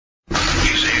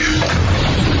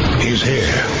is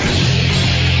here.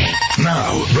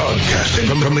 Now, broadcasting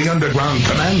from the underground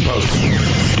command post,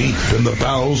 deep in the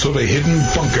bowels of a hidden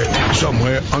bunker,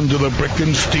 somewhere under the brick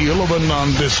and steel of a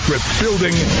nondescript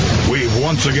building, we've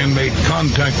once again made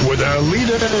contact with our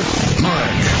leader,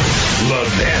 Mark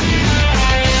Levin.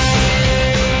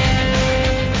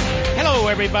 Hello,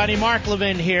 everybody. Mark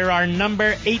Levin here. Our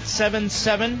number,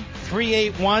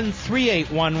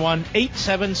 877-381-3811,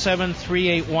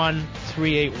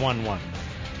 877-381-3811.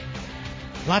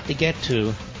 A lot to get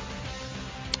to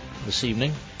this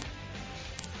evening.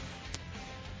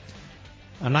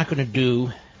 I'm not going to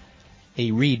do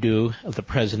a redo of the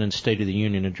President's State of the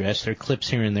Union address. There are clips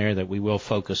here and there that we will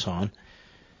focus on.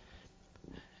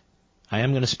 I am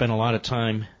going to spend a lot of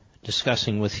time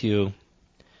discussing with you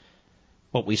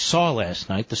what we saw last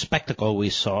night, the spectacle we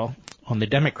saw on the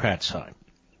Democrat side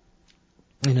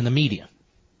and in the media,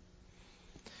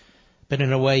 but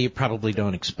in a way you probably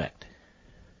don't expect.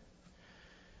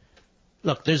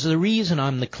 Look, there's a reason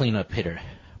I'm the cleanup hitter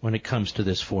when it comes to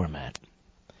this format.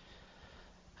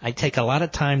 I take a lot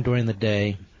of time during the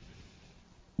day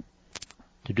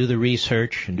to do the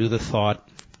research and do the thought.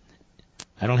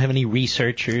 I don't have any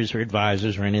researchers or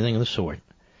advisors or anything of the sort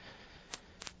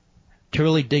to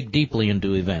really dig deeply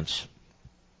into events.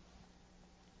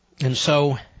 And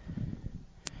so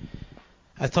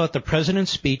I thought the President's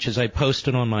speech, as I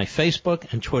posted on my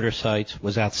Facebook and Twitter sites,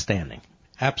 was outstanding.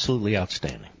 Absolutely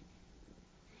outstanding.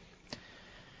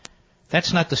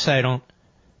 That's not to say I don't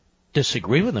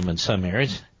disagree with him in some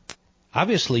areas.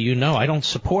 Obviously, you know I don't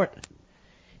support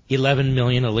 11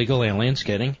 million illegal aliens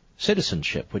getting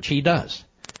citizenship, which he does.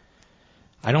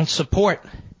 I don't support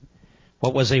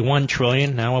what was a $1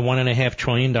 trillion, now a $1.5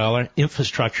 trillion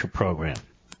infrastructure program.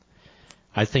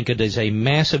 I think it is a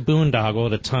massive boondoggle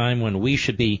at a time when we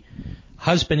should be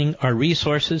husbanding our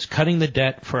resources, cutting the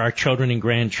debt for our children and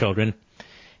grandchildren,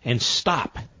 and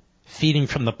stop feeding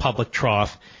from the public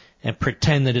trough and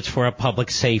pretend that it's for our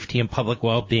public safety and public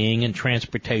well-being and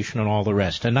transportation and all the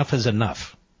rest. Enough is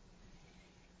enough.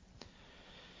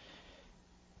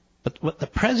 But what the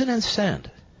President said,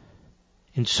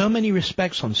 in so many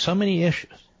respects, on so many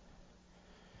issues,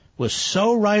 was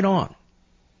so right on,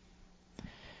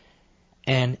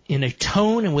 and in a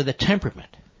tone and with a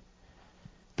temperament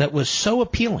that was so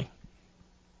appealing,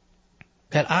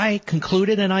 that I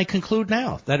concluded, and I conclude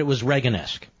now, that it was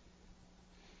Reagan-esque.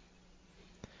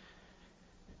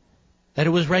 That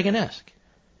it was Reagan-esque.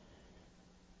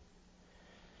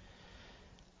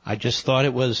 I just thought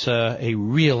it was a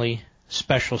really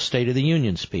special State of the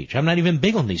Union speech. I'm not even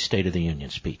big on these State of the Union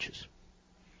speeches.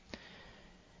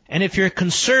 And if you're a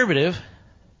conservative,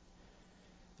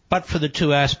 but for the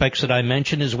two aspects that I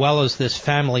mentioned, as well as this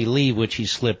family leave which he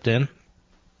slipped in,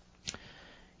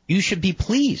 you should be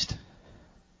pleased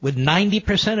with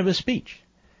 90% of his speech.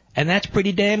 And that's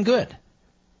pretty damn good.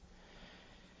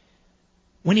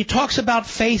 When he talks about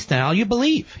faith now, you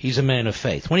believe he's a man of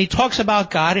faith. When he talks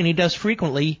about God, and he does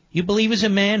frequently, you believe he's a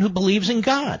man who believes in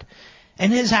God.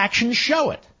 And his actions show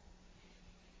it.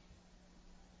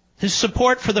 His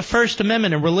support for the First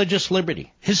Amendment and religious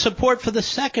liberty, his support for the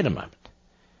Second Amendment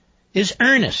is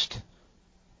earnest.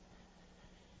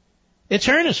 It's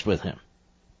earnest with him.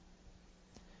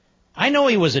 I know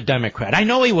he was a Democrat. I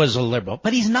know he was a liberal,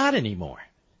 but he's not anymore.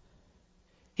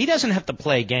 He doesn't have to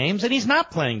play games, and he's not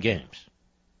playing games.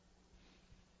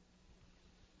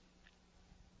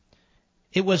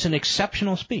 It was an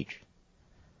exceptional speech.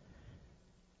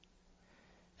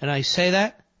 And I say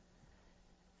that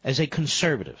as a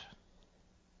conservative.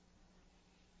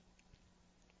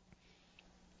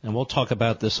 And we'll talk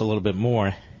about this a little bit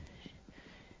more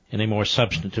in a more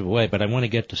substantive way, but I want to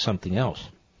get to something else.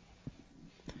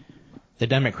 The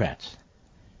Democrats.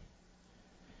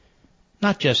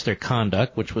 Not just their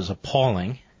conduct, which was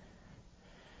appalling.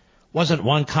 Wasn't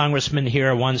one congressman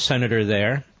here, one senator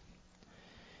there.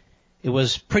 It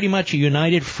was pretty much a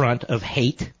united front of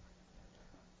hate.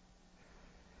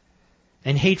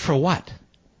 And hate for what?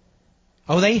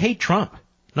 Oh, they hate Trump.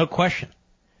 No question.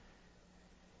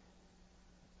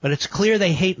 But it's clear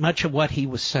they hate much of what he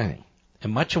was saying.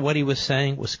 And much of what he was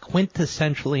saying was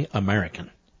quintessentially American.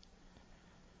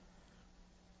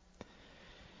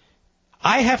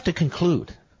 I have to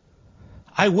conclude.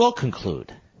 I will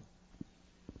conclude.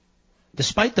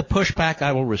 Despite the pushback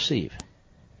I will receive.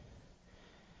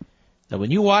 That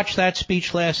when you watched that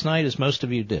speech last night, as most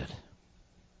of you did,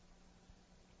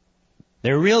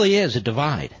 there really is a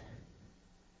divide.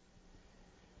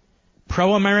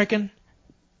 Pro-American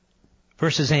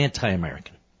versus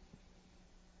anti-American.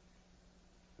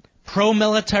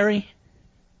 Pro-military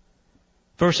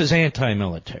versus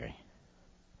anti-military.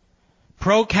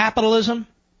 Pro-capitalism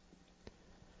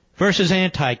versus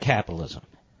anti-capitalism.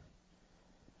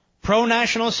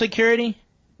 Pro-national security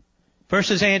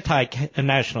versus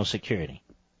anti-national security.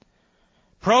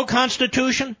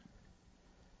 Pro-constitution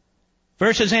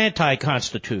versus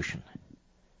anti-constitution.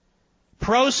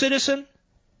 Pro-citizen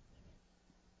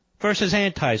versus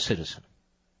anti-citizen.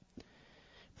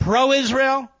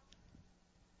 Pro-Israel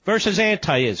versus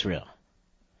anti-Israel.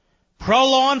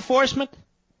 Pro-law enforcement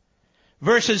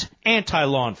versus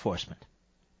anti-law enforcement.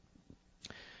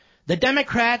 The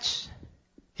Democrats,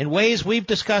 in ways we've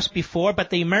discussed before, but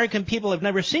the American people have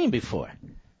never seen before.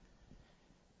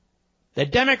 The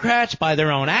Democrats, by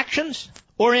their own actions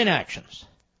or inactions,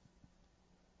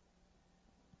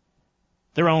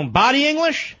 their own body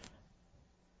English,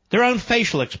 their own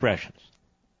facial expressions,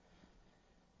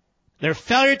 their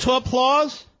failure to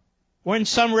applause, or in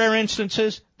some rare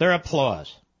instances, their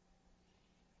applause,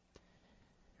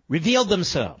 revealed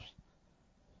themselves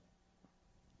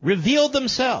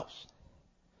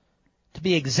to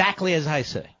be exactly as I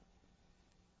say.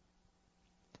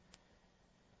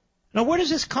 Now, where does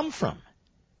this come from?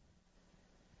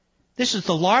 This is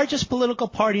the largest political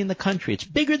party in the country. It's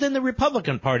bigger than the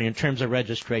Republican Party in terms of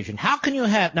registration. How can you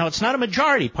have, now it's not a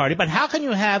majority party, but how can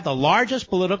you have the largest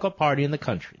political party in the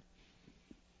country?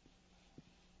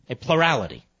 A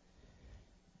plurality,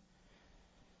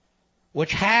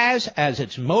 which has as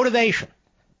its motivation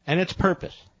and its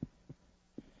purpose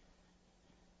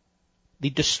the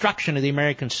destruction of the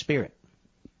American spirit,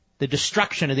 the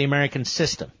destruction of the American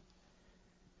system,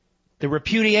 the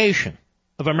repudiation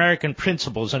of American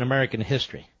principles and American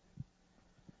history.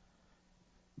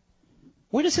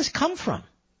 Where does this come from?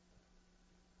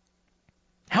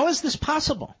 How is this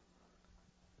possible?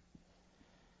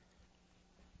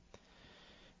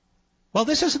 Well,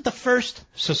 this isn't the first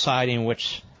society in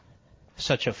which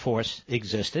such a force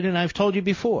existed, and I've told you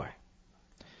before.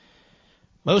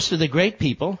 Most of the great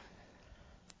people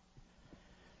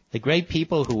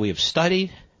who we have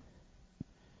studied,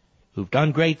 who've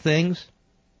done great things,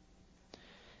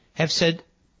 have said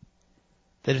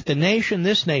that if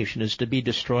this nation is to be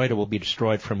destroyed, it will be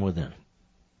destroyed from within.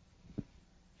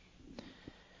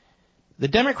 The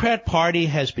Democrat Party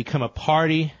has become a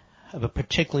party of a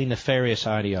particularly nefarious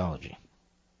ideology.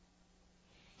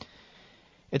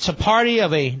 It's a party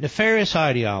of a nefarious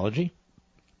ideology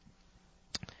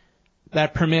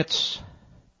that permits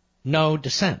no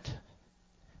dissent,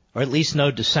 or at least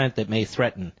no dissent that may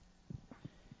threaten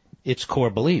its core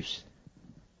beliefs.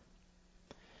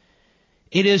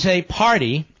 It is a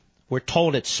party, we're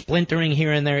told it's splintering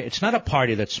here and there. It's not a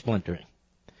party that's splintering.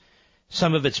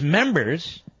 Some of its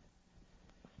members,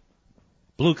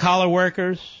 blue-collar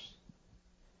workers,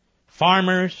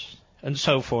 farmers, and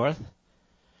so forth,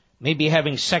 may be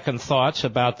having second thoughts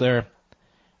about their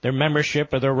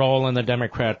membership or their role in the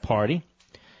Democrat Party,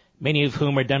 many of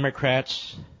whom are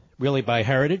Democrats really by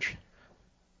heritage,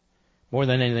 more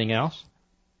than anything else.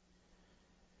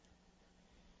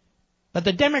 But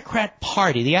the Democrat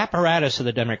Party, the apparatus of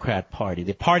the Democrat Party,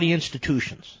 the party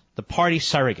institutions, the party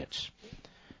surrogates,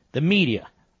 the media,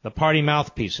 the party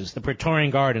mouthpieces, the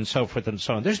Praetorian Guard, and so forth and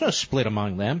so on, there's no split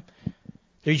among them.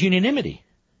 There's unanimity.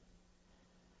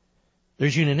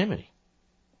 There's unanimity.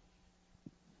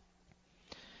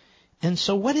 And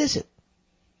so what is it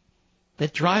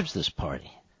that drives this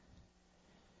party?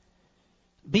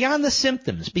 Beyond the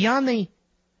symptoms, beyond the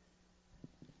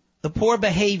poor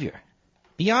behavior,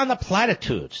 beyond the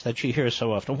platitudes that you hear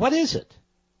so often, what is it?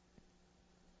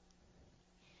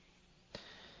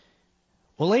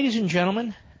 Well, ladies and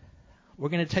gentlemen, we're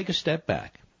going to take a step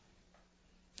back.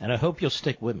 And I hope you'll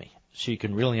stick with me so you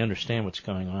can really understand what's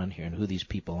going on here and who these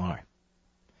people are.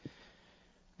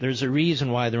 There's a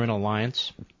reason why they're in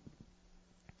alliance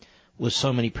with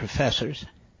so many professors,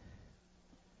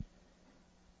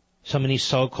 so many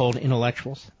so-called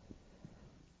intellectuals.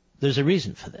 There's a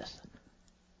reason for this.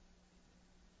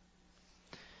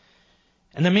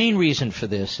 And the main reason for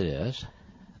this is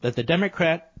that the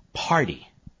Democrat Party,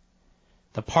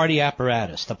 the party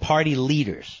apparatus, the party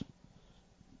leaders,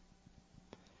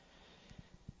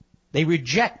 they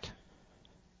reject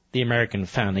the American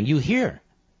founding. You hear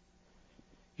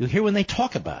when they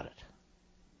talk about it,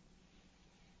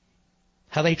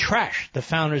 how they trash the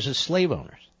founders as slave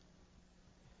owners.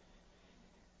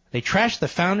 They trash the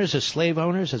founders as slave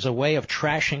owners as a way of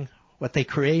trashing what they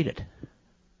created,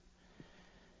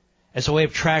 as a way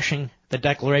of trashing the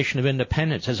Declaration of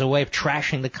Independence, as a way of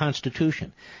trashing the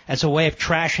Constitution, as a way of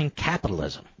trashing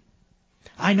capitalism.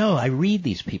 I know, I read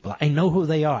these people. I know who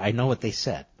they are. I know what they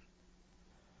said.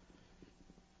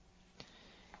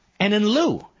 And in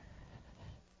lieu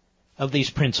of these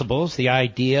principles, the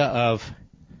idea of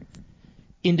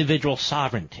individual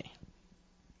sovereignty,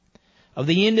 of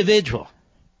the individual,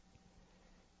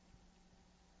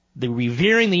 the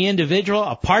revering the individual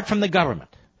apart from the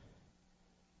government.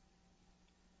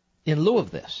 In lieu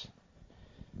of this,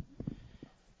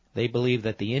 they believe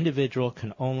that the individual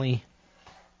can only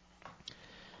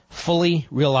fully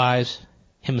realize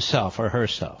himself or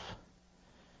herself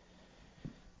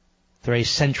through a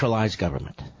centralized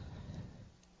government.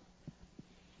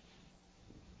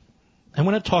 I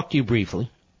want to talk to you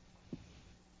briefly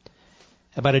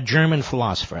about a German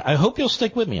philosopher. I hope you'll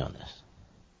stick with me on this.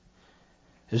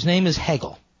 His name is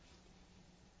Hegel.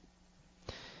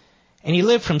 And he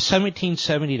lived from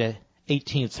 1770 to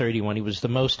 1831. He was the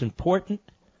most important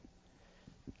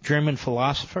German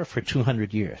philosopher for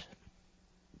 200 years.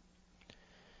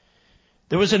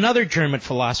 There was another German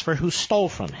philosopher who stole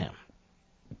from him.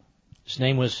 His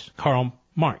name was Karl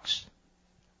Marx,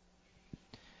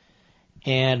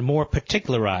 and more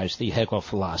particularized the Hegel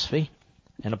philosophy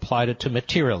and applied it to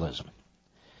materialism.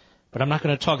 But I'm not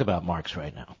going to talk about Marx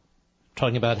right now. I'm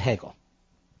talking about Hegel.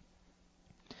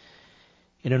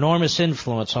 An enormous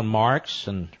influence on Marx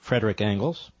and Friedrich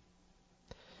Engels.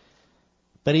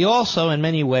 But he also, in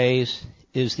many ways,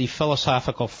 is the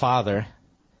philosophical father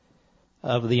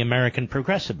of the American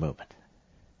progressive movement,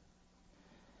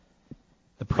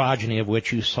 the progeny of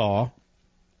which you saw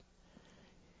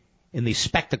in the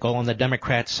spectacle on the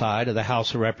Democrat side of the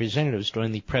House of Representatives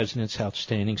during the President's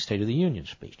outstanding State of the Union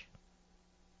speech.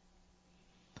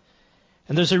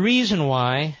 And there's a reason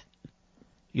why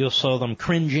you'll saw them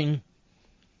cringing,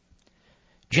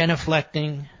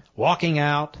 genuflecting, walking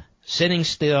out, sitting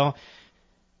still,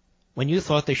 when you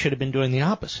thought they should have been doing the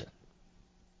opposite.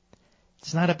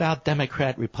 It's not about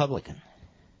Democrat, Republican.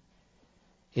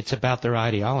 It's about their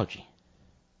ideology.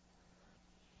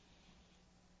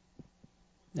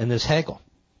 And this Hegel.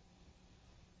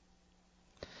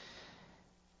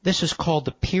 This is called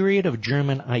the period of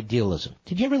German idealism.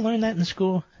 Did you ever learn that in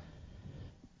school?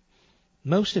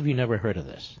 Most of you never heard of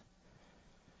this.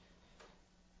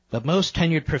 But most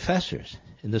tenured professors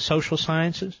in the social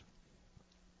sciences,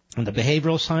 in the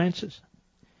behavioral sciences,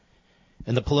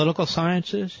 in the political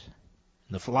sciences,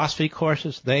 in the philosophy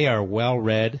courses, they are well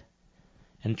read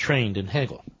and trained in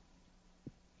Hegel.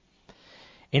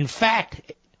 In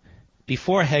fact,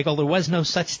 before Hegel, there was no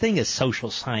such thing as social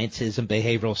sciences and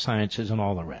behavioral sciences and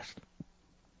all the rest.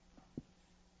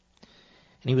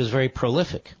 And he was very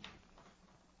prolific.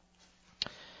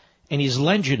 And he's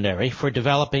legendary for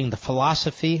developing the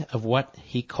philosophy of what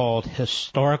he called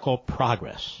historical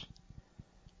progress.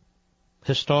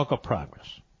 Historical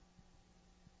progress.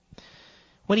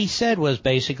 What he said was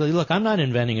basically, look, I'm not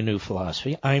inventing a new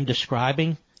philosophy. I'm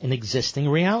describing an existing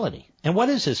reality. And what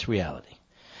is this reality?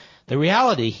 The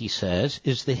reality, he says,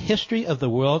 is the history of the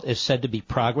world is said to be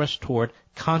progress toward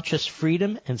conscious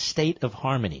freedom and state of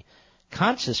harmony.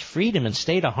 Conscious freedom and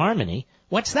state of harmony?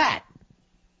 What's that?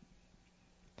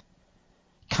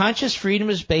 Conscious freedom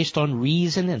is based on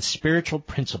reason and spiritual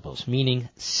principles, meaning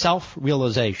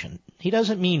self-realization. He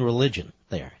doesn't mean religion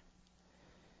there.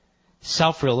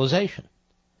 Self-realization.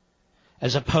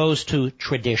 As opposed to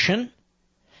tradition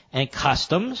and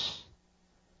customs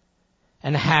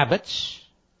and habits.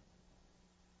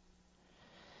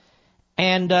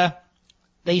 And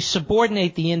they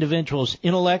subordinate the individual's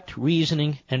intellect,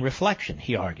 reasoning, and reflection,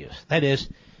 he argues. That is,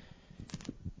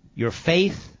 your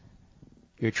faith,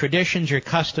 your traditions, your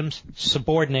customs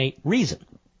subordinate reason.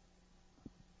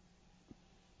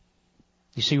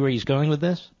 You see where he's going with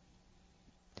this?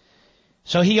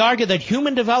 So he argued that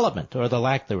human development, or the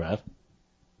lack thereof,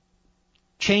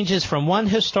 changes from one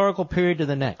historical period to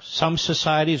the next. Some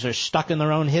societies are stuck in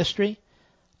their own history.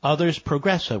 Others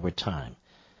progress over time.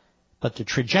 But the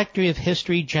trajectory of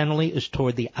history generally is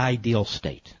toward the ideal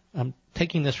state. I'm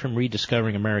taking this from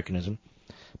Rediscovering Americanism,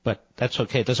 but that's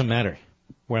okay. It doesn't matter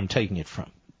where I'm taking it from,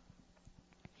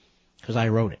 because I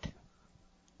wrote it.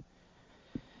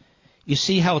 You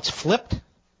see how it's flipped?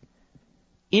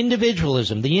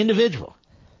 Individualism, the individual,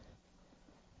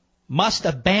 must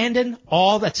abandon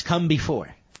all that's come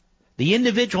before. The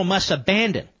individual must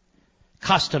abandon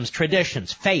customs,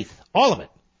 traditions, faith, all of it.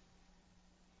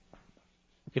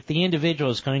 If the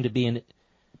individual is going to be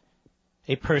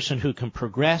a person who can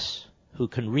progress, who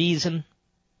can reason,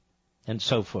 and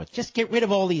so forth. Just get rid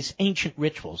of all these ancient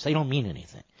rituals. They don't mean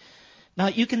anything. Now,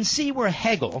 you can see where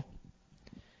Hegel,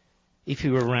 if he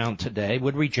were around today,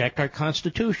 would reject our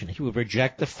Constitution. He would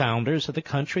reject the founders of the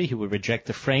country. He would reject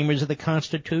the framers of the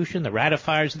Constitution, the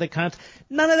ratifiers of the Constitution.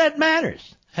 None of that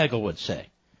matters, Hegel would say.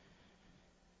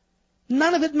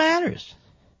 None of it matters.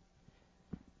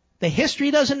 The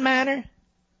history doesn't matter.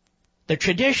 The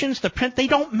traditions, the print, they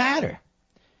don't matter.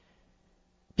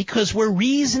 Because we're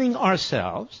reasoning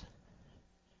ourselves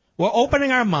We're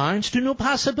opening our minds to new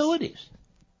possibilities.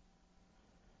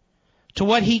 To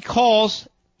what he calls,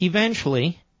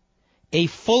 eventually, a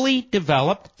fully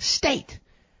developed state.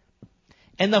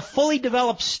 And the fully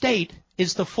developed state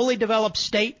is the fully developed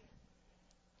state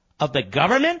of the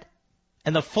government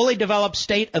and the fully developed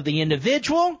state of the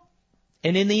individual.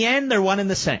 And in the end, they're one and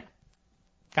the same.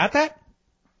 Got that?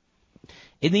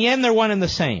 In the end, they're one and the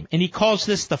same. And he calls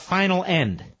this the final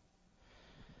end.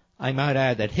 I might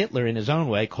add that Hitler, in his own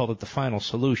way, called it the final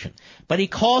solution. But he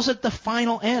calls it the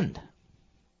final end.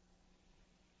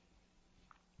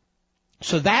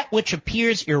 So that which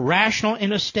appears irrational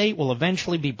in a state will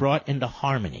eventually be brought into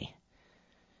harmony.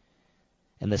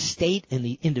 And the state and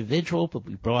the individual will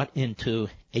be brought into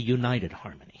a united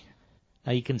harmony.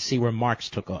 Now you can see where Marx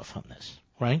took off on this,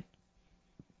 right?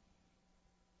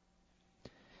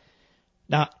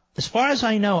 Now, as far as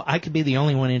I know, I could be the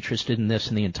only one interested in this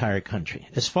in the entire country.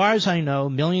 As far as I know,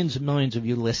 millions and millions of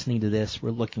you listening to this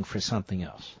were looking for something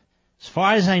else. As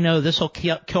far as I know, this will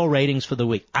kill ratings for the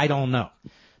week. I don't know.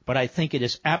 But I think it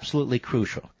is absolutely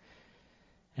crucial.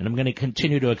 And I'm going to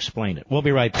continue to explain it. We'll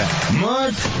be right back.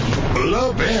 Mark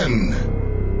Levin.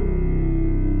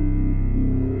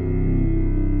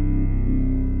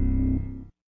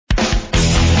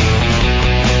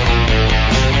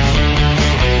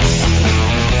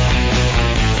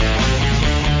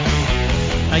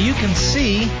 Now you can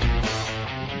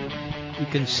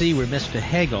see where Mr.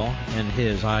 Hegel and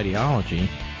his ideology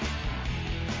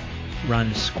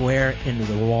run square into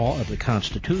the wall of the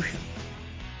Constitution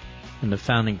and the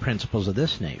founding principles of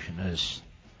this nation, as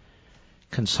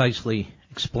concisely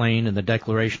explained in the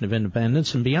Declaration of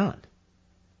Independence and beyond.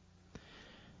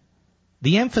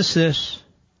 The emphasis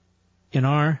in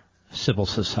our civil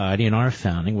society, in our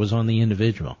founding, was on the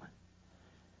individual,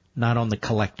 not on the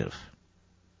collective.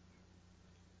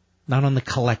 Not on the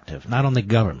collective, not on the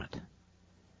government.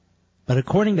 But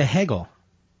according to Hegel,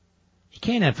 you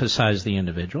can't emphasize the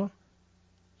individual.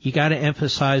 You got to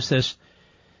emphasize this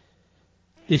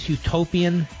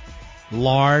utopian,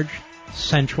 large,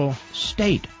 central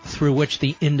state through which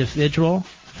the individual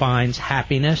finds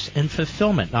happiness and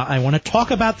fulfillment. Now, I want to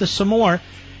talk about this some more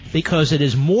because it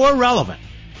is more relevant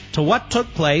to what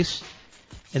took place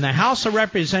in the House of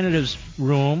Representatives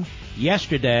room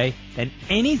yesterday than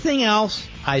anything else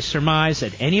I surmise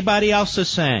that anybody else is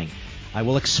saying. I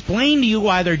will explain to you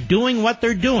why they're doing what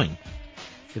they're doing.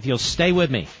 If you'll stay with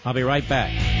me, I'll be right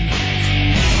back.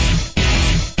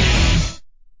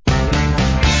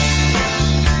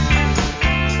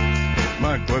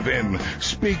 Mark Levin,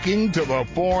 speaking to the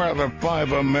 4 out of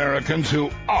 5 Americans who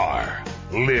are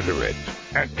literate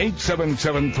at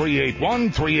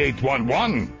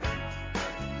 877-381-3811.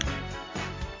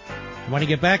 I want to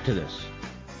get back to this.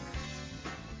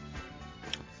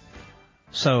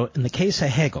 So, in the case of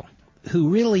Hegel, who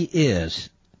really is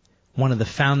one of the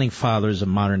founding fathers of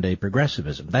modern-day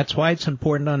progressivism, that's why it's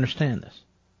important to understand this.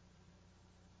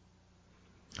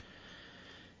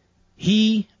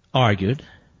 He argued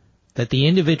that the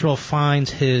individual finds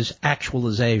his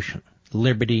actualization,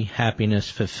 liberty, happiness,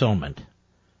 fulfillment,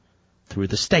 through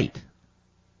the state.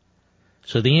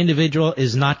 So the individual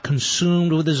is not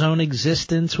consumed with his own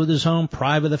existence, with his own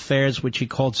private affairs, which he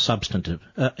called subjective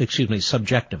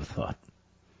thought.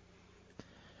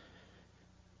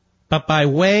 But by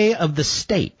way of the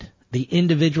state, the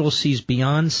individual sees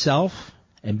beyond self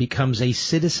and becomes a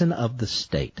citizen of the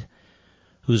state,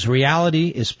 whose reality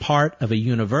is part of a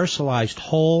universalized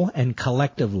whole and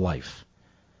collective life,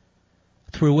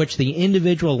 through which the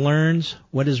individual learns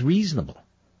what is reasonable,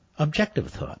 objective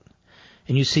thought.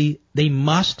 And you see, they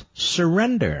must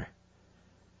surrender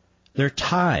their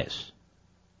ties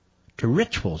to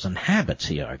rituals and habits,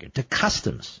 he argued, to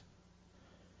customs,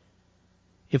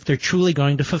 if they're truly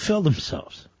going to fulfill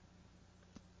themselves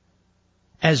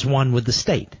as one with the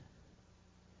state.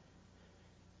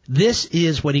 This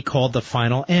is what he called the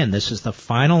final end. This is the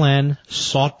final end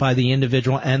sought by the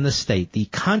individual and the state, the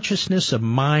consciousness of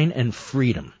mind and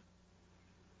freedom.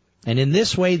 And in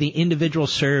this way, the individual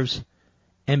serves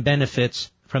and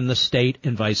benefits from the state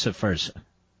and vice versa.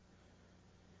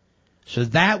 So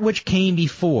that which came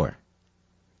before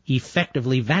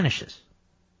effectively vanishes.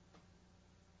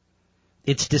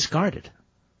 It's discarded.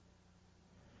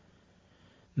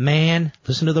 Man,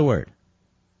 listen to the word,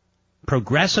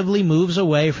 progressively moves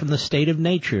away from the state of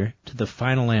nature to the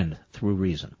final end through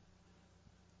reason.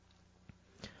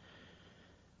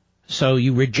 So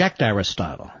you reject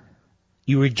Aristotle.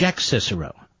 You reject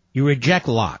Cicero. You reject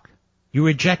Locke. You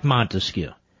reject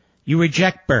Montesquieu. You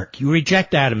reject Burke. You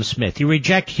reject Adam Smith. You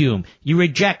reject Hume. You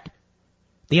reject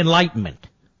the Enlightenment.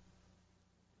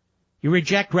 You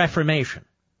reject Reformation.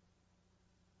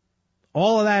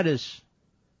 All of that is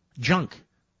junk,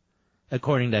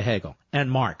 according to Hegel and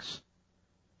Marx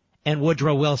and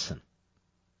Woodrow Wilson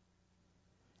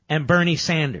and Bernie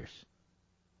Sanders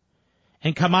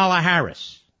and Kamala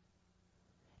Harris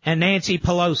and Nancy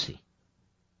Pelosi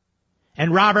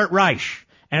and Robert Reich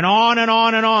and on and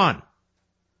on and on.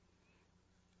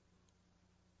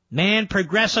 Man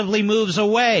progressively moves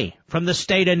away from the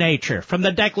state of nature, from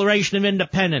the Declaration of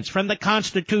Independence, from the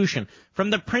Constitution, from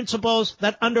the principles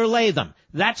that underlay them.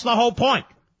 That's the whole point.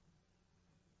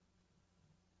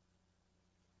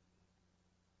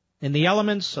 In the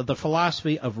elements of the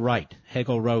philosophy of right,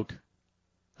 Hegel wrote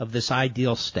of this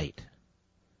ideal state.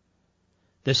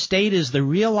 The state is the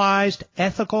realized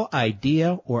ethical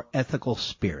idea or ethical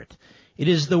spirit. It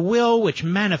is the will which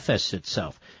manifests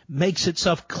itself, makes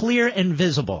itself clear and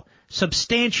visible,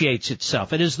 substantiates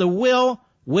itself. It is the will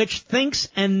which thinks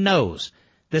and knows.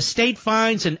 The state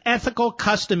finds in ethical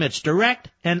custom its direct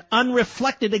and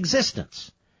unreflected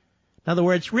existence. In other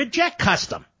words, reject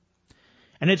custom.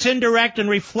 And its indirect and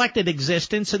reflected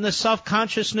existence in the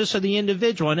self-consciousness of the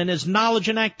individual and in his knowledge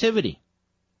and activity.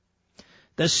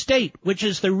 The state, which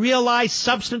is the realized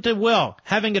substantive will,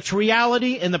 having its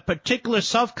reality in the particular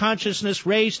self-consciousness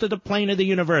raised to the plane of the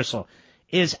universal,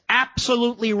 is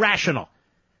absolutely rational.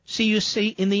 See, you see,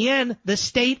 in the end, the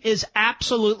state is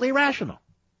absolutely rational.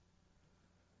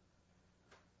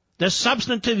 The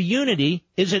substantive unity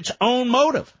is its own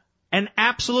motive, an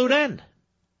absolute end.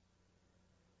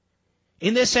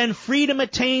 In this end, freedom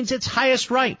attains its highest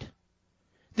right.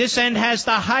 This end has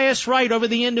the highest right over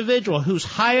the individual, whose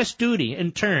highest duty,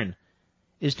 in turn,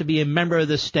 is to be a member of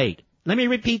the state. Let me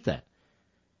repeat that.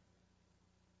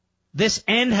 This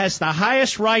end has the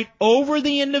highest right over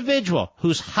the individual,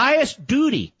 whose highest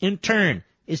duty, in turn,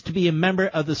 is to be a member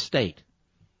of the state.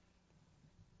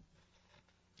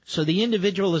 So the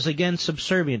individual is again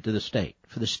subservient to the state,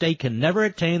 for the state can never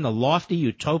attain the lofty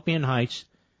utopian heights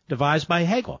devised by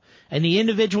Hegel, and the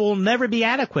individual will never be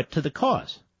adequate to the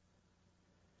cause.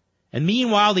 And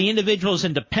meanwhile, the individual's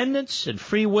independence and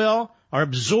free will are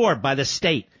absorbed by the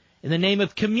state in the name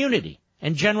of community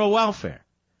and general welfare.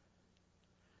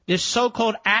 This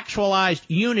so-called actualized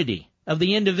unity of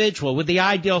the individual with the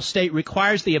ideal state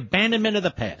requires the abandonment of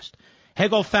the past.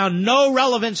 Hegel found no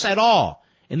relevance at all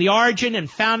in the origin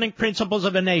and founding principles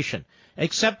of a nation,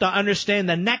 except to understand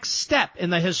the next step in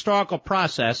the historical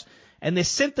process and the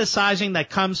synthesizing that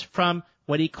comes from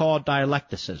what he called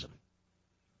dialecticism.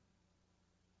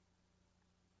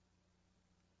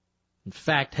 In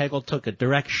fact, Hegel took a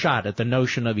direct shot at the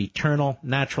notion of eternal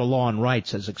natural law and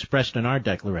rights as expressed in our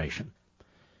Declaration,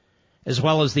 as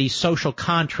well as the social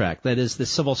contract, that is, the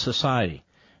civil society.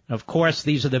 And of course,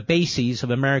 these are the bases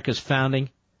of America's founding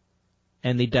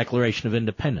and the Declaration of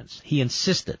Independence. He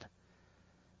insisted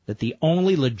that the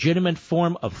only legitimate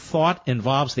form of thought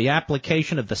involves the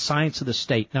application of the science of the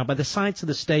state. Now, by the science of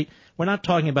the state, we're not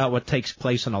talking about what takes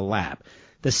place in a lab.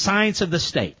 The science of the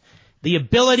state, the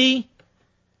ability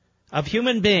of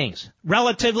human beings,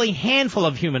 relatively handful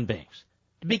of human beings,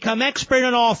 to become expert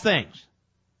in all things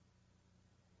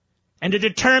and to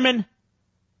determine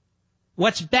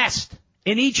what's best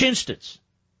in each instance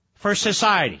for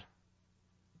society,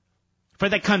 for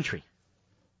the country,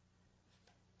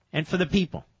 and for the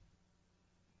people.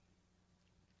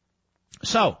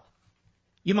 So,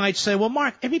 you might say, well,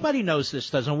 Mark, everybody knows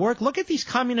this doesn't work. Look at these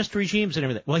communist regimes and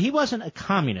everything. Well, he wasn't a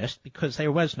communist because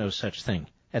there was no such thing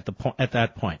at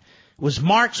that point. It was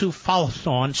Marx who followed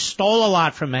on, stole a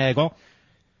lot from Hegel,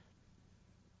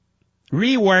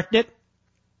 reworked it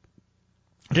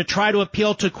to try to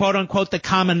appeal to, quote unquote, the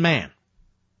common man.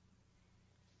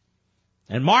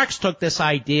 And Marx took this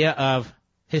idea of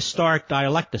historic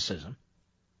dialecticism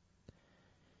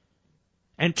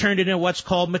and turned it into what's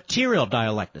called material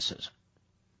dialecticism.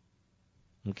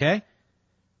 Okay?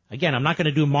 Again, I'm not going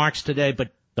to do Marx today,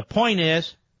 but the point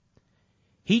is,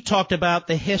 he talked about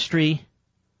the history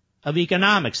of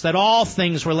economics, that all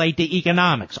things relate to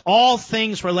economics. All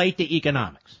things relate to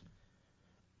economics.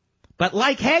 But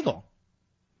like Hegel,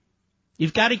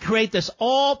 you've got to create this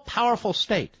all-powerful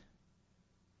state.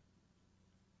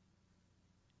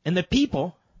 And the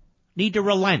people need to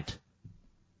relent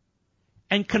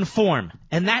and conform.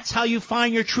 And that's how you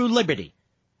find your true liberty.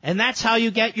 And that's how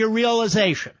you get your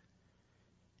realization.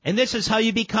 And this is how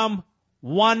you become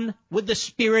one with the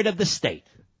spirit of the state.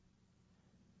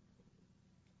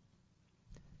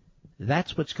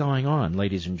 That's what's going on,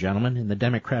 ladies and gentlemen, in the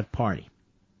Democrat Party.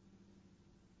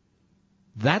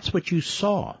 That's what you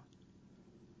saw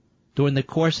during the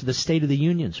course of the State of the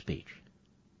Union speech.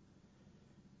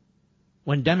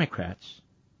 When Democrats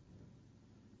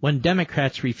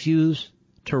refuse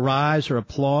to rise or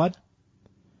applaud,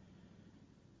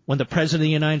 when the President of the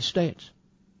United States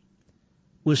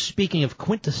was speaking of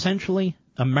quintessentially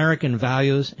American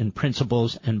values and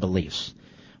principles and beliefs.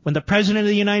 When the President of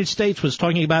the United States was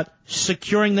talking about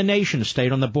securing the nation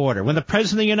state on the border. When the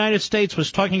President of the United States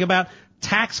was talking about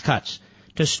tax cuts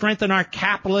to strengthen our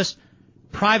capitalist,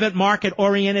 private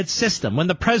market-oriented system. When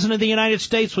the President of the United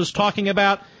States was talking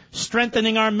about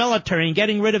strengthening our military and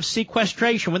getting rid of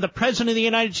sequestration. When the President of the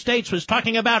United States was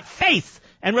talking about faith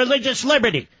and religious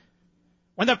liberty.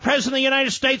 When the President of the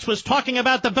United States was talking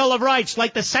about the Bill of Rights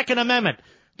like the Second Amendment.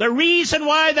 The reason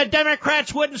why the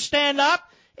Democrats wouldn't stand up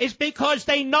is because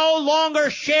they no longer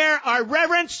share our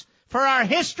reverence for our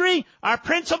history, our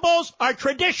principles, our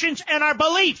traditions, and our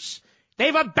beliefs.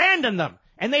 They've abandoned them,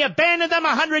 and they abandoned them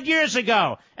 100 years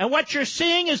ago. And what you're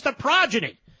seeing is the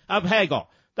progeny of Hegel,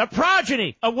 the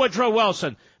progeny of Woodrow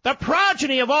Wilson, the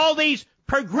progeny of all these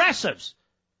progressives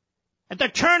at the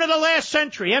turn of the last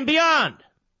century and beyond,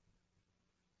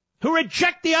 who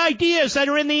reject the ideas that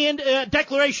are in the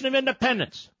Declaration of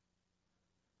Independence.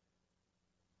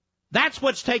 That's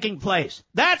what's taking place.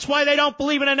 That's why they don't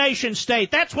believe in a nation state.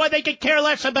 That's why they could care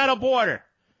less about a border.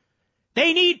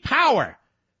 They need power.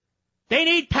 They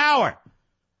need power.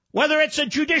 Whether it's a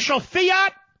judicial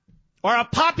fiat or a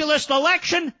populist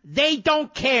election, they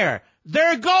don't care.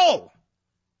 Their goal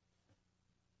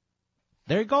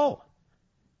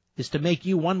is to make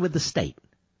you one with the state.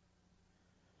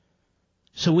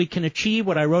 So we can achieve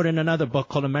what I wrote in another book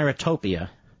called Ameritopia,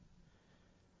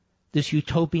 this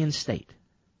utopian state,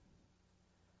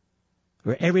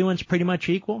 where everyone's pretty much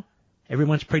equal,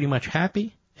 everyone's pretty much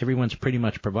happy, everyone's pretty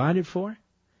much provided for.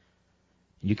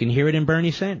 You can hear it in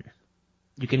Bernie Sanders.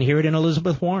 You can hear it in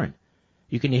Elizabeth Warren.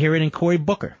 You can hear it in Cory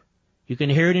Booker. You can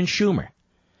hear it in Schumer.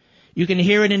 You can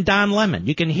hear it in Don Lemon.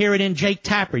 You can hear it in Jake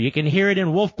Tapper. You can hear it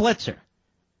in Wolf Blitzer.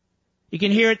 You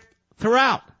can hear it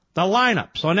throughout the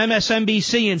lineups on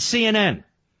MSNBC and CNN,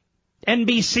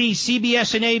 NBC,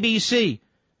 CBS, and ABC.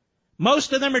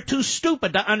 Most of them are too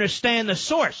stupid to understand the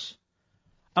source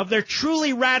of their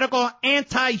truly radical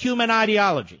anti-human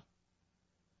ideology.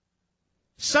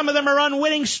 Some of them are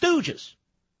unwitting stooges.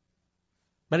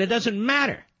 But it doesn't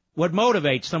matter what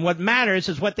motivates them. What matters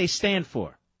is what they stand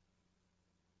for.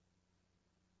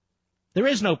 There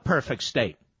is no perfect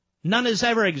state. None has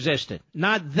ever existed.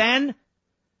 Not then,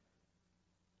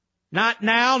 not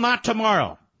now, not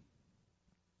tomorrow.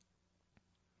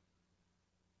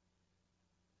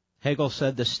 Hegel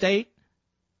said the state,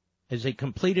 as a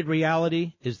completed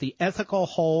reality, is the ethical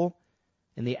whole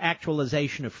and the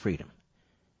actualization of freedom.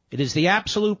 It is the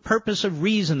absolute purpose of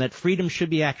reason that freedom should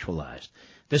be actualized.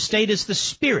 The state is the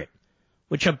spirit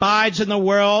which abides in the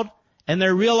world and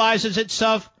there realizes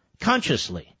itself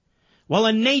consciously. While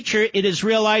in nature it is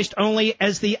realized only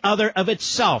as the other of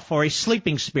itself, or a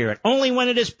sleeping spirit, only when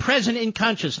it is present in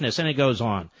consciousness, and it goes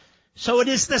on. So it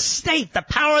is the state, the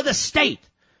power of the state,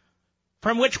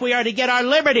 from which we are to get our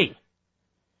liberty.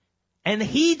 And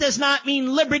he does not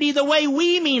mean liberty the way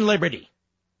we mean liberty.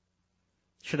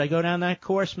 Should I go down that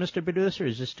course, Mr. Producer, or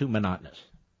is this too monotonous?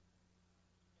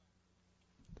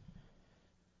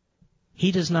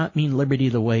 He does not mean liberty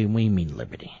the way we mean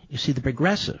liberty. You see, the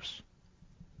progressives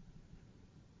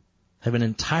have an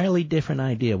entirely different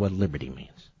idea what liberty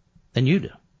means than you do,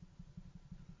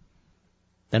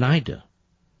 than I do,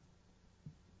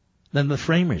 than the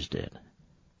framers did,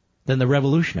 than the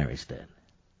revolutionaries did,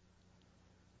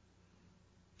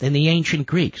 than the ancient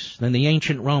Greeks, than the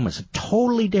ancient Romans. A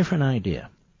totally different idea.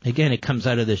 Again, it comes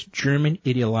out of this German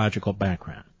ideological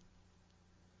background.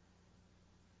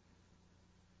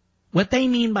 What they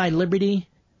mean by liberty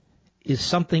is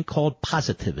something called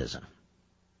positivism.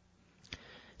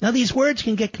 Now, these words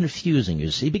can get confusing, you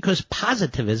see, because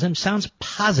positivism sounds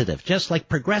positive, just like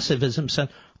progressivism says,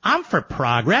 I'm for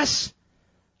progress.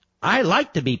 I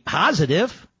like to be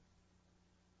positive.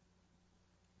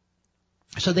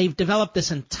 So they've developed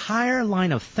this entire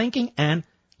line of thinking and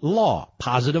law,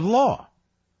 positive law.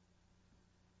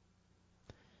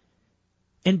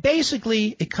 And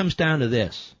basically, it comes down to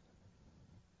this.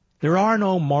 There are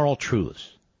no moral truths.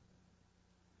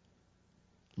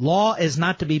 Law is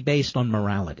not to be based on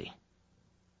morality.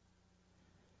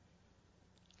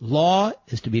 Law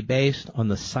is to be based on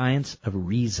the science of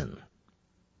reason.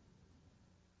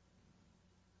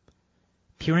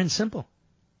 Pure and simple.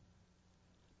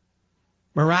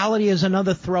 Morality is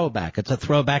another throwback. It's a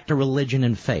throwback to religion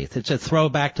and faith. It's a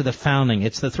throwback to the founding.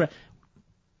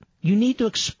 You need to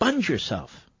expunge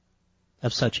yourself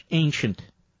of such ancient,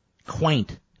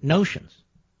 quaint notions.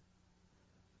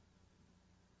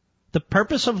 The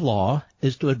purpose of law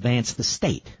is to advance the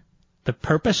state. The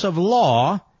purpose of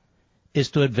law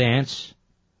is to advance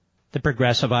the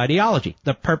progressive ideology.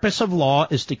 The purpose of law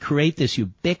is to create this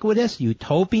ubiquitous,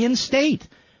 utopian state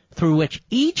through which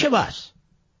each of us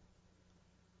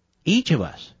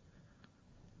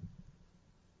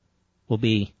will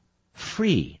be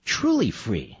free, truly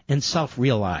free, and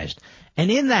self-realized.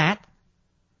 And in that,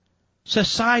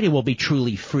 society will be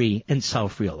truly free and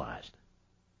self-realized.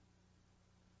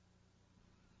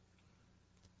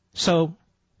 So,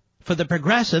 for the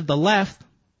progressive, the left,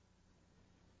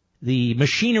 the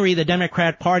machinery of the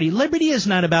Democrat Party, liberty is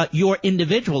not about your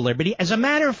individual liberty. As a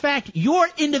matter of fact, your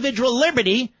individual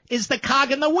liberty is the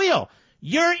cog in the wheel.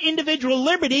 Your individual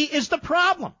liberty is the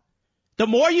problem. The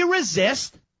more you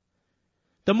resist,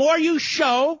 the more you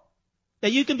show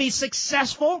that you can be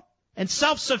successful and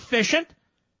self-sufficient,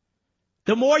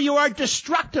 the more you are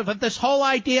destructive of this whole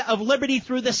idea of liberty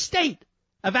through the state,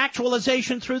 of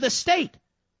actualization through the state.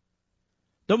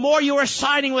 The more you are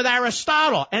siding with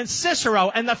Aristotle and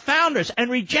Cicero and the founders and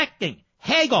rejecting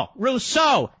Hegel,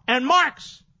 Rousseau, and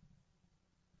Marx.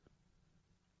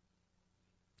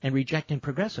 And rejecting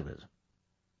progressivism.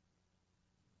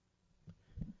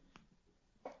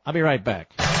 I'll be right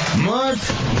back. Mark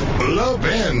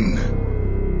Levin.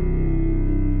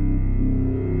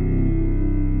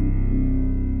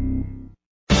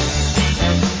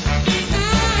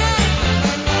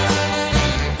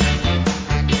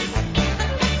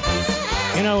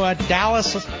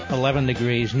 Dallas, 11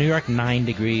 degrees. New York, 9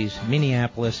 degrees.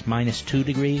 Minneapolis, -2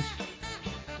 degrees.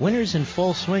 Winter's in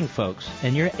full swing, folks,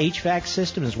 and your HVAC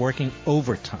system is working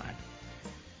overtime.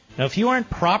 Now, if you aren't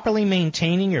properly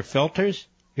maintaining your filters,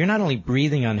 you're not only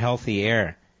breathing unhealthy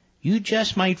air, you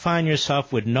just might find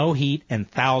yourself with no heat and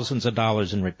thousands of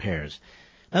dollars in repairs.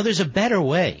 Now, there's a better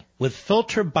way with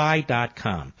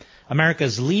FilterBuy.com,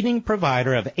 America's leading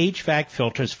provider of HVAC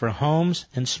filters for homes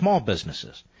and small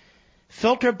businesses.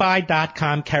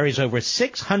 FilterBuy.com carries over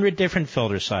 600 different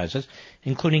filter sizes,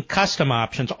 including custom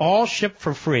options, all shipped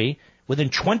for free within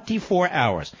 24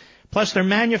 hours. Plus, they're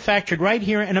manufactured right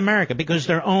here in America because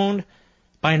they're owned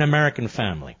by an American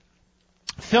family.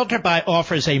 FilterBuy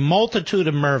offers a multitude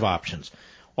of MERV options,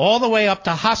 all the way up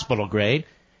to hospital grade,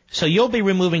 so you'll be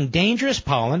removing dangerous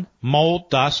pollen, mold,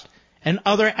 dust, and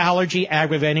other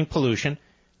allergy-aggravating pollution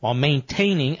while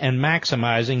maintaining and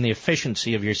maximizing the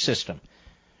efficiency of your system.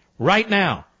 Right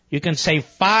now, you can save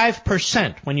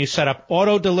 5% when you set up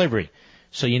auto delivery,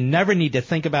 so you never need to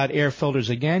think about air filters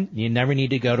again. You never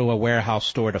need to go to a warehouse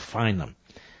store to find them.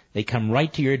 They come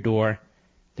right to your door,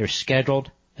 they're scheduled,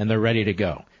 and they're ready to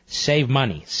go. Save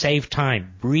money, save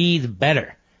time, breathe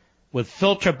better with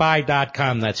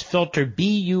FilterBuy.com. That's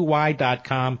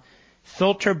FilterBuy.com,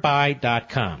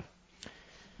 FilterBuy.com.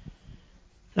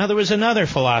 Now, there was another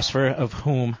philosopher of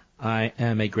whom I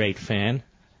am a great fan,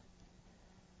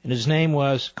 and his name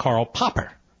was Karl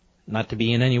Popper, not to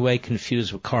be in any way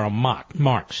confused with Karl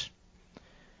Marx.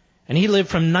 And he lived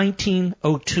from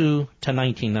 1902 to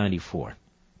 1994.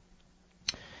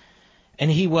 And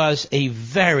he was a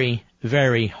very,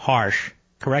 very harsh,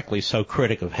 correctly so,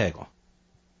 critic of Hegel.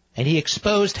 And he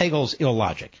exposed Hegel's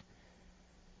illogic.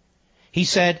 He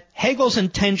said, Hegel's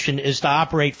intention is to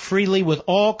operate freely with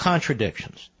all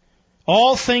contradictions.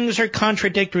 All things are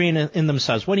contradictory in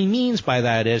themselves. What he means by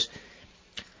that is,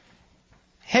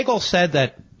 Hegel said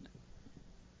that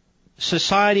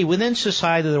within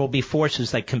society there will be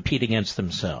forces that compete against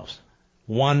themselves.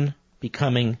 One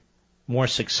becoming more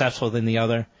successful than the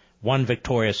other, one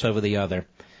victorious over the other.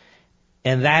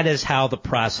 And that is how the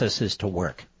process is to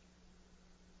work.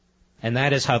 And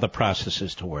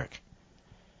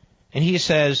he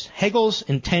says, Hegel's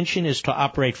intention is to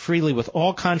operate freely with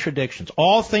all contradictions.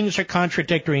 All things are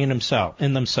contradictory in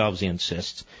themselves, he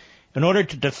insists. In order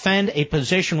to defend a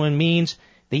position one means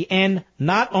the end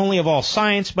not only of all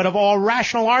science, but of all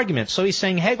rational arguments. So he's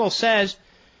saying Hegel says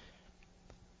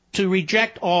to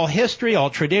reject all history, all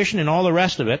tradition, and all the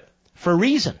rest of it for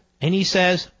reason. And he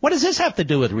says, what does this have to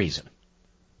do with reason?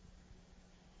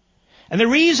 And the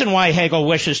reason why Hegel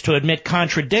wishes to admit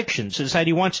contradictions is that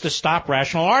he wants to stop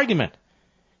rational argument,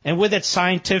 and with it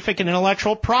scientific and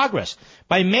intellectual progress,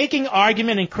 by making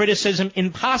argument and criticism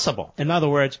impossible. In other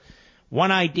words,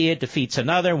 one idea defeats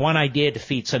another,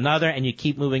 and you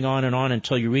keep moving on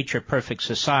until you reach your perfect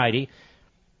society.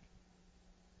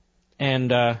 And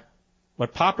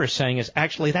what Popper's saying is,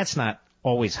 actually, that's not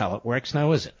always how it works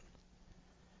now, is it?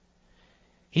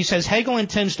 He says Hegel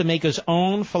intends to make his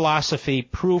own philosophy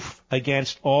proof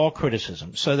against all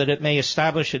criticism, so that it may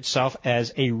establish itself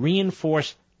as a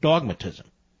reinforced dogmatism.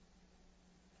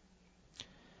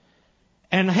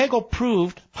 And Hegel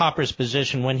proved Popper's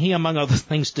position when he, among other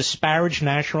things, disparaged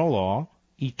natural law,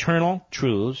 eternal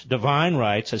truths, divine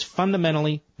rights as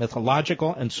fundamentally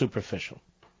mythological and superficial.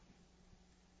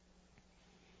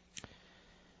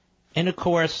 And, of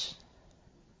course,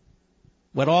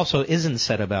 what also isn't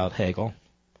said about Hegel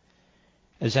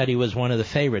is that he was one of the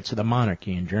favorites of the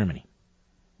monarchy in Germany.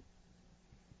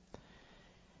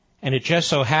 And it just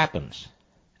so happens,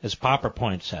 as Popper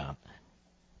points out,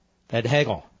 that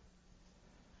Hegel,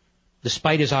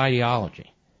 despite his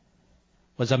ideology,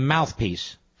 was a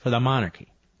mouthpiece for the monarchy.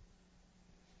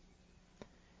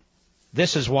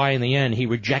 This is why, in the end, he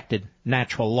rejected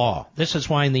natural law. This is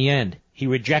why, in the end, he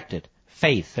rejected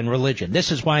faith and religion.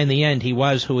 This is why, in the end, he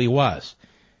was who he was.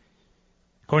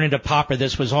 According to Popper,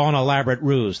 this was all an elaborate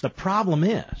ruse. The problem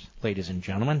is, ladies and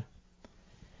gentlemen,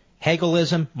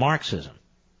 Hegelism, Marxism,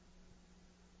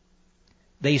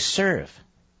 they serve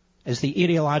as the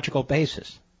ideological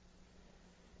basis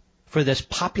for this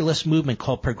populist movement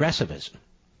called progressivism,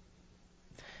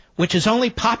 which is only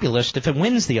populist if it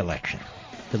wins the election.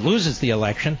 If it loses the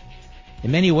election,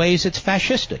 in many ways it's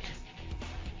fascistic.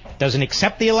 Doesn't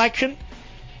accept the election,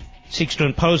 seeks to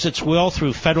impose its will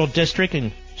through federal district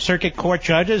and circuit court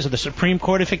judges or the Supreme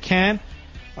Court if it can,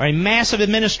 or a massive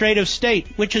administrative state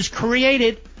which is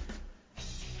created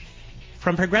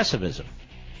from progressivism.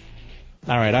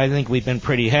 All right, I think we've been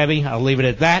pretty heavy. I'll leave it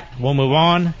at that. We'll move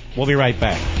on. We'll be right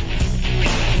back.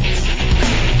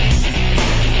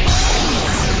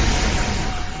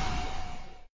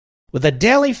 With a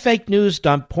daily fake news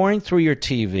dump pouring through your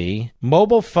TV,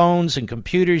 mobile phones, and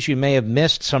computers, you may have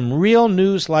missed some real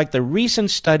news like the recent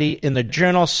study in the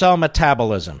journal Cell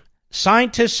Metabolism.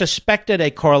 Scientists suspected a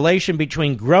correlation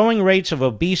between growing rates of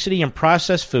obesity and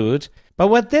processed foods, but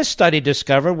what this study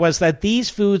discovered was that these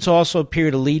foods also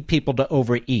appear to lead people to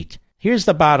overeat. Here's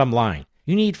the bottom line.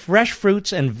 You need fresh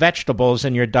fruits and vegetables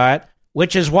in your diet,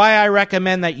 which is why I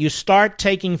recommend that you start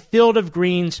taking Field of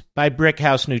Greens by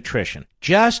Brickhouse Nutrition.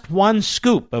 Just one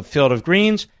scoop of Field of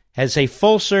Greens has a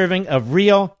full serving of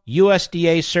real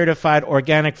USDA-certified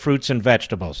organic fruits and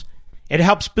vegetables. It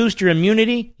helps boost your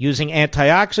immunity using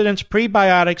antioxidants,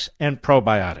 prebiotics, and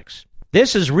probiotics.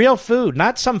 This is real food,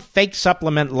 not some fake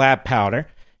supplement lab powder.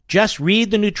 Just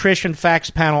read the nutrition facts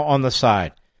panel on the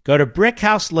side. Go to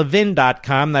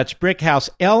BrickhouseLevin.com, that's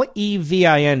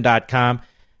BrickhouseLevin.com,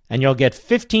 and you'll get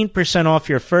 15% off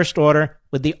your first order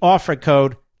with the offer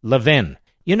code LEVIN.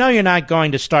 You know you're not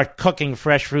going to start cooking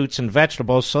fresh fruits and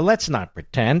vegetables, so let's not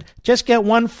pretend. Just get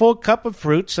 1 full cup of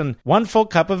fruits and 1 full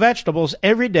cup of vegetables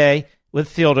every day with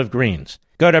Field of Greens.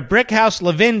 Go to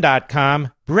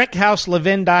BrickhouseLevin.com,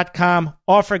 BrickhouseLevin.com,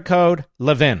 offer code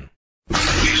LEVIN.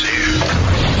 He's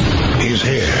here. He's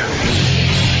here.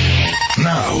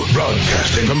 Now,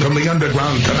 broadcasting from the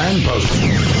underground command post,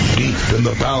 deep in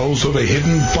the bowels of a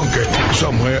hidden bunker,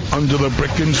 somewhere under the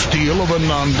brick and steel of a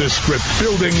nondescript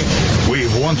building,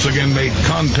 we've once again made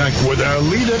contact with our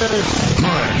leader,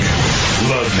 Mark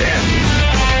Levin.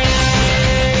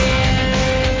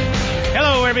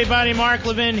 Hello, everybody. Mark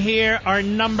Levin here. Our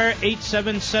number,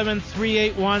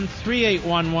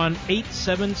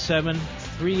 877-381-3811,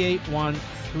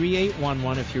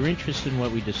 877-381-3811. If you're interested in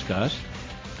what we discussed,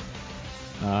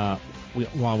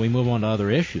 while we move on to other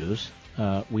issues,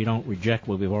 we don't reject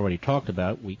what we've already talked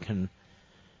about. We can,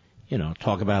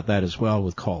 talk about that as well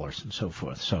with callers and so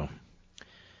forth.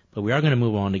 But we are going to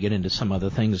move on to get into some other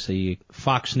things. The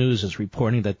Fox News is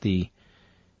reporting that the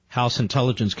House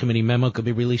Intelligence Committee memo could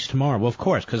be released tomorrow. Well, of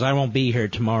course, because I won't be here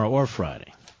tomorrow or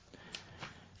Friday.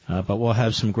 But we'll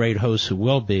have some great hosts who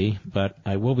will be. But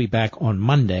I will be back on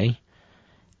Monday,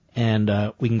 and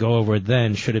we can go over it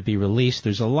then, should it be released.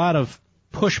 There's a lot of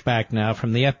pushback now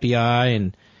from the FBI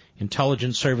and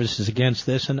intelligence services against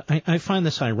this, and I find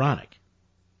this ironic.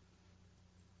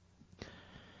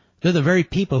 They're the very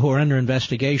people who are under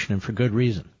investigation, and for good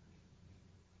reason.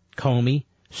 Comey,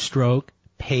 Strzok,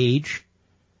 Page,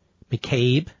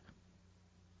 McCabe.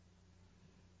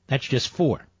 That's just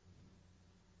 4.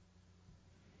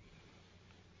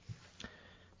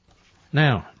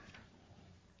 Now,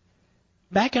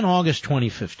 back in August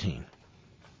 2015,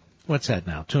 what's that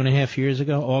now, 2.5 years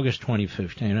ago? August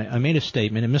 2015, I made a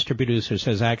statement, and Mr. Producer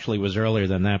says actually it was earlier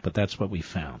than that, but that's what we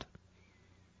found.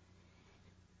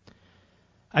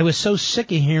 I was so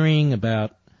sick of hearing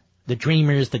about the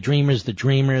dreamers,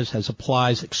 as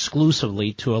applies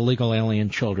exclusively to illegal alien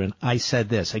children. I said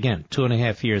this, again,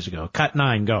 2.5 years ago. Cut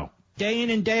 9, go. Day in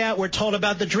and day out, we're told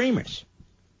about the dreamers.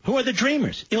 Who are the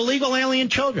dreamers? Illegal alien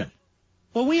children.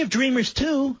 Well, we have dreamers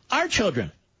too, our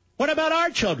children. What about our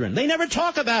children? They never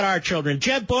talk about our children.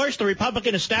 Jeb Bush, the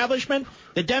Republican establishment,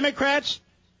 the Democrats.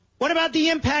 What about the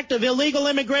impact of illegal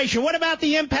immigration? What about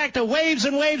the impact of waves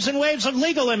and waves and waves of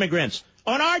legal immigrants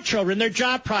on our children, their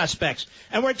job prospects?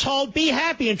 And we're told, be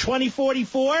happy, in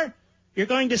 2044, you're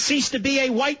going to cease to be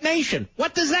a white nation.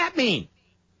 What does that mean?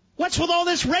 What's with all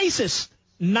this racist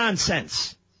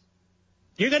Nonsense.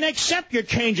 You're going to accept your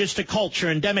changes to culture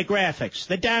and demographics,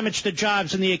 the damage to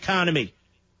jobs and the economy,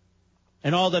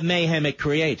 and all the mayhem it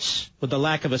creates with the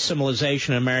lack of a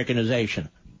civilization and Americanization.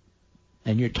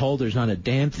 And you're told there's not a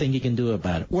damn thing you can do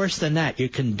about it. Worse than that, you're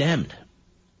condemned.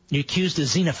 You're accused of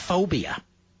xenophobia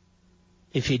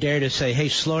if you dare to say, hey,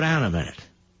 slow down a minute.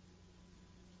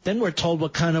 Then we're told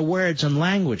what kind of words and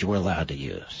language we're allowed to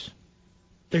use.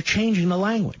 They're changing the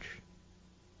language.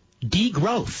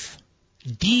 Degrowth.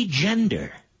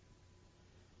 Degender.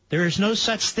 There is no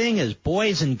such thing as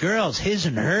boys and girls, his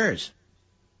and hers.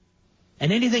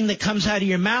 And anything that comes out of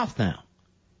your mouth now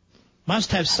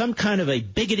must have some kind of a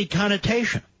bigoted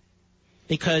connotation.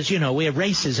 Because, you know, we have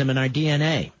racism in our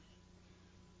DNA.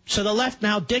 So the left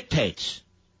now dictates,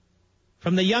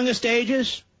 from the youngest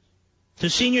ages to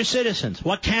senior citizens,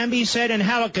 what can be said and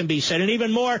how it can be said, and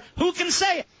even more, who can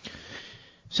say it.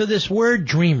 So this word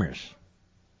dreamers,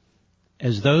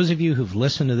 as those of you who've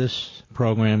listened to this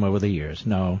program over the years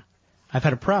know, I've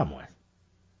had a problem with.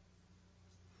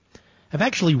 I've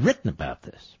actually written about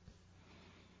this,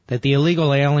 that the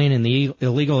illegal alien and the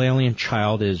illegal alien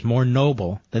child is more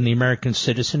noble than the American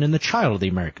citizen and the child of the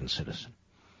American citizen.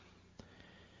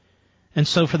 And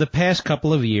so for the past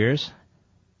couple of years,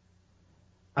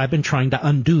 I've been trying to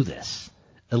undo this,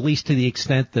 at least to the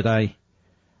extent that I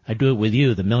do it with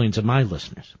you, the millions of my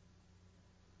listeners.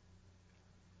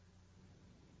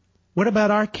 What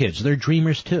about our kids? They're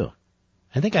dreamers too.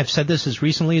 I think I've said this as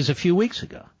recently as a few weeks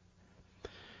ago.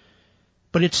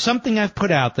 But it's something I've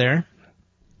put out there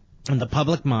in the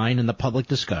public mind and the public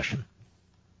discussion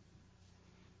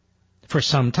for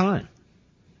some time.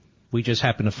 We just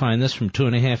happened to find this from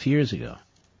 2.5 years ago.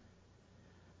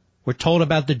 We're told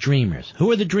about the dreamers.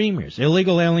 Who are the dreamers?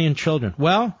 Illegal alien children.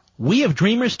 Well, we have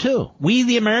dreamers too. We,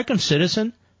 the American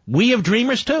citizen, we have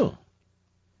dreamers too.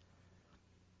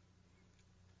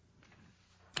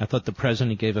 I thought the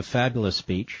president gave a fabulous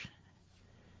speech.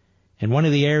 And one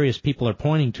of the areas people are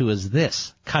pointing to is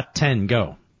this. Cut 10,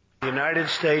 go. The United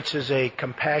States is a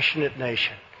compassionate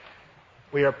nation.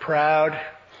 We are proud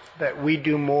that we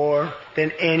do more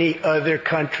than any other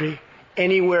country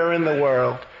anywhere in the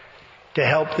world to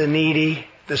help the needy,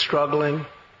 the struggling,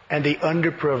 and the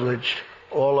underprivileged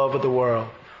all over the world.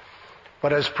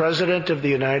 But as President of the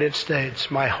United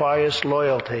States, my highest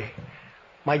loyalty,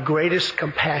 my greatest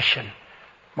compassion,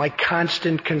 my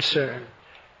constant concern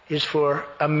is for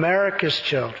America's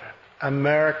children,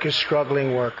 America's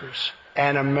struggling workers,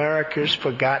 and America's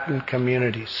forgotten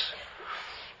communities.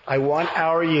 I want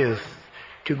our youth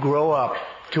to grow up,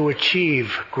 to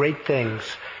achieve great things.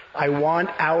 I want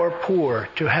our poor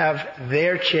to have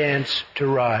their chance to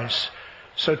rise.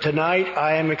 So tonight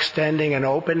I am extending an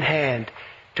open hand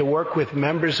to work with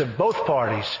members of both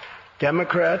parties,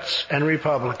 Democrats and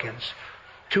Republicans,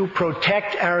 to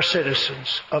protect our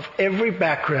citizens of every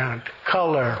background,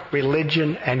 color,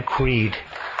 religion, and creed.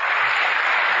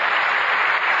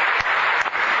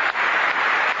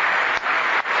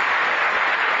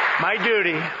 My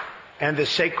duty and the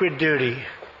sacred duty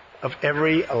of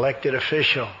every elected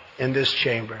official in this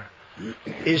chamber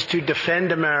is to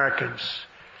defend Americans,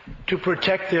 to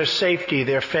protect their safety,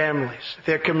 their families,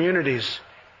 their communities,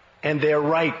 and their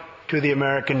right to the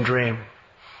American dream.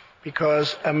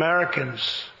 Because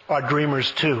Americans are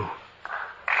dreamers too.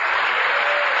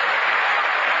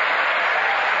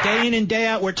 Day in and day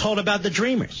out, we're told about the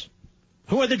dreamers.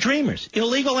 Who are the dreamers?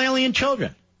 Illegal alien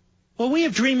children. Well, we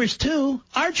have dreamers too.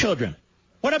 Our children.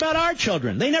 What about our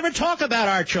children? They never talk about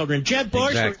our children. Jeb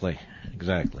Bush.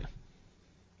 Exactly.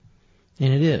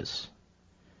 And it is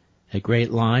a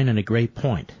great line and a great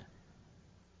point.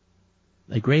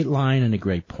 A great line and a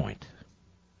great point.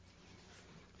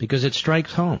 Because it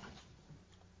strikes home.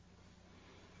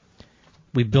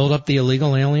 We build up the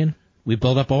illegal alien. We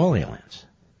build up all aliens.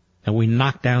 And we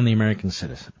knock down the American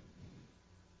citizen.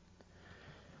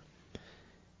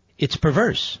 It's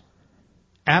perverse.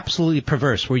 Absolutely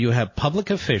perverse, where you have public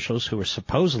officials who are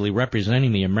supposedly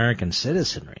representing the American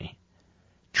citizenry,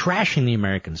 trashing the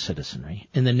American citizenry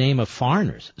in the name of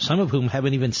foreigners, some of whom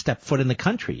haven't even stepped foot in the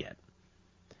country yet,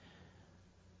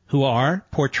 who are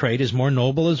portrayed as more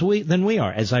noble than we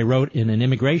are, as I wrote in an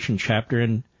immigration chapter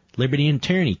in Liberty and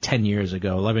Tyranny 10 years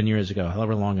ago, 11 years ago,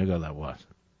 however long ago that was.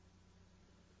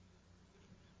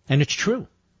 And it's true.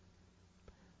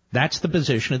 That's the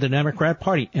position of the Democrat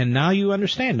Party. And now you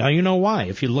understand. Now you know why,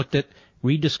 if you looked at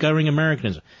Rediscovering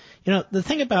Americanism. You know, the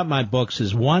thing about my books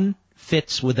is one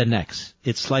fits with the next.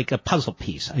 It's like a puzzle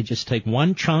piece. I just take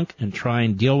one chunk and try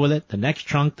and deal with it, the next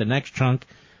chunk.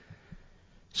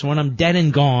 So when I'm dead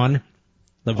and gone,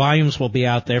 the volumes will be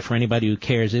out there for anybody who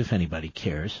cares, if anybody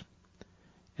cares.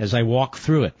 as I walk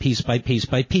through it, piece by piece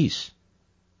by piece.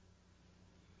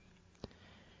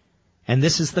 And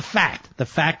this is the fact. The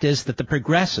fact is that the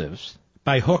progressives,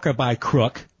 by hook or by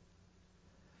crook,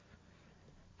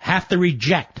 have to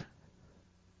reject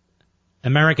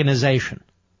Americanization.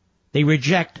 They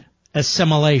reject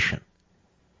assimilation.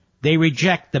 They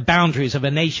reject the boundaries of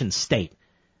a nation state.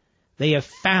 They have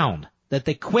found that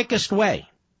the quickest way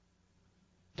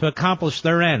to accomplish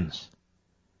their ends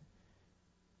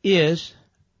is,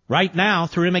 right now,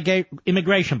 through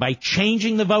immigration, by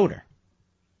changing the voter.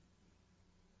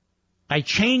 By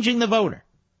changing the voter.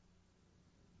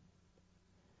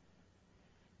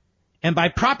 And by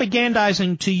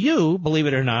propagandizing to you, believe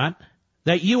it or not,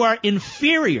 that you are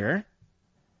inferior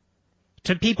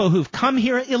to people who've come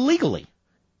here illegally.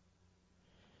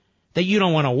 That you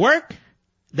don't want to work,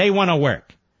 they want to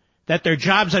work. That there are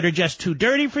jobs that are just too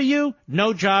dirty for you,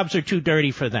 no jobs are too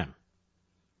dirty for them.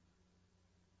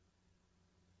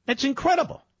 That's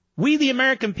incredible. We, the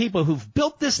American people who've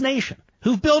built this nation,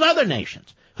 who've built other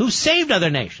nations, who've saved other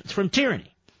nations from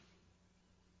tyranny,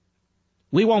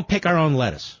 we won't pick our own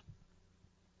lettuce.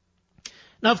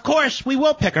 Now, of course, we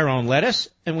will pick our own lettuce,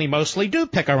 and we mostly do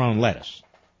pick our own lettuce.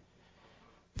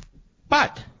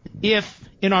 But if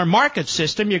in our market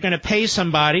system you're going to pay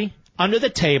somebody under the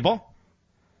table,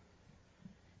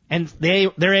 and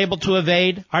they're able to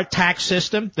evade our tax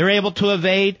system, they're able to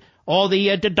evade all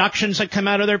the deductions that come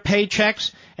out of their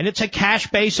paychecks, and it's a cash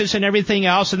basis and everything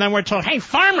else, and then we're told, hey,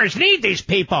 farmers need these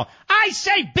people. I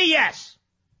say BS.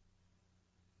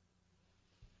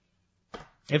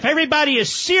 If everybody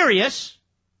is serious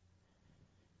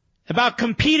about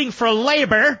competing for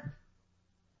labor,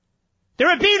 there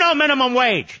would be no minimum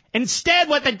wage. Instead,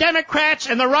 what the Democrats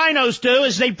and the rhinos do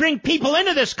is they bring people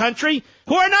into this country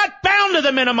who are not bound to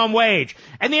the minimum wage.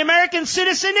 And the American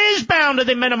citizen is bound to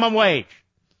the minimum wage.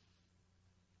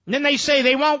 And then they say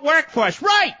they won't work for us.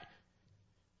 Right.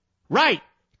 Right.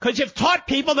 Because you've taught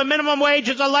people the minimum wage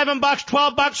is $11,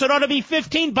 $12. It ought to be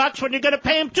 $15 when you're going to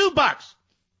pay them $2.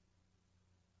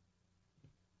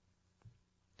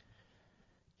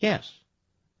 Yes.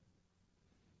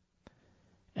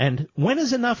 And when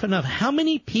is enough enough? How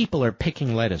many people are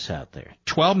picking lettuce out there?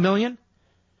 12 million?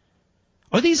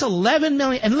 Or these 11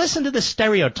 million? And listen to the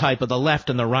stereotype of the left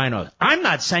and the rhinos. I'm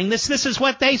not saying this. This is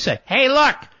what they say. Hey,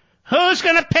 look, who's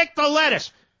going to pick the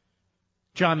lettuce?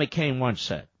 John McCain once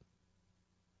said.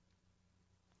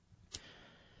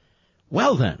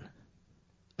 Well, then,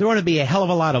 there ought to be a hell of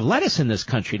a lot of lettuce in this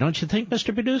country, don't you think,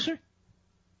 Mr. Producer?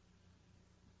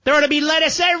 There ought to be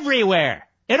lettuce everywhere.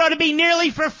 It ought to be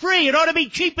nearly for free. It ought to be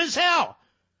cheap as hell.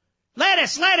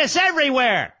 Lettuce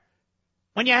everywhere.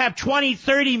 When you have 20,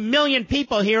 30 million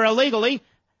people here illegally,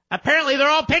 apparently they're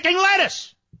all picking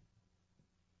lettuce.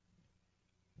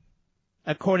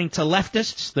 According to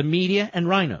leftists, the media, and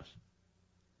rhinos.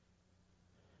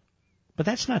 But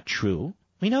that's not true.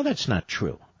 We know that's not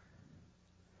true.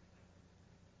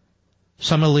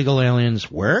 Some illegal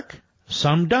aliens work,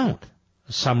 some don't.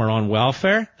 Some are on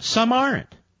welfare, some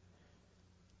aren't.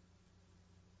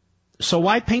 So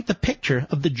why paint the picture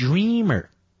of the dreamer?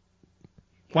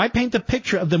 Why paint the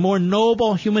picture of the more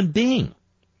noble human being?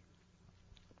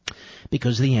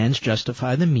 Because the ends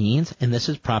justify the means, and this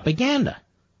is propaganda.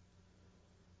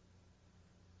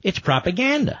 It's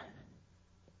propaganda.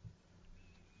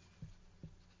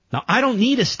 Now, I don't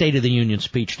need a State of the Union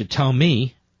speech to tell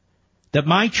me that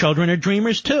my children are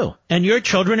dreamers too, and your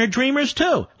children are dreamers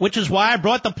too, which is why I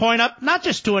brought the point up not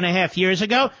just 2.5 years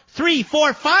ago, 3,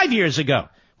 4, 5 years ago,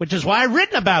 which is why I've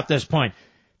written about this point.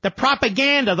 The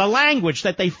propaganda, the language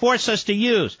that they force us to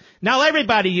use. Now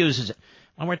everybody uses it.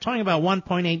 When we're talking about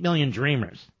 1.8 million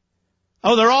dreamers.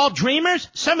 Oh, they're all dreamers?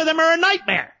 Some of them are a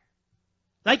nightmare.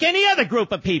 Like any other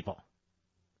group of people.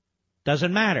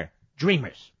 Doesn't matter.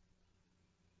 Dreamers.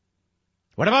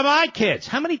 What about my kids?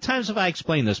 How many times have I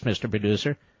explained this, Mr.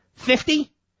 Producer?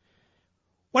 50?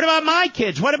 What about my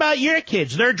kids? What about your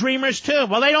kids? They're dreamers too.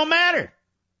 Well, they don't matter.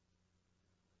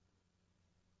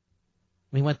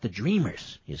 We want the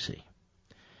dreamers, you see.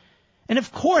 And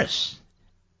of course,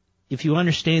 if you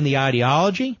understand the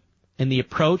ideology and the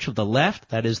approach of the left,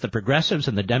 that is the progressives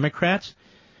and the Democrats,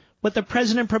 what the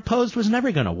president proposed was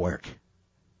never going to work.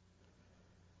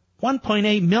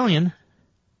 1.8 million,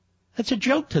 that's a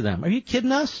joke to them. Are you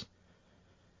kidding us?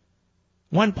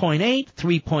 1.8,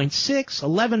 3.6,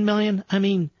 11 million, I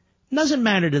mean, doesn't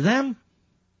matter to them.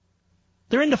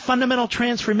 They're into fundamental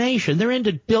transformation. They're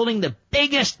into building the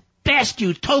biggest, best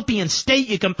utopian state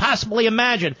you can possibly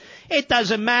imagine. It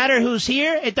doesn't matter who's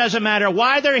here. It doesn't matter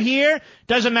why they're here. It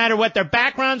doesn't matter what their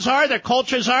backgrounds are, their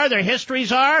cultures are, their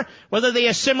histories are, whether they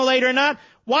assimilate or not.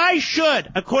 Why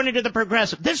should, according to the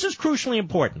progressive, this is crucially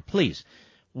important, please,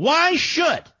 why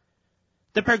should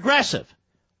the progressive,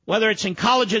 whether it's in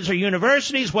colleges or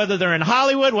universities, whether they're in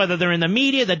Hollywood, whether they're in the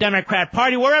media, the Democrat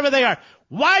Party, wherever they are,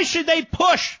 why should they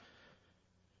push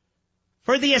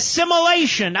for the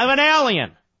assimilation of an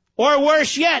alien, or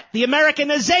worse yet, the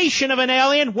Americanization of an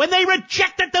alien, when they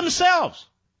reject it themselves?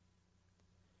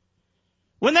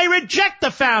 When they reject the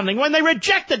founding, when they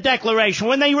reject the Declaration,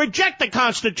 when they reject the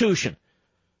Constitution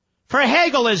for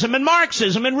Hegelism and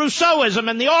Marxism and Rousseauism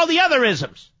and all the other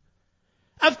isms.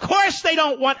 Of course they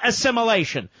don't want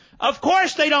assimilation. Of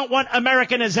course they don't want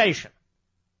Americanization.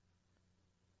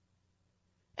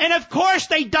 And of course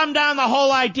they dumb down the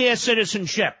whole idea of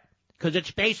citizenship, because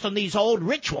it's based on these old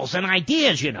rituals and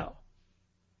ideas, you know.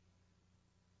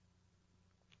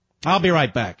 I'll be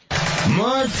right back.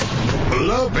 Mark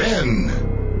Levin.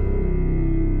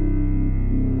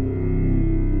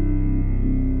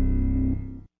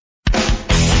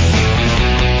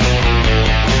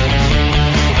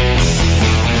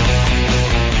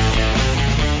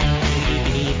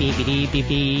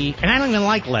 And I don't even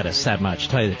like lettuce that much,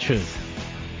 to tell you the truth.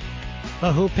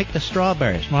 Well, who picked the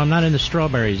strawberries? Well, I'm not into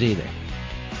strawberries either.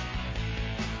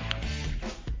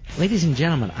 Ladies and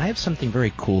gentlemen, I have something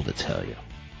very cool to tell you.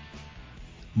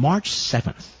 March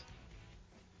 7th.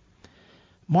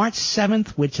 March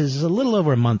 7th, which is a little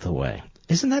over a month away.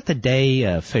 Isn't that the day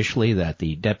officially that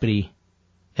the deputy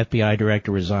FBI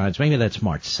director resigns? Maybe that's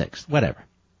March 6th, whatever.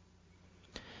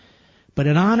 But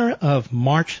in honor of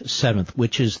March 7th,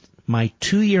 which is my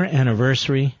 2-year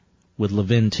anniversary with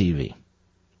Levin TV,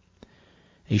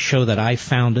 a show that I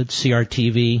founded,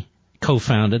 CRTV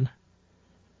co-founded,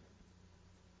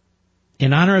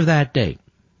 in honor of that date,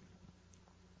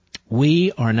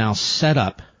 we are now set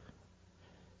up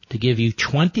to give you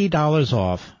 $20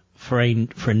 off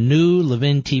for new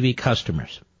Levin TV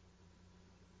customers.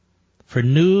 For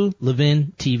new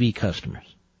Levin TV customers.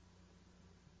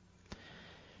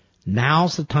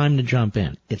 Now's the time to jump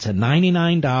in. It's a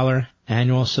 $99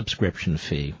 annual subscription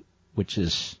fee, which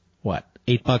is, what,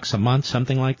 $8 a month,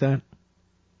 something like that?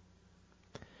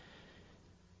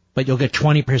 But you'll get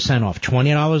 20% off,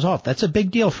 $20 off. That's a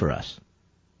big deal for us.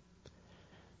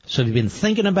 So if you've been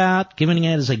thinking about giving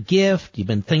it as a gift, you've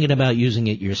been thinking about using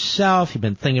it yourself, you've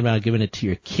been thinking about giving it to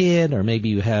your kid, or maybe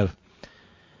you have,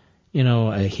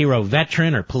 a hero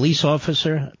veteran or police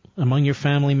officer among your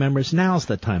family members, now's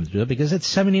the time to do it, because it's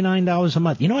 $79 a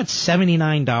month. You know what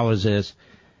 $79 is?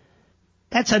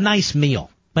 That's a nice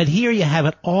meal. But here you have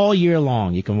it all year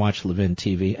long. You can watch Levin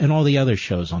TV and all the other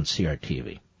shows on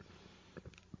CRTV.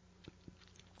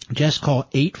 Just call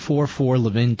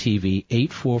 844-LEVIN-TV,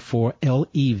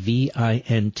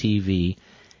 844-LEVIN-TV,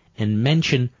 and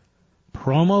mention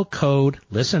promo code,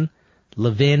 listen,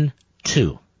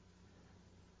 Levin2.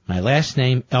 My last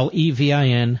name,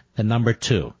 Levin, the number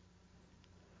 2.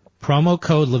 Promo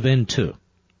code Levin2.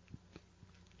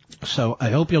 So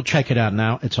I hope you'll check it out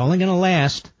now. It's only going to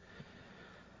last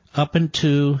up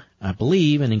until, I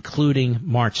believe, and including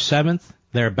March 7th,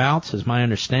 thereabouts is my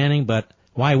understanding, but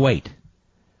why wait?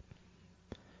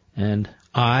 And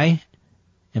I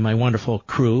and my wonderful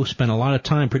crew spend a lot of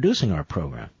time producing our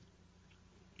program.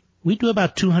 We do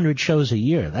about 200 shows a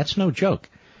year. That's no joke.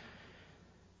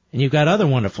 And you've got other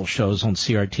wonderful shows on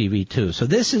CRTV too. So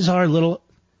this is our little,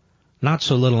 not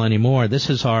so little anymore, this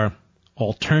is our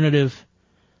alternative,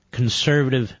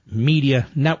 conservative media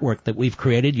network that we've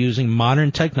created using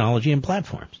modern technology and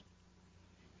platforms.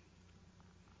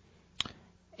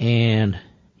 And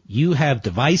you have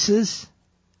devices,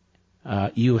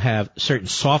 you have certain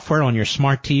software on your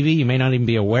smart TV you may not even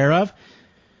be aware of.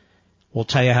 We'll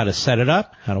tell you how to set it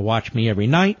up, how to watch me every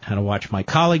night, how to watch my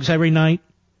colleagues every night.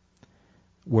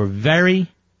 We're very,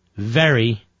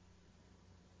 very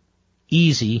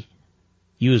easy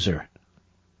user.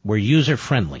 We're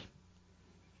user-friendly.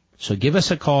 So give us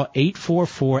a call,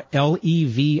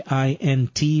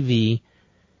 844-LEVIN-TV,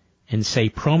 and say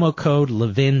promo code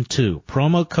Levin2.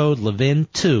 Promo code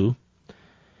Levin2,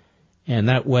 and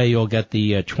that way you'll get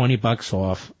the $20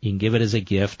 off. You can give it as a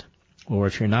gift. Or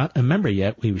if you're not a member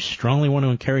yet, we strongly want to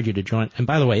encourage you to join. And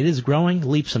by the way, it is growing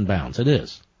leaps and bounds. It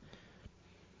is.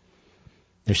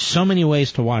 There's so many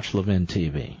ways to watch Levin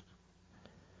TV.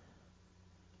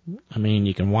 I mean,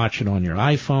 you can watch it on your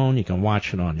iPhone, you can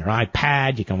watch it on your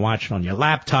iPad, you can watch it on your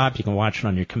laptop, you can watch it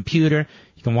on your computer,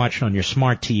 you can watch it on your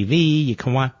smart TV, you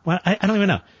can watch, well, I don't even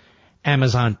know.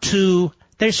 Amazon 2.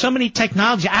 There's so many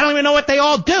technology, I don't even know what they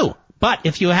all do. But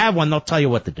if you have one, they'll tell you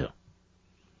what to do.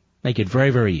 Make it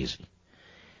very, very easy.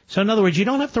 So in other words, you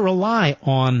don't have to rely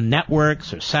on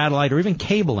networks or satellite or even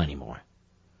cable anymore.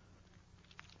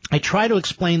 I try to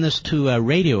explain this to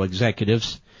radio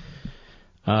executives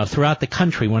throughout the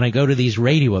country when I go to these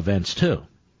radio events, too,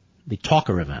 the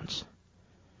talker events,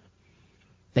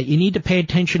 that you need to pay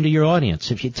attention to your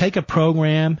audience. If you take a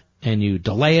program and you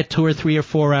delay it 2 or 3 or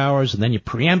 4 hours and then you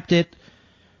preempt it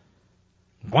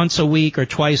once a week or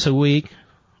twice a week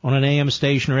on an AM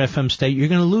station or FM station, you're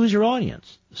going to lose your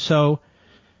audience. So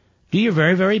do your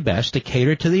very, very best to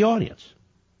cater to the audience.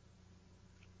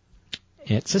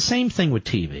 It's the same thing with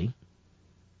TV.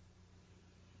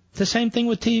 It's the same thing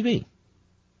with TV.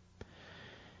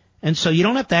 And so you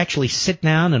don't have to actually sit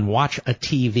down and watch a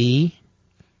TV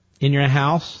in your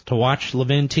house to watch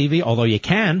Levin TV, although you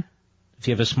can if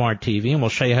you have a smart TV, and we'll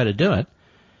show you how to do it.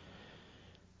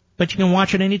 But you can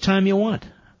watch it anytime you want.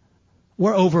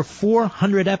 We're over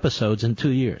 400 episodes in 2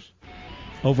 years.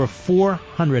 Over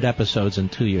 400 episodes in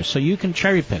 2 years. So you can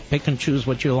cherry pick and choose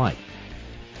what you like.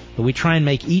 But we try and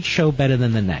make each show better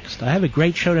than the next. I have a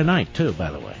great show tonight, too,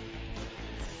 by the way.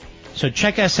 So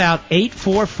check us out,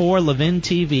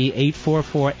 844-LEVIN-TV,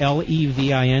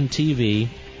 844-LEVIN-TV,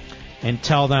 and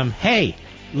tell them, hey,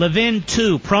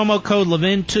 Levin2, promo code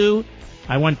Levin2,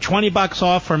 I want $20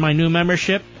 off for my new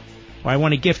membership, or I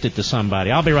want to gift it to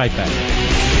somebody. I'll be right back.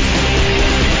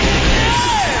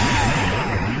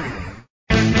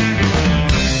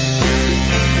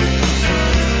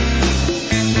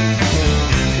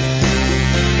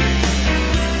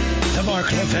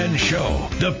 Show,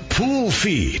 the pool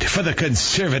feed for the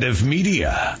conservative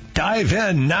media. Dive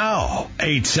in now.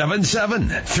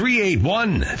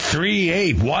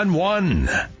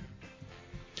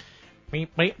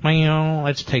 877-381-3811.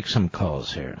 Let's take some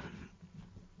calls here.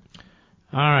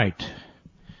 All right.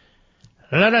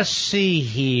 Let us see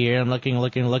here. I'm looking.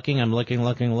 I'm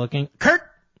looking. Kurt,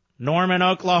 Norman,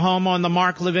 Oklahoma on the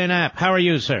Mark Levin app. How are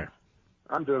you, sir?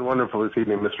 I'm doing wonderful this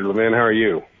evening, Mr. Levin. How are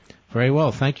you? Very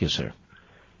well. Thank you, sir.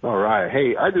 All right.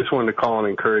 Hey, I just wanted to call and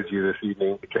encourage you this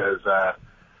evening because I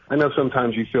know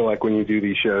sometimes you feel like when you do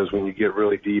these shows, when you get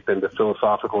really deep into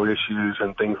philosophical issues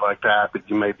and things like that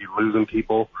you may be losing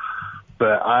people.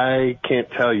 But I can't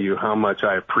tell you how much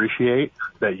I appreciate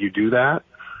that you do that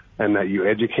and that you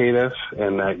educate us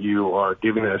and that you are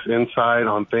giving us insight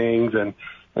on things. And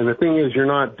the thing is, you're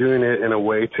not doing it in a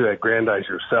way to aggrandize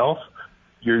yourself.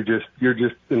 You're just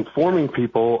informing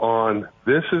people on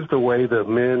this is the way the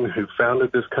men who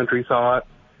founded this country thought,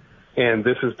 and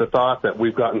this is the thought that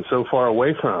we've gotten so far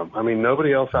away from. I mean,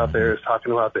 nobody else out there is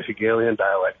talking about the Hegelian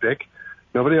dialectic.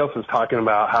 Nobody else is talking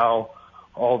about how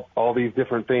all these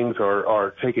different things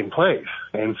are taking place.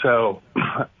 And so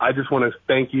I just want to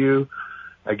thank you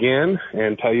again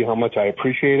and tell you how much I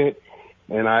appreciate it.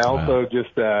 And I also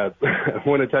just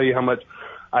want to tell you how much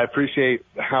I appreciate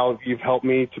how you've helped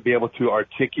me to be able to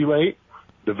articulate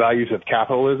the values of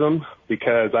capitalism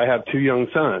because I have 2 young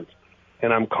sons,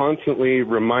 and I'm constantly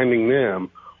reminding them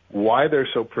why they're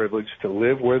so privileged to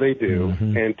live where they do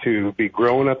and to be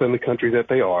growing up in the country that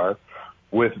they are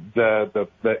with the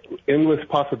endless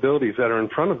possibilities that are in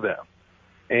front of them.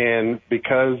 And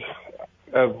because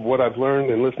of what I've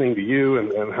learned and listening to you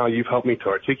and how you've helped me to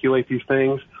articulate these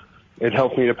things, it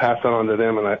helps me to pass that on to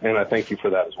them, and I thank you for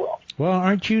that as well. Well,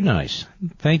 aren't you nice?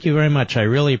 Thank you very much. I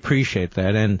really appreciate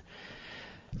that. And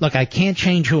look, I can't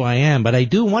change who I am, but I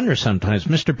do wonder sometimes.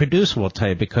 Mr. Producer will tell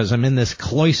you, because I'm in this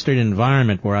cloistered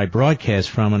environment where I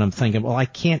broadcast from, and I'm thinking, well, I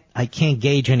can't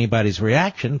gauge anybody's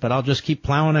reaction, but I'll just keep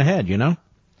plowing ahead, you know?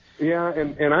 Yeah,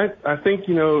 and I think,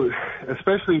 you know,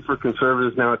 especially for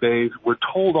conservatives nowadays, we're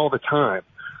told all the time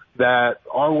that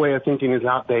our way of thinking is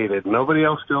outdated. Nobody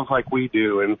else feels like we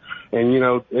do. And you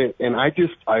know, and I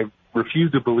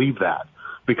refuse to believe that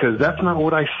because that's not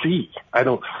what I see. I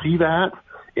don't see that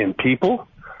in people,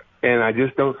 and I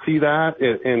just don't see that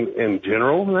in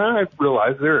general. And I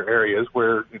realize there are areas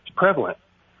where it's prevalent.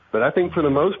 But I think for the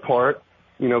most part,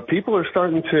 you know, people are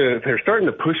starting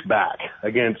to push back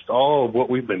against all of what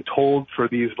we've been told for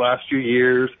these last few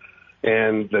years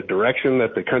and the direction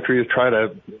that the country has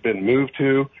been moved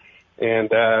to. And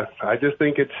I just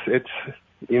think it's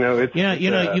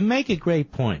you make a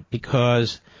great point,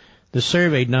 because the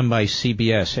survey done by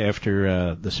CBS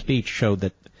after the speech showed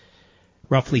that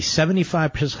roughly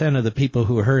 75% of the people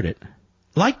who heard it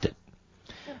liked it.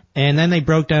 And then they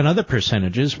broke down other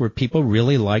percentages where people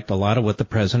really liked a lot of what the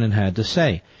president had to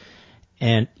say.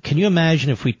 And can you imagine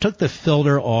if we took the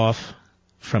filter off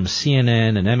from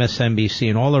CNN and MSNBC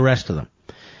and all the rest of them,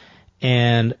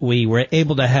 and we were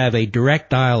able to have a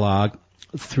direct dialogue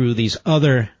through these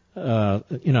other,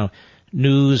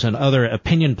 news and other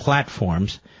opinion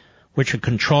platforms, which are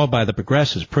controlled by the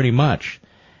progressives pretty much,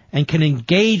 and can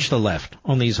engage the left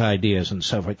on these ideas and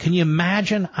so forth. Can you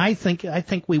imagine? I think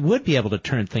we would be able to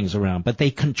turn things around, but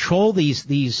they control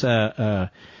these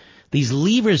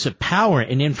levers of power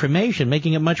and information,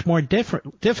 making it much more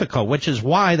difficult, which is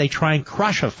why they try and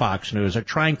crush a Fox News or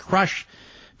try and crush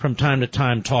from time to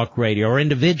time talk radio or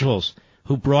individuals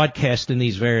who broadcast in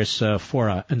these various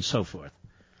fora and so forth.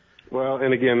 Well,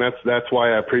 and again, that's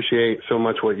why I appreciate so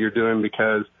much what you're doing,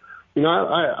 because, you know,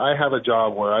 I have a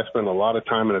job where I spend a lot of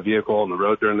time in a vehicle on the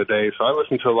road during the day, so I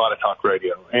listen to a lot of talk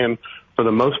radio. And for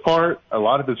the most part, a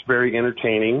lot of it's very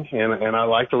entertaining, and I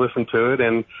like to listen to it,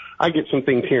 and I get some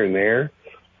things here and there.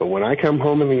 But when I come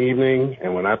home in the evening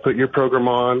and when I put your program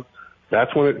on,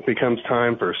 that's when it becomes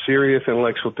time for serious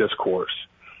intellectual discourse.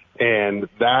 And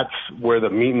that's where the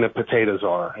meat and the potatoes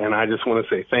are. And I just want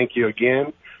to say thank you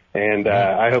again. And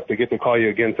I hope to get to call you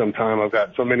again sometime. I've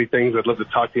got so many things I'd love to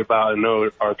talk to you about, and know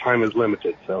our time is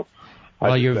limited. So,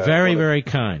 well, you're very, very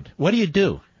kind. What do you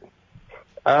do?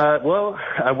 Well,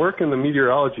 I work in the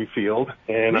meteorology field,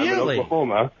 and I'm in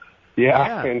Oklahoma.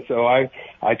 Yeah, and so I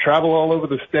travel all over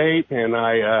the state, and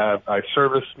I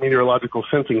service meteorological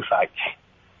sensing sites.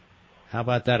 How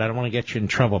about that? I don't want to get you in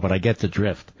trouble, but I get the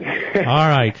drift. All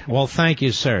right. Well, thank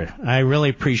you, sir. I really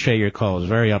appreciate your call. It's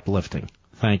very uplifting.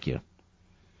 Thank you.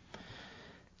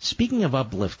 Speaking of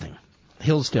uplifting,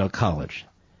 Hillsdale College.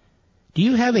 Do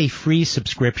you have a free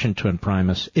subscription to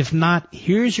Imprimis? If not,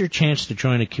 here's your chance to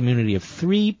join a community of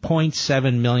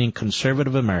 3.7 million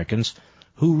conservative Americans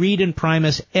who read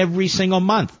Imprimis every single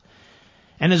month.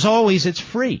 And as always, it's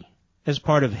free as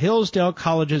part of Hillsdale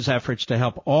College's efforts to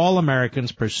help all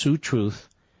Americans pursue truth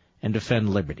and defend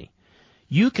liberty.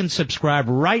 You can subscribe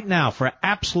right now for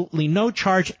absolutely no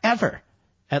charge ever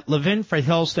at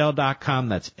levinforhillsdale.com.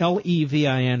 That's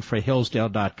Levin for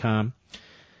Hillsdale.com.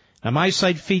 Now, my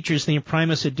site features the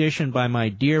Imprimis edition by my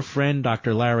dear friend,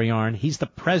 Dr. Larry Arnn. He's the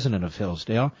president of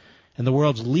Hillsdale and the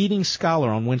world's leading scholar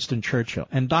on Winston Churchill.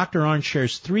 And Dr. Arnn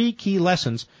shares 3 key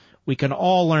lessons we can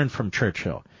all learn from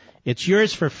Churchill. It's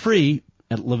yours for free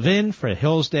at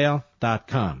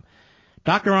levinforhillsdale.com.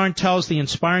 Dr. Arnn tells the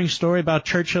inspiring story about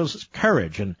Churchill's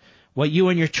courage and what you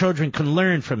and your children can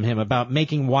learn from him about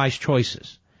making wise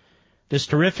choices. This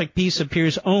terrific piece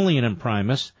appears only in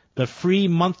Imprimis, the free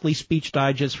monthly speech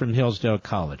digest from Hillsdale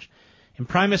College.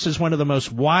 Imprimis is one of the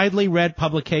most widely read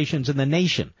publications in the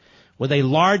nation, with a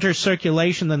larger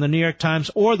circulation than the New York Times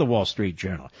or the Wall Street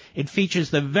Journal. It features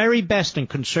the very best in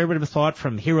conservative thought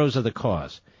from heroes of the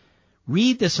cause.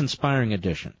 Read this inspiring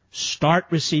edition. Start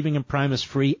receiving Imprimis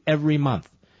free every month.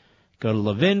 Go to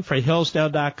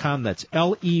levinforhillsdale.com. That's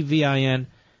Levin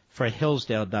for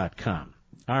Hillsdale.com.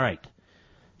 All right.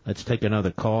 Let's take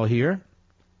another call here.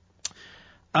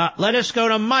 Let us go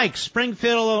to Mike,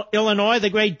 Springfield, Illinois, the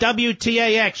great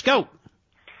WTAX. Go.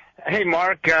 Hey,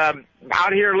 Mark.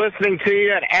 Out here listening to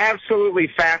you and absolutely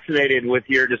fascinated with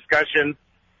your discussion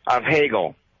of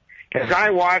Hegel. As I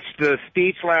watched the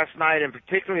speech last night, and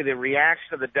particularly the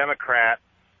reaction of the Democrat,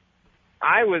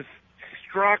 I was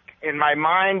struck, and my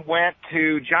mind went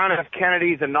to John F.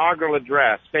 Kennedy's inaugural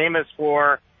address, famous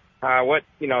for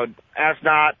ask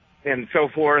not and so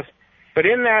forth. But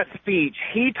in that speech,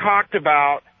 he talked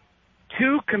about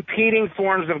 2 competing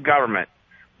forms of government,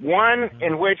 one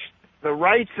in which the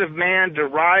rights of man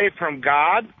derive from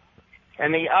God,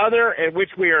 and the other in which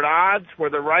we are at odds, where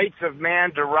the rights of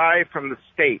man derive from the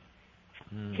state.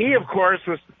 He, of course,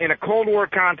 was in a Cold War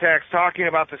context talking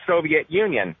about the Soviet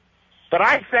Union. But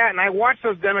I sat and I watched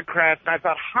those Democrats, and I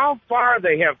thought how far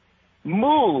they have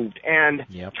moved and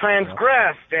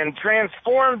transgressed and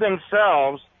transformed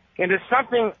themselves into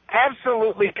something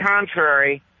absolutely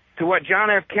contrary to what John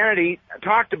F. Kennedy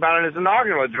talked about in his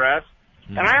inaugural address.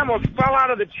 And I almost fell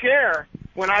out of the chair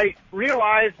when I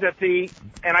realized that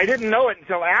and I didn't know it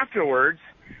until afterwards,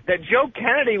 that Joe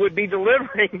Kennedy would be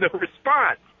delivering the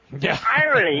response. The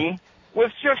irony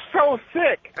was just so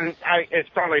thick, and it's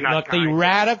probably not. Look, the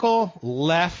radical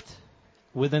left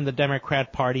within the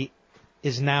Democrat Party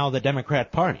is now the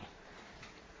Democrat Party.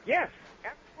 Yes,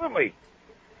 absolutely.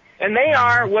 And they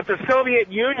are what the Soviet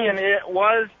Union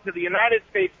was to the United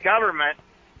States government.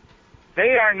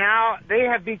 They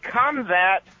have become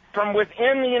that from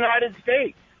within the United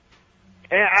States.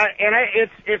 And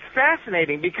it's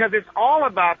fascinating because it's all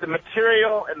about the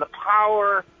material and the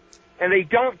power, and they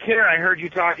don't care. I heard you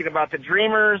talking about the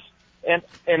Dreamers and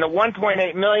the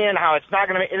 1.8 million, how it's not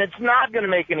going to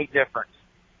make any difference.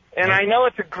 And I know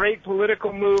it's a great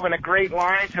political move and a great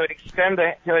line to extend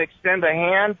the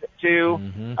hand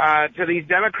to these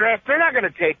Democrats. They're not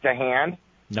going to take the hand.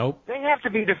 Nope. They have to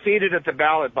be defeated at the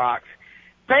ballot box.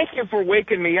 Thank you for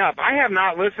waking me up. I have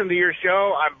not listened to your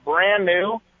show. I'm brand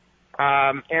new.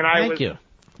 Thank you.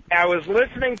 I was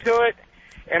listening to it,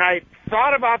 and I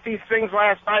thought about these things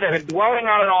last night. I've been dwelling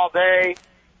on it all day.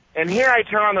 And here I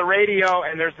turn on the radio,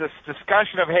 and there's this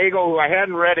discussion of Hegel, who I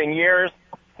hadn't read in years.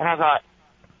 And I thought,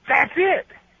 that's it.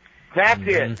 That's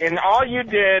it. And all you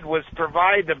did was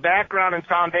provide the background and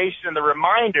foundation and the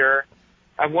reminder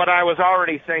of what I was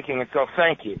already thinking. And so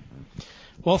thank you.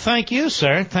 Well, thank you,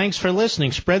 sir. Thanks for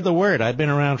listening. Spread the word. I've been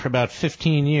around for about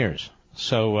 15 years.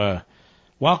 So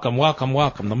welcome, welcome,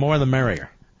 welcome. The more the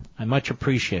merrier. I much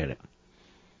appreciate it.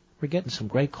 We're getting some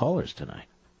great callers tonight.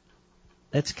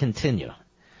 Let's continue.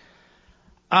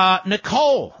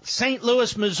 Nicole, St.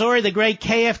 Louis, Missouri, the great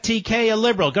KFTK, a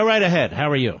liberal. Go right ahead.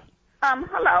 How are you?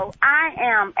 Hello. I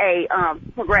am a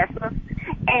progressive,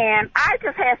 and I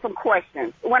just had some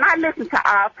questions. When I listen to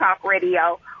All Talk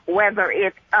Radio, whether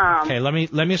it's Okay, let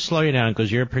me slow you down because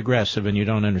you're progressive and you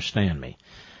don't understand me.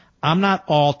 I'm not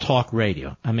All Talk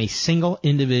Radio. I'm a single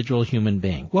individual human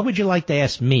being. What would you like to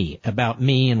ask me about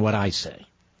me and what I say?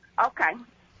 Okay.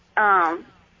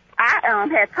 I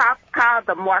had called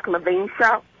the Mark Levine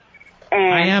show,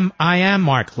 and I am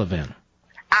Mark Levin.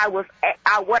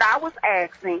 what I was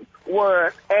asking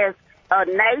was, as a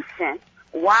nation,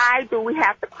 why do we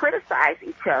have to criticize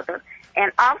each other?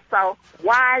 And also,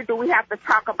 why do we have to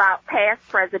talk about past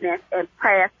presidents and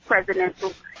past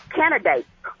presidential candidates?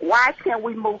 Why can't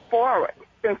we move forward?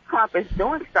 Since Trump is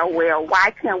doing so well,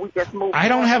 why can't we just move forward? I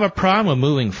don't have a problem with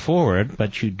moving forward,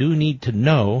 but you do need to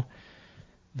know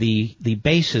the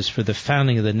basis for the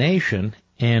founding of the nation,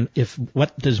 and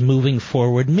what does moving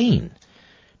forward mean?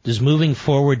 Does moving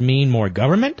forward mean more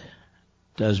government?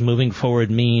 Does moving forward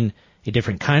mean a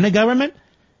different kind of government?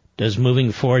 Does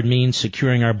moving forward mean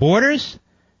securing our borders?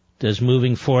 Does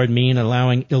moving forward mean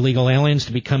allowing illegal aliens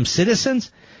to become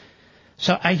citizens?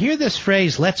 So I hear this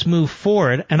phrase, let's move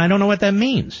forward, and I don't know what that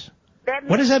means.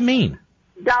 What does that mean?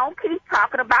 Don't keep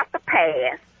talking about the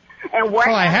past. And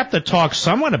well, I have to talk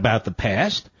somewhat about the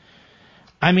past.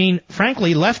 I mean,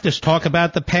 frankly, leftists talk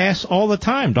about the past all the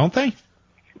time, don't they?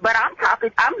 But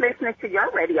I'm listening to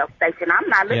your radio station. I'm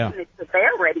not listening to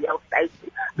their radio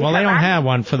station. Well, they don't have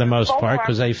one for the most part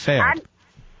because they failed.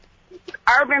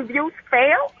 Urban Views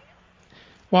failed?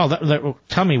 Well,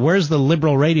 tell me, where's the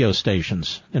liberal radio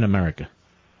stations in America?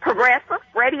 Progressive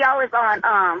radio is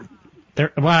on,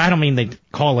 well, I don't mean they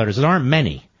call letters. There aren't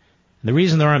many. The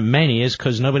reason there aren't many is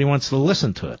because nobody wants to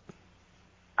listen to it.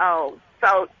 Oh,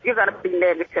 so you're going to be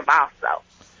negative also.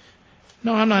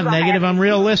 No, I'm not negative. I'm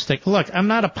realistic. Look, I'm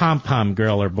not a pom-pom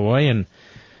girl or boy, and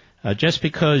just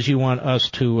because you want us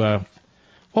to... well,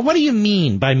 what do you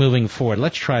mean by moving forward?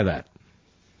 Let's try that.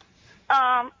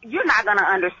 You're not going to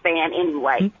understand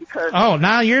anyway. Because oh,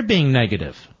 now you're being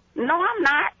negative. No, I'm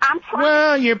not. I'm trying.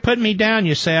 Well, you're putting me down.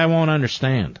 You say I won't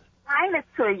understand. It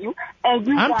to you,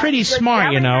 and I'm pretty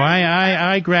smart, you know.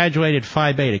 I graduated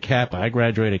Phi Beta Kappa. I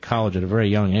graduated college at a very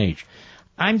young age.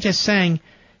 I'm just saying,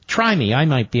 try me. I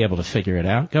might be able to figure it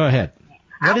out. Go ahead.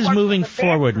 What does moving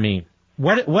forward mean?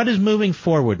 What does moving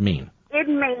forward mean? It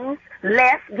means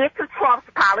let's get to Trump's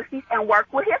policies and work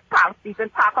with his policies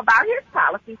and talk about his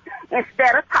policies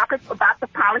instead of talking about the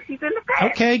policies in the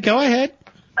past. Okay, go ahead.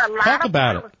 Talk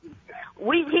about it.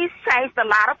 He's changed a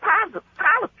lot of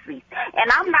policies,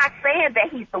 and I'm not saying that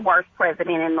he's the worst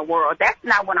president in the world. That's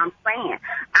not what I'm saying.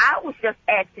 I was just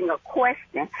asking a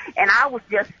question, and I was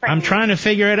just saying... I'm trying to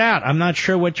figure it out. I'm not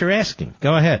sure what you're asking.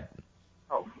 Go ahead.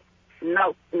 Oh,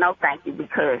 no, thank you,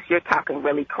 because you're talking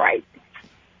really crazy.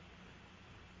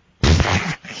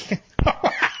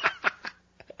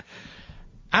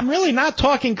 I'm really not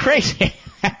talking crazy.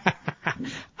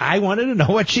 I wanted to know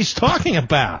what she's talking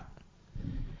about.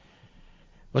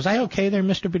 Was I okay there,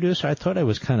 Mr. Producer? I thought I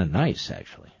was kind of nice,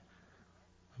 actually.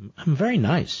 I'm very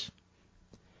nice.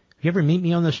 If you ever meet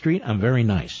me on the street, I'm very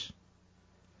nice.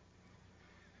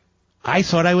 I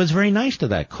thought I was very nice to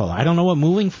that caller. I don't know what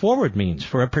moving forward means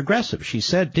for a progressive.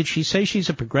 Did she say she's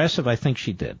a progressive? I think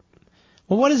she did.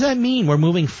 Well, what does that mean, we're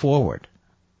moving forward?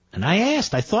 And I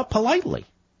asked, I thought politely.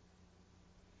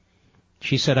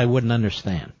 She said I wouldn't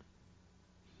understand.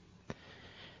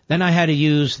 Then I had to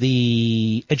use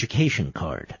the education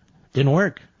card. Didn't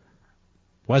work.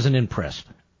 Wasn't impressed.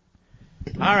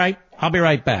 All right, I'll be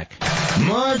right back.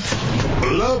 Mark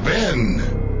Levin.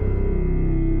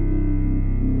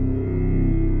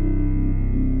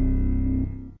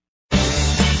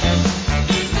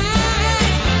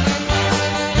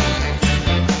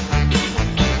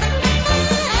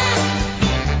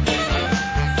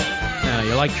 Now,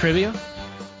 you like trivia?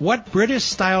 What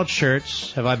British-styled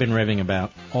shirts have I been raving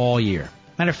about all year?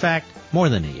 Matter of fact, more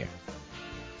than a year.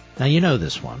 Now, you know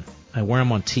this one. I wear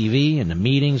them on TV and the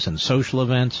meetings and social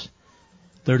events.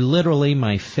 They're literally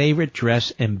my favorite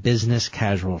dress and business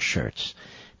casual shirts.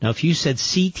 Now, if you said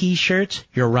CT shirts,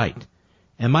 you're right.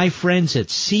 And my friends at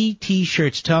CT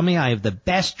Shirts tell me I have the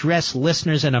best dressed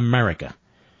listeners in America.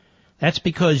 That's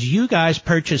because you guys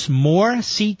purchase more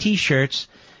CT shirts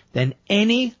than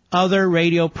any other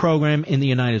radio program in the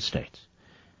United States.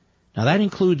 Now, that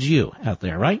includes you out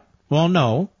there, right? Well,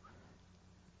 no.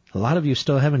 A lot of you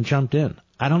still haven't jumped in.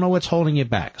 I don't know what's holding you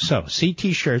back. So,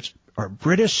 CT shirts are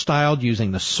British styled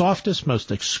using the softest,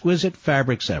 most exquisite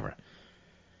fabrics ever.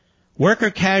 Work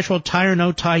or casual, tie or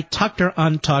no tie, tucked or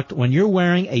untucked, when you're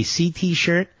wearing a CT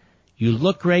shirt, you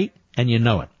look great and you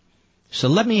know it. So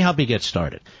let me help you get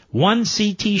started. One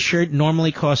CT shirt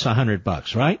normally costs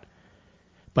 $100, right?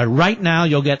 But right now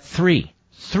you'll get three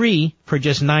for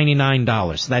just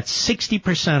 $99. That's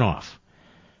 60% off.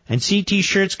 And CT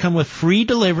shirts come with free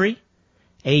delivery,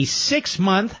 a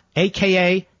 6-month,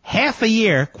 aka half a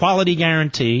year quality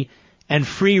guarantee, and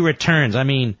free returns. I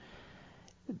mean,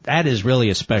 that is really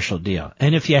a special deal.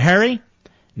 And if you hurry,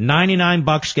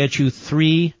 $99 gets you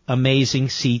 3 amazing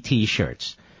CT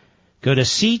shirts. Go to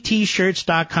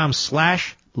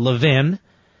ctshirts.com/Levin,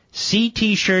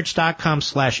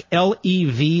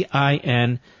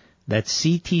 ctshirts.com/Levin. That's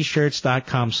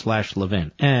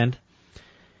ctshirts.com/Levin. And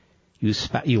you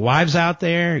wives out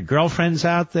there, girlfriends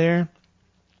out there,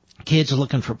 kids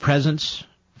looking for presents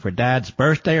for dad's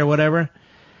birthday or whatever.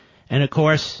 And of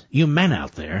course, you men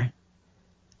out there,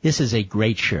 this is a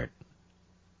great shirt.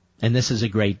 And this is a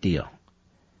great deal.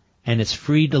 And it's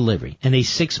free delivery and a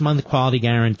 6-month quality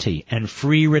guarantee and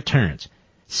free returns.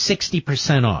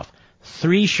 60% off.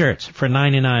 3 shirts for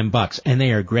 $99, and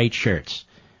they are great shirts.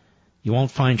 You won't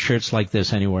find shirts like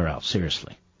this anywhere else,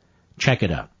 seriously. Check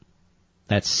it out.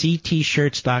 That's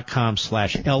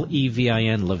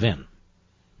ctshirts.com/Levin, Levin.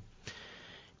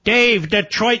 Dave,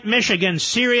 Detroit, Michigan,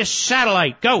 Sirius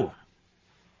Satellite, go.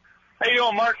 How you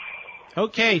doing, Mark?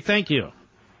 Okay, thank you. All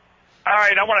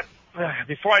right, I want to,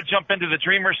 before I jump into the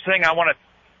Dreamers thing, I want to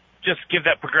just give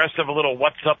that progressive a little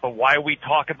what's up of why we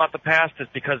talk about the past is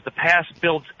because the past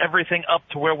builds everything up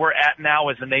to where we're at now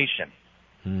as a nation.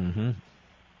 Mm-hmm.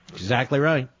 Exactly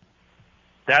right.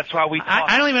 That's why we talk.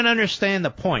 I don't even understand the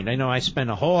point. I know I spent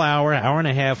a whole hour and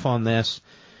a half on this.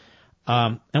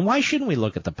 And why shouldn't we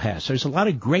look at the past? There's a lot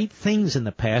of great things in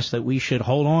the past that we should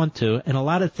hold on to, and a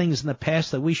lot of things in the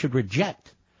past that we should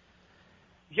reject.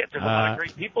 Yeah, there's a lot of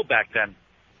great people back then.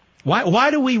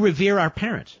 Why do we revere our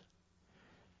parents?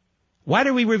 Why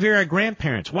do we revere our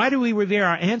grandparents? Why do we revere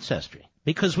our ancestry?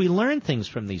 Because we learn things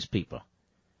from these people.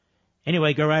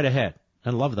 Anyway, go right ahead.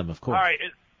 And love them, of course. All right.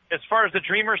 As far as the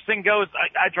Dreamers thing goes,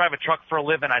 I drive a truck for a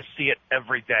living. I see it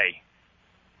every day.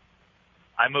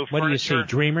 I move furniture. What do you see,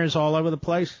 Dreamers all over the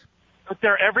place? But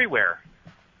they're everywhere.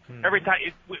 Every time.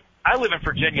 I live in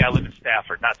Virginia. I live in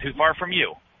Stafford, not too far from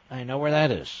you. I know where that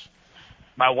is.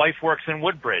 My wife works in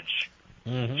Woodbridge.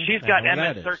 Mm-hmm. She's got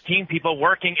MS-13 people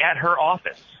working at her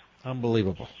office.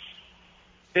 Unbelievable.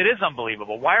 It is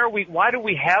unbelievable. Why do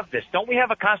we have this? Don't we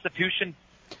have a constitution?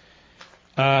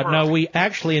 No, we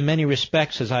actually, in many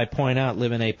respects, as I point out,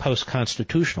 live in a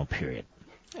post-constitutional period.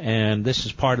 And this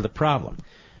is part of the problem,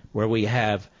 where we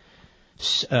have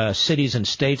cities and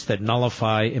states that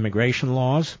nullify immigration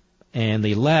laws, and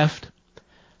the left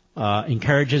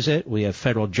encourages it. We have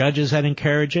federal judges that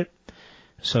encourage it.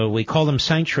 So we call them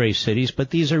sanctuary cities,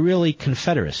 but these are really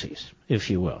confederacies,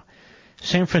 if you will.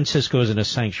 San Francisco isn't a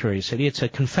sanctuary city, it's a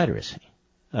confederacy.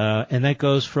 And that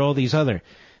goes for all these other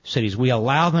cities. We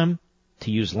allow them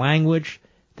to use language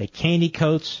that candy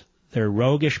coats their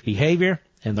roguish behavior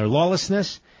and their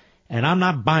lawlessness, and I'm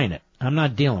not buying it. I'm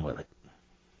not dealing with it.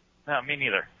 No, me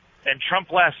neither. And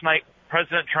Trump last night,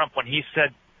 President Trump, when he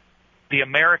said the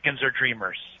Americans are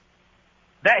dreamers,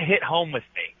 that hit home with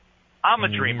me. I'm a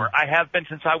dreamer. I have been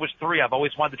since I was 3. I've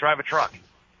always wanted to drive a truck.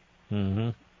 Mm-hmm.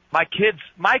 My kids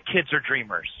are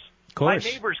dreamers. Of course. My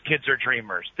neighbors' kids are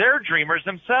dreamers. They're dreamers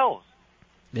themselves.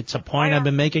 It's a point I've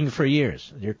been making for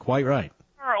years. You're quite right.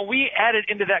 We added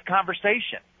into that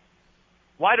conversation.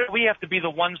 Why do we have to be the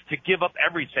ones to give up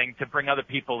everything to bring other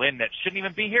people in that shouldn't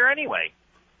even be here anyway?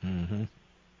 Mm-hmm.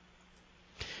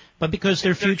 But because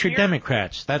they're future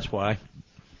Democrats, that's why.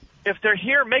 If they're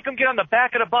here, make them get on the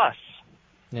back of the bus.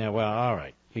 Yeah, well, all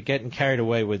right. You're getting carried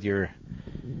away with your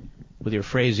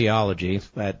phraseology.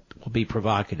 That will be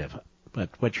provocative. But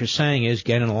what you're saying is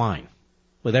get in line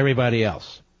with everybody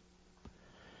else.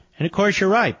 And, of course, you're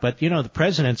right. But, you know, the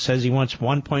president says he wants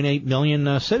 1.8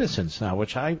 million citizens now,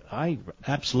 which I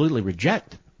absolutely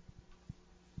reject.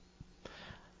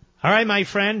 All right, my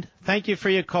friend. Thank you for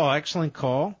your call. Excellent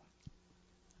call.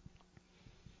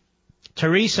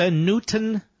 Teresa,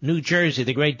 Newton, New Jersey,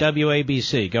 the great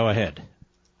WABC. Go ahead.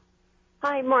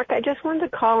 Hi, Mark. I just wanted to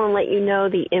call and let you know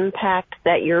the impact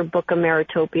that your book,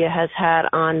 Ameritopia, has had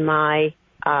on my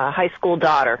high school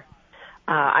daughter.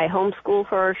 I homeschool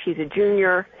her. She's a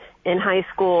junior in high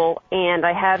school, and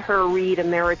I had her read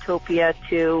Ameritopia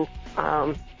to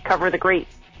cover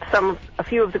a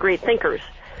few of the great thinkers.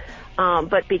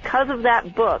 But because of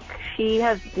that book, she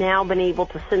has now been able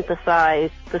to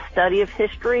synthesize the study of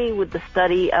history with the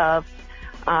study of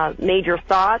major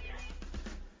thoughts.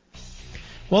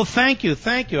 Well, thank you.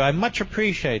 I much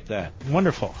appreciate that.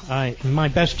 Wonderful. My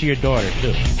best to your daughter,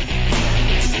 too.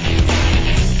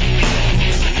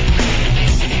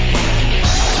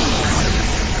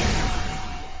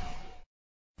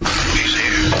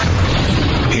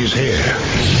 He's here.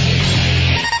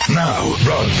 Now,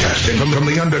 broadcasting from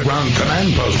the underground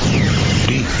command post,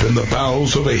 deep in the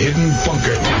bowels of a hidden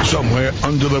bunker, somewhere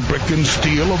under the brick and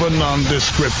steel of a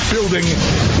nondescript building,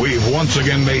 we've once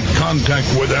again made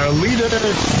contact with our leader,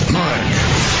 Mark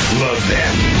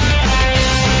Levin.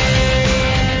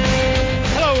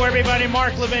 Hello, everybody.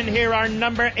 Mark Levin here. Our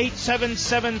number,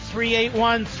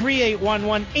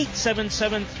 877-381-3811,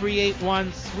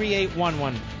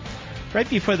 877-381-3811. Right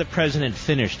before the president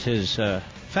finished his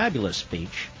fabulous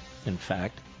speech, in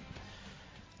fact,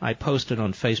 I posted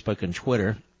on Facebook and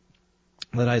Twitter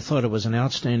that I thought it was an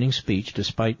outstanding speech,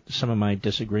 despite some of my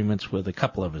disagreements with a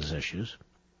couple of his issues.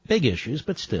 Big issues,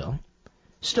 but still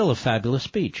a fabulous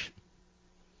speech.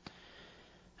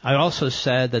 I also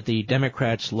said that the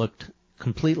Democrats looked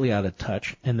completely out of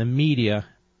touch and the media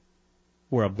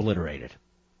were obliterated.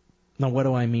 Now, what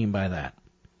do I mean by that?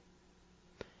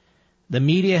 The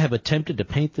media have attempted to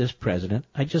paint this president.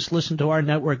 I just listened to our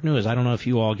network news. I don't know if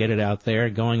you all get it out there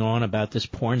going on about this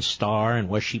porn star and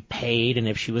was she paid, and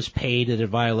if she was paid, did it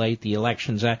violate the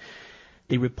Elections Act?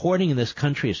 The reporting in this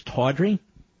country is tawdry.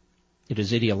 It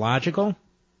is ideological.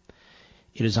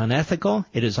 It is unethical.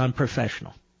 It is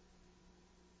unprofessional.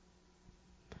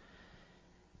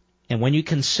 And when you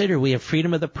consider we have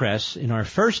freedom of the press in our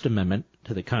First Amendment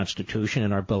to the Constitution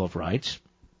and our Bill of Rights,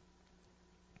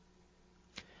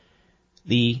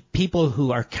 the people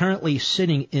who are currently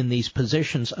sitting in these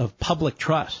positions of public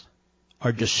trust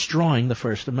are destroying the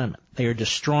First Amendment. They are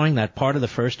destroying that part of the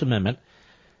First Amendment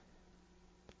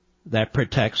that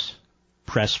protects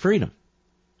press freedom.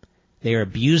 They are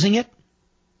abusing it.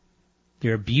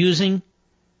 They're abusing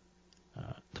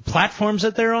the platforms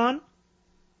that they're on.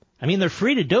 I mean, they're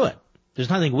free to do it. There's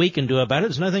nothing we can do about it.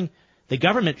 There's nothing the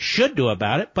government should do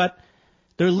about it, but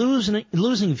they're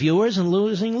losing viewers and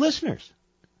losing listeners.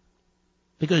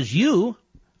 Because you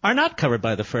are not covered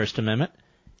by the First Amendment.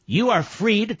 You are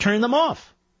free to turn them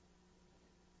off.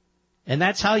 And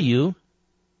that's how you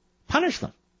punish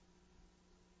them.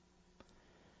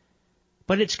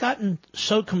 But it's gotten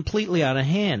so completely out of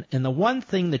hand. And the one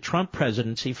thing the Trump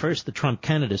presidency, first the Trump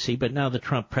candidacy, but now the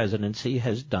Trump presidency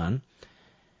has done,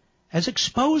 has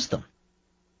exposed them.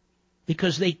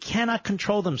 Because they cannot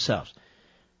control themselves.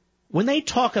 When they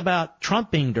talk about Trump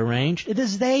being deranged, it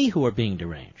is they who are being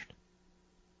deranged.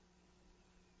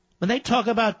 When they talk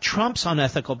about Trump's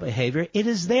unethical behavior, it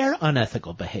is their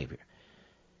unethical behavior.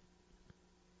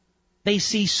 They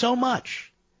see so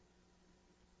much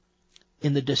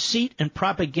in the deceit and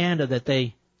propaganda that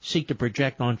they seek to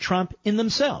project on Trump in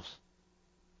themselves.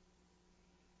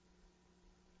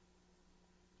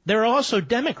 There are also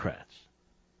Democrats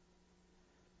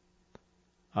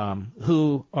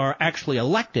who are actually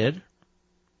elected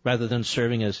rather than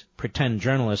serving as pretend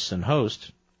journalists and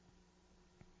hosts,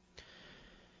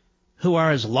 who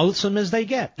are as loathsome as they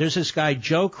get. There's this guy,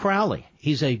 Joe Crowley.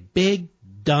 He's a big,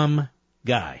 dumb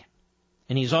guy.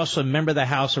 And he's also a member of the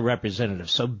House of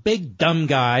Representatives. So big, dumb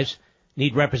guys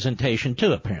need representation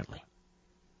too, apparently.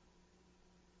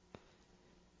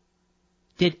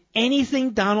 Did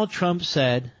anything Donald Trump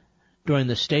said during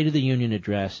the State of the Union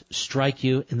address strike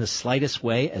you in the slightest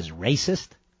way as racist?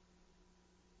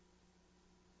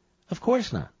 Of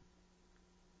course not.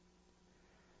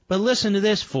 But listen to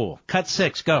this fool. Cut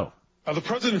 6, go. The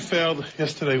president failed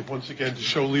yesterday once again to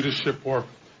show leadership or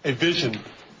a vision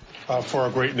for our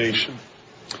great nation.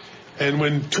 And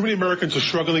when too many Americans are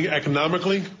struggling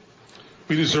economically,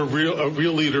 we deserve a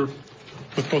real leader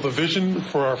with both a vision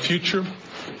for our future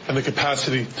and the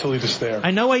capacity to lead us there.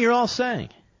 I know what you're all saying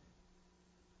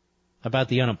about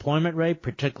the unemployment rate,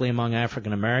 particularly among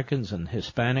African Americans and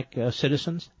Hispanic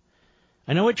citizens.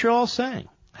 I know what you're all saying,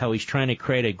 how he's trying to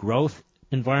create a growth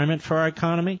environment for our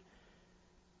economy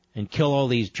and kill all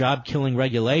these job-killing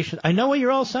regulations. I know what you're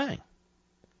all saying.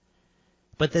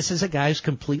 But this is a guy who's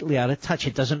completely out of touch.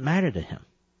 It doesn't matter to him.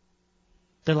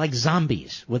 They're like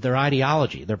zombies with their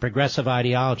ideology, their progressive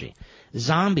ideology.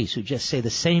 Zombies who just say the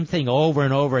same thing over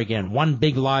and over again, one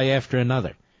big lie after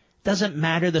another. Doesn't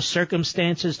matter the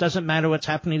circumstances, doesn't matter what's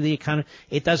happening to the economy.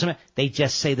 It doesn't matter. They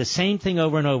just say the same thing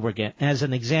over and over again. As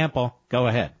an example, go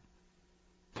ahead.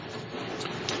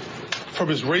 From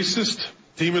his racist,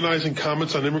 demonizing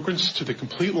comments on immigrants to the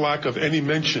complete lack of any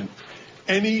mention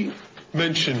in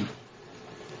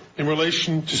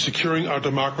relation to securing our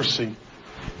democracy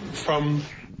from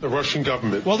the Russian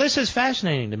government. Well, this is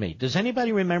fascinating to me. Does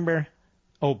anybody remember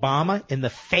Obama in the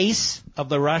face of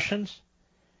the Russians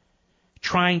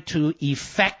trying to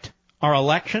effect our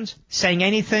elections, saying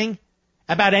anything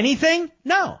about anything?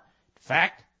 No. In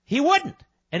fact, he wouldn't.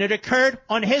 And it occurred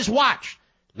on his watch.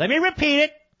 Let me repeat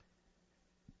it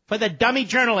for the dummy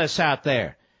journalists out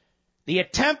there. The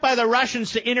attempt by the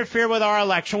Russians to interfere with our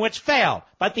election, which failed,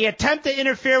 but the attempt to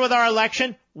interfere with our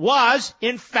election was,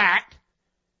 in fact,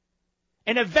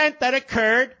 an event that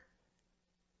occurred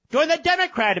during the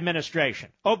Democrat administration,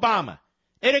 Obama.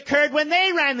 It occurred when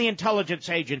they ran the intelligence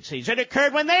agencies. It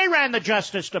occurred when they ran the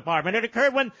Justice Department. It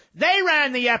occurred when they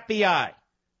ran the FBI.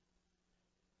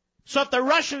 So if the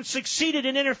Russians succeeded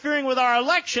in interfering with our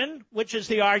election, which is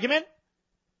the argument,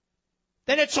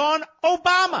 then it's on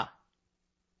Obama.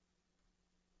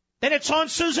 Then it's on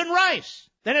Susan Rice.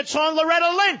 Then it's on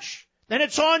Loretta Lynch. Then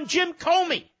it's on Jim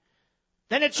Comey.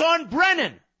 Then it's on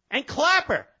Brennan and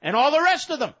Clapper and all the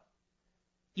rest of them.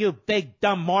 You big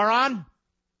dumb moron.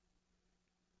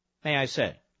 May I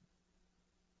say.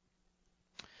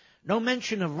 No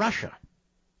mention of Russia.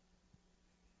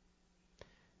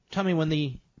 Tell me, when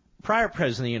the prior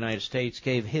president of the United States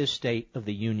gave his State of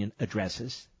the Union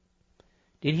addresses,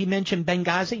 did he mention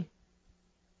Benghazi?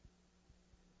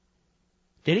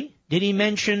 Did he? Did he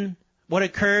mention what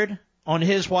occurred on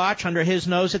his watch, under his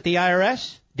nose at the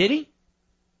IRS? Did he?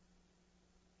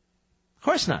 Of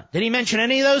course not. Did he mention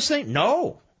any of those things?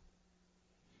 No.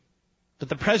 But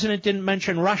the president didn't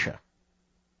mention Russia.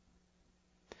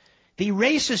 The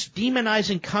racist,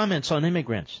 demonizing comments on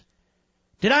immigrants.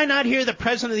 Did I not hear the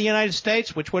president of the United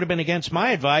States, which would have been against my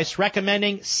advice,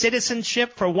 recommending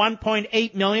citizenship for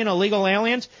 1.8 million illegal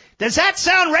aliens? Does that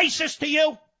sound racist to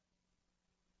you?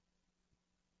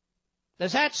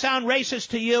 Does that sound racist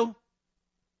to you?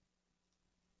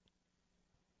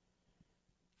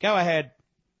 Go ahead.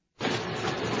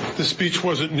 The speech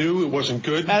wasn't new. It wasn't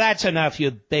good. Now that's enough, you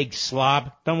big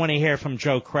slob. Don't want to hear from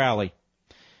Joe Crowley.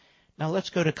 Now let's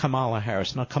go to Kamala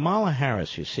Harris. Now Kamala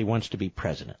Harris, you see, wants to be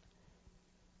president.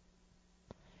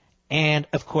 And,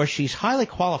 of course, she's highly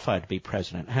qualified to be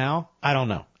president. How? I don't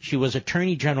know. She was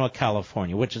Attorney General of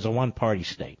California, which is a one-party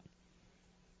state.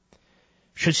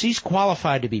 So she's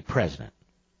qualified to be president.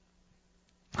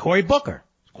 Cory Booker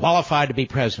is qualified to be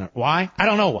president. Why? I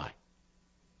don't know why.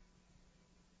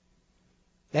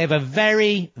 They have a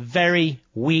very, very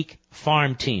weak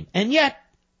farm team. And yet,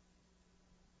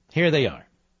 here they are.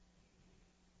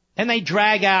 And they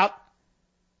drag out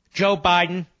Joe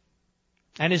Biden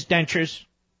and his dentures,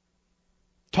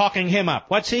 talking him up.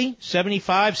 What's he?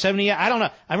 75, 78? I don't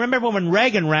know. I remember when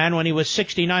Reagan ran when he was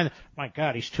 69. My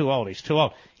God, he's too old. He's too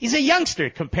old. He's a youngster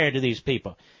compared to these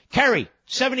people. Kerry,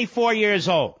 74 years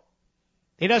old.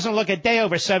 He doesn't look a day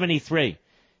over 73.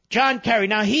 John Kerry,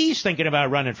 now he's thinking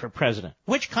about running for president.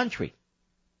 Which country?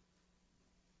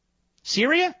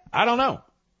 Syria? I don't know.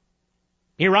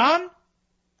 Iran?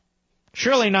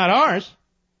 Surely not ours.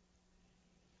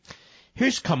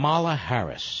 Here's Kamala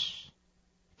Harris.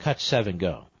 Cut 7,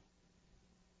 go.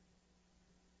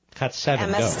 Cut 7,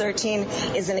 go.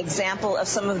 MS-13 is an example of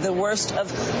some of the worst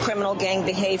of criminal gang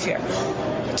behavior.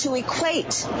 To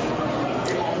equate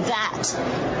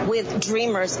that with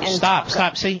Dreamers and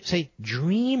Stop. See,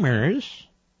 Dreamers,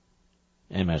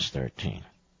 MS-13.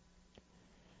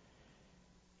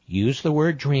 Use the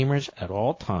word Dreamers at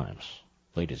all times,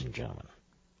 ladies and gentlemen,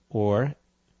 or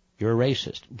you're a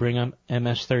racist. Bring up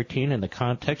MS-13 in the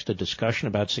context of discussion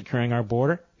about securing our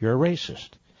border, you're a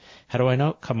racist. How do I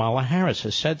know? Kamala Harris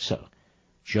has said so.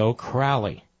 Joe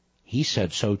Crowley, he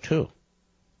said so too.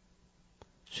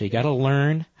 So you got to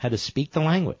learn how to speak the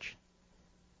language.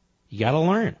 You got to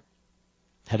learn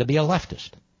how to be a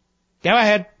leftist. Go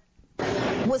ahead.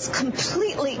 Was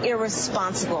completely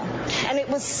irresponsible, and it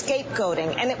was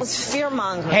scapegoating, and it was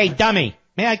fear-mongering. Hey, dummy.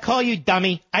 May I call you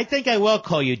dummy? I think I will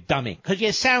call you dummy, because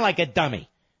you sound like a dummy.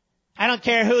 I don't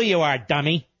care who you are,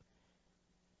 dummy.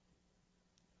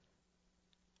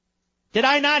 Did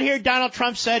I not hear Donald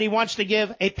Trump said he wants to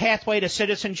give a pathway to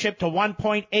citizenship to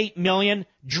 1.8 million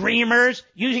dreamers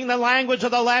using the language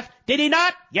of the left? Did he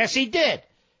not? Yes, he did.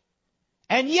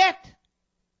 And yet,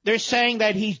 They're saying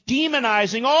that he's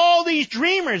demonizing all these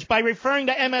dreamers by referring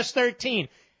to MS-13.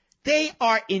 They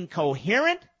are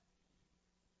incoherent,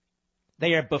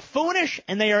 they are buffoonish,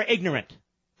 and they are ignorant,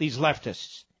 these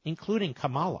leftists, including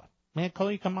Kamala. May I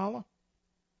call you Kamala?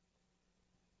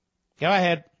 Go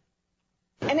ahead.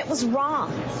 And it was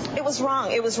wrong. It was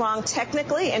wrong. It was wrong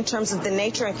technically in terms of the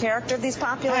nature and character of these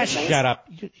populations. Shut up.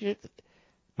 You're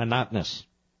monotonous.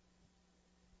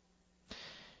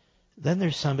 Then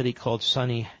there's somebody called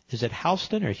Sonny. Is it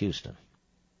Houston or Houston?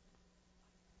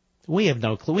 We have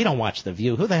no clue. We don't watch The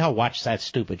View. Who the hell watched that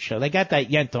stupid show? They got that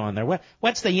Yenta on there.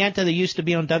 What's the Yenta that used to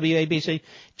be on WABC?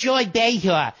 Joy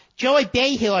Behar. Joy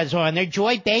Behar's on there.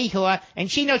 Joy Behar. And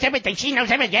she knows everything. She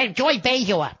knows everything. Joy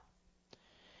Behar.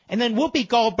 And then Whoopi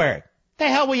Goldberg. The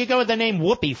hell will you go with the name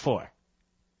Whoopi for?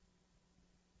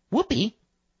 Whoopi?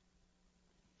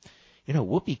 You know,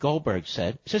 Whoopi Goldberg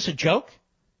said, is this a joke?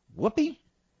 Whoopi?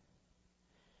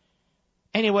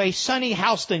 Anyway, Sunny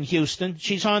Houston, Houston.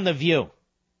 She's on The View.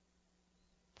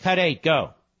 Cut 8,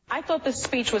 go. I thought the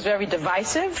speech was very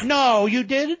divisive. No, you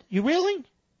did? You really?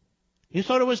 You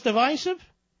thought it was divisive?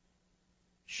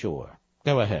 Sure.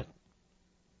 Go ahead.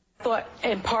 I thought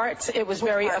in parts it was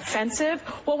very offensive.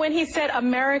 Well, when he said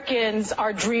Americans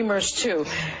are dreamers too,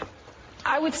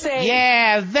 I would say...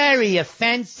 Yeah, very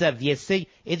offensive, you see.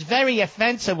 It's very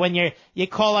offensive when you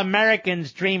call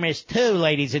Americans dreamers too,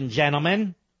 ladies and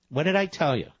gentlemen. What did I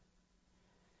tell you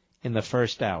in the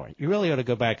first hour? You really ought to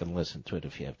go back and listen to it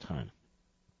if you have time.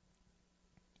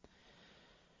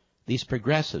 These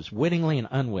progressives, wittingly and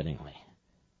unwittingly,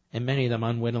 and many of them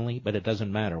unwittingly, but it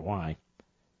doesn't matter why,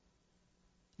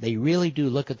 they really do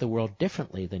look at the world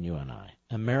differently than you and I.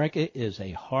 America is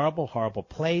a horrible, horrible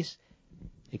place,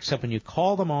 except when you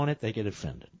call them on it, they get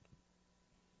offended.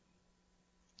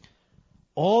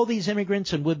 All these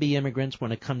immigrants and would-be immigrants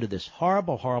want to come to this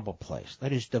horrible, horrible place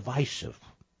that is divisive,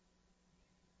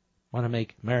 want to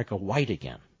make America white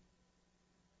again,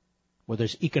 where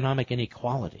there's economic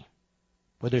inequality,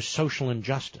 where there's social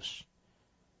injustice,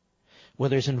 where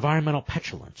there's environmental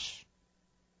petulance,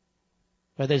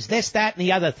 where there's this, that, and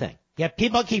the other thing. Yet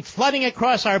people keep flooding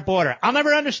across our border. I'll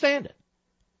never understand it.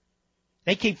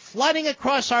 They keep flooding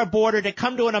across our border to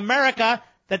come to an America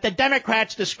that the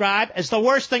Democrats describe as the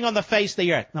worst thing on the face of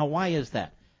the earth. Now, why is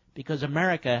that? Because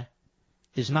America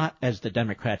is not as the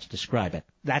Democrats describe it.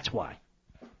 That's why.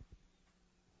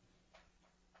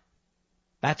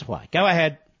 That's why. Go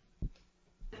ahead.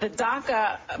 The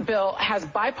DACA bill has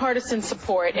bipartisan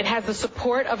support. It has the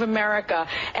support of America.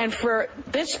 And for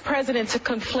this president to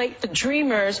conflate the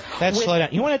dreamers... Slow down.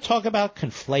 You want to talk about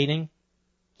conflating,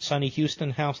 Sonny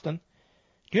Houston, Houston?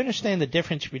 Do you understand the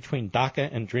difference between DACA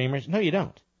and dreamers? No, you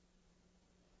don't.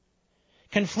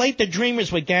 Conflate the dreamers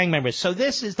with gang members. So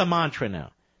this is the mantra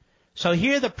now. So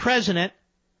here the president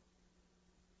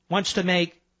wants to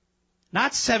make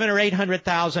not 700,000 or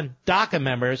 800,000 DACA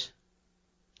members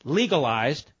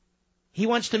legalized. He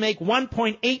wants to make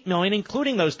 1.8 million,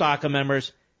 including those DACA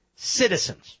members,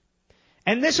 citizens.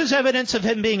 And this is evidence of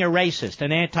him being a racist,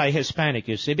 an anti-Hispanic,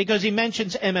 you see, because he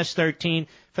mentions MS-13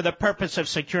 for the purpose of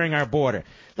securing our border.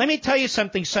 Let me tell you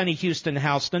something, Sonny Houston,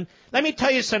 Houston. Let me tell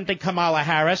you something, Kamala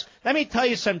Harris. Let me tell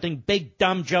you something, big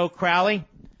dumb Joe Crowley.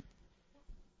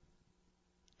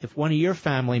 If one of your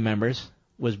family members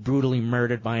was brutally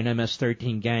murdered by an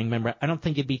MS-13 gang member, I don't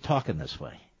think you'd be talking this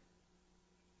way.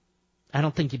 I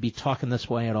don't think you'd be talking this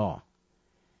way at all.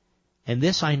 And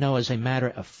this I know as a matter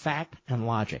of fact and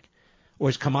logic. Or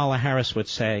as Kamala Harris would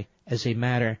say, as a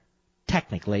matter,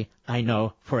 technically, I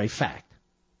know for a fact.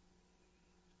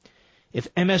 If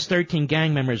MS-13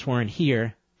 gang members weren't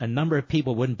here, a number of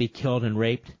people wouldn't be killed and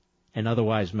raped and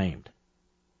otherwise maimed.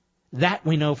 That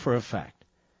we know for a fact.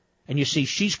 And you see,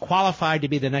 she's qualified to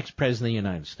be the next president of the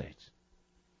United States.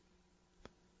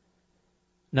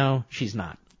 No, she's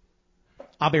not.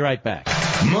 I'll be right back.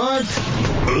 Mark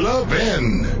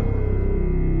Levin.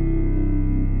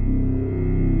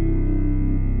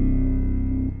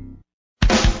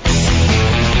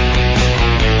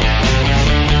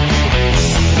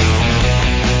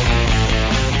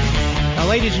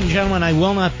 Ladies and gentlemen, I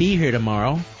will not be here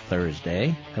tomorrow,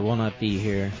 Thursday. I will not be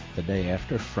here the day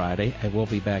after, Friday. I will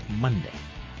be back Monday.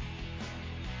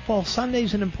 Well,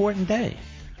 Sunday's an important day,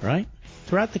 right?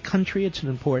 Throughout the country, it's an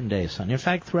important day, Sunday. In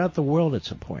fact, throughout the world, it's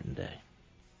an important day.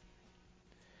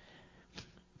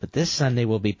 But this Sunday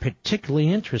will be particularly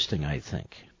interesting, I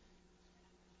think.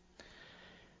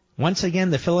 Once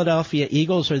again, the Philadelphia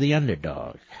Eagles are the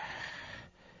underdog.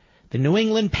 The New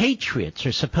England Patriots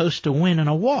are supposed to win in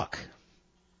a walk.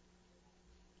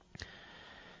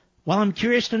 Well, I'm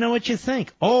curious to know what you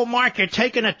think. Oh, Mark, you're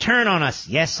taking a turn on us.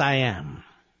 Yes, I am.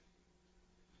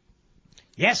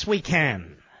 Yes, we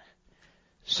can.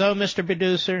 So, Mr.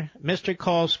 Producer, Mr.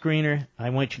 Call Screener, I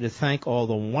want you to thank all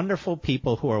the wonderful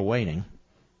people who are waiting.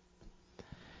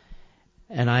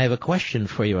 And I have a question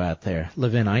for you out there,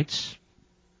 Levinites.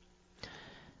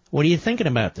 What are you thinking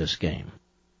about this game?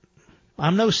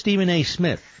 I'm no Stephen A.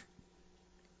 Smith,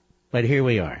 but here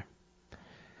we are.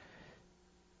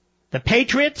 The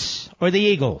Patriots or the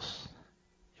Eagles?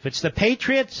 If it's the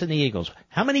Patriots and the Eagles,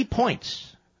 how many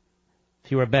points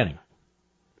if you were betting?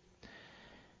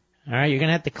 All right, you're going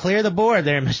to have to clear the board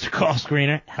there, Mr. Call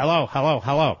Screener. Hello, hello,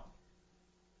 hello.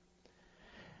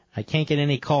 I can't get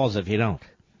any calls if you don't.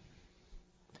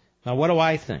 Now, what do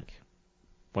I think?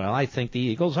 Well, I think the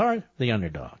Eagles are the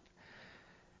underdog.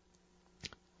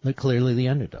 They're clearly the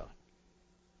underdog.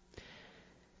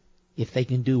 If they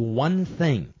can do one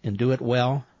thing and do it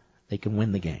well, they can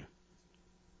win the game.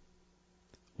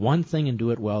 One thing and do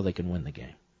it well, they can win the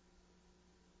game.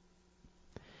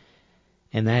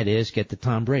 And that is get the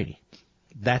Tom Brady.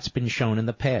 That's been shown in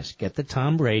the past. Get the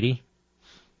Tom Brady,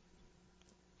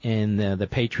 and the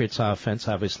Patriots offense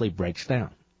obviously breaks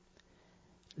down.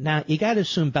 Now, you got to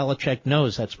assume Belichick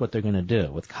knows that's what they're going to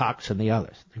do with Cox and the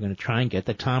others. They're going to try and get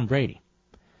the Tom Brady.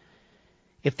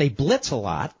 If they blitz a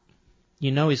lot,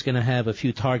 you know he's going to have a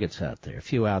few targets out there, a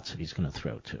few outs that he's going to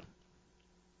throw to.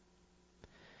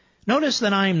 Notice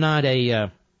that I'm not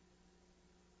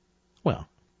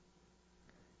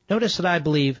notice that I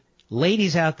believe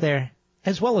ladies out there,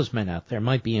 as well as men out there,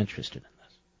 might be interested in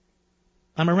this.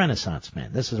 I'm a Renaissance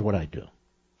man. This is what I do.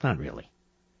 Not really.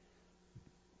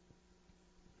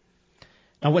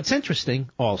 Now, what's interesting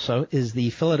also is the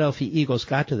Philadelphia Eagles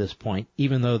got to this point,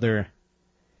 even though their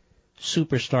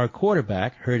superstar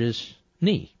quarterback hurt his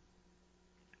knee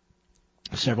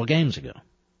several games ago.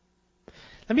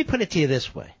 Let me put it to you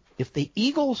this way. If the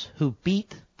Eagles who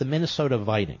beat the Minnesota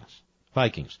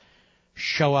Vikings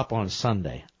show up on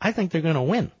Sunday, I think they're going to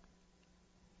win.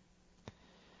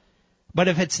 But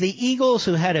if it's the Eagles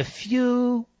who had a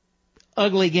few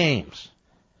ugly games,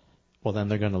 well, then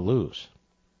they're going to lose.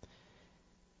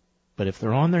 But if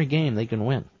they're on their game, they can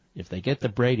win. If they get the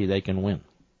Brady, they can win.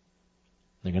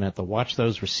 They're going to have to watch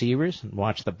those receivers and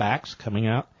watch the backs coming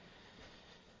out.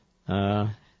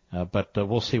 But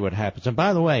we'll see what happens. And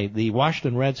by the way, the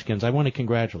Washington Redskins, I want to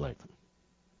congratulate them.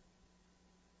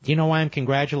 Do you know why I'm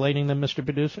congratulating them, Mr.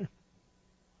 Producer?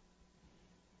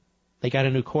 They got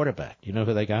a new quarterback. Do you know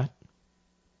who they got?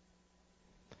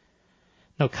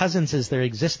 No, Cousins is their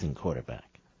existing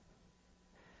quarterback.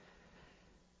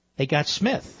 They got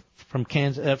Smith from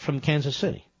Kansas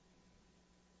City.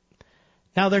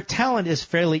 Now, their talent is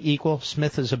fairly equal.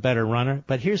 Smith is a better runner.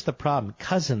 But here's the problem.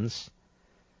 Cousins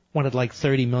wanted like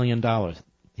 $30 million.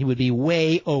 He would be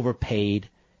way overpaid,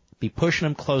 be pushing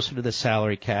him closer to the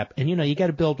salary cap. And, you got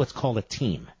to build what's called a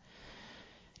team.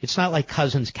 It's not like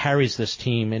Cousins carries this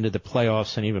team into the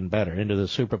playoffs and even better, into the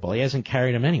Super Bowl. He hasn't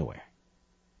carried them anywhere.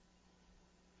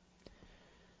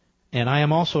 And I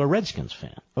am also a Redskins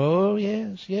fan. Oh,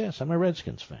 yes, I'm a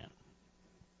Redskins fan.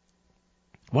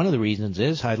 One of the reasons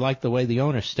is I like the way the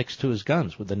owner sticks to his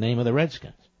guns with the name of the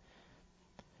Redskins.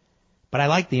 But I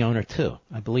like the owner, too.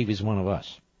 I believe he's one of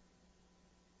us.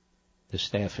 The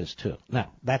staff is, too.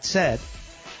 Now, that said,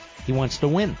 he wants to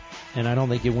win. And I don't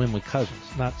think you win with Cousins.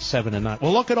 Not 7-9.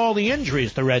 Well, look at all the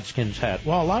injuries the Redskins had.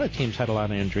 Well, a lot of teams had a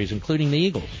lot of injuries, including the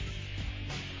Eagles.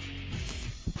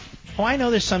 Oh, I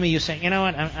know there's some of you saying, you know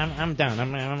what, I'm done.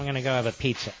 I'm going to go have a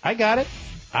pizza. I got it.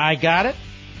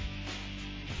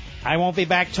 I won't be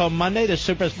back till Monday, the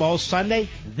Super Bowl Sunday.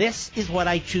 This is what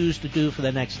I choose to do for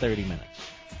the next 30 minutes.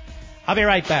 I'll be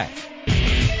right back.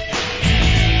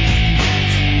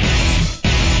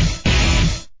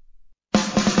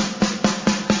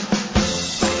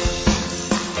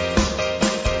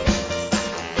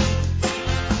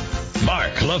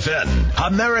 Mark Levin,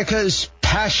 America's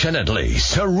passionately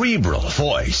cerebral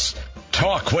voice.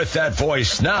 Talk with that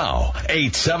voice now.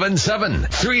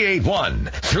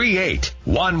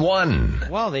 877-381-3811.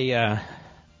 Well, the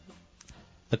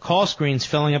call screen's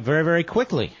filling up very, very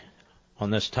quickly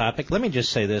on this topic. Let me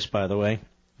just say this, by the way,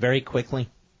 very quickly.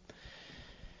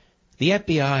 The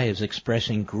FBI is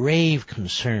expressing grave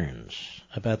concerns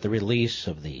about the release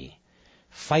of the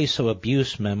FISA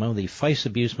abuse memo,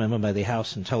 by the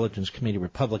House Intelligence Committee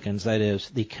Republicans, that is,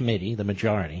 the committee, the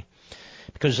majority,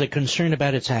 because they're concerned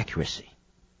about its accuracy.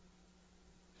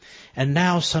 And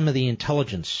now some of the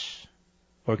intelligence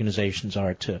organizations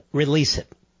are to release it.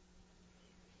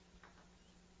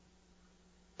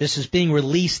 This is being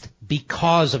released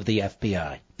because of the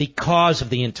FBI, because of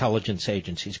the intelligence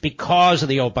agencies, because of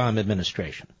the Obama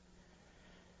administration.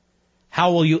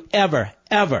 How will you ever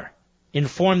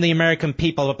inform the American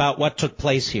people about what took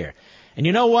place here? And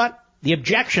you know what? The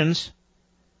objections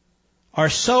are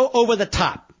so over the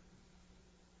top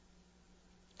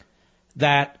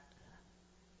that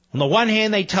on the one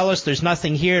hand, they tell us there's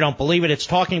nothing here, don't believe it, it's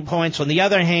talking points. On the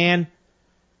other hand,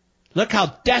 look how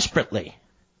desperately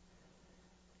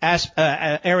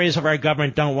areas of our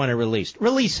government don't want to release.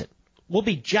 Release it. We'll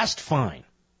be just fine.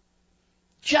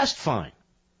 Just fine.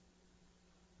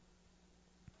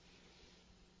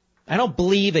 I don't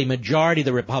believe a majority of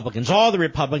the Republicans, all the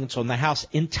Republicans on the House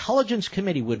Intelligence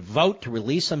Committee would vote to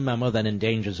release a memo that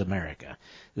endangers America.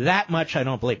 That much I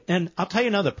don't believe. And I'll tell you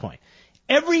another point.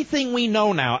 Everything we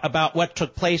know now about what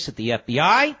took place at the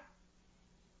FBI,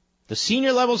 the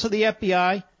senior levels of the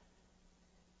FBI,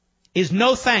 is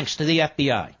no thanks to the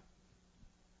FBI.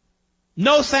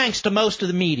 No thanks to most of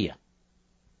the media.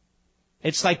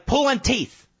 It's like pulling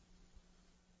teeth.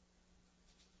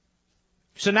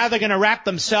 So now they're going to wrap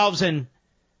themselves in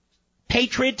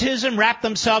patriotism, wrap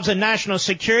themselves in national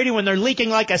security when they're leaking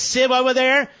like a sieve over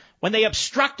there, when they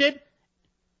obstructed,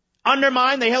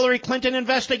 undermined the Hillary Clinton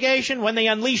investigation, when they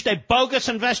unleashed a bogus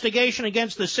investigation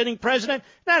against the sitting president.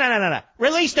 No.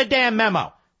 Release the damn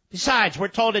memo. Besides, we're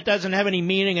told it doesn't have any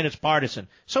meaning and it's partisan.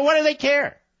 So what do they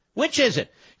care? Which is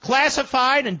it?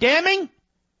 Classified and damning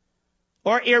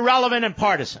or irrelevant and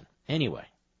partisan? Anyway.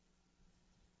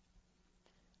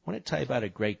 I want to tell you about a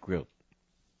great group,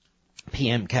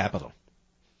 PM Capital.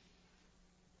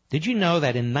 Did you know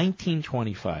that in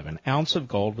 1925, an ounce of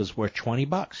gold was worth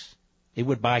 $20? It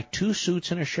would buy 2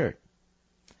 suits and a shirt.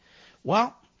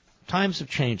 Well, times have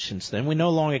changed since then. We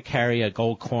no longer carry a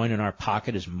gold coin in our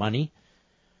pocket as money.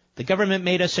 The government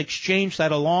made us exchange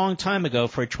that a long time ago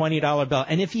for a $20 bill.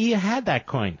 And if you had that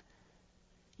coin,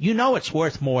 you know it's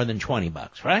worth more than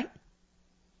 $20, right?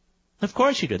 Of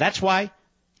course you do. That's why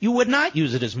you would not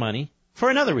use it as money for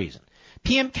another reason.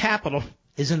 PM Capital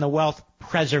is in the wealth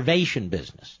preservation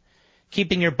business.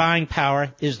 Keeping your buying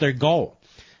power is their goal.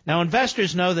 Now,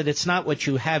 investors know that it's not what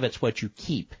you have, it's what you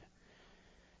keep.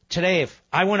 Today, if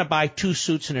I want to buy 2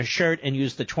 suits and a shirt and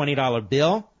use the $20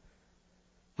 bill,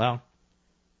 well,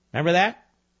 remember that?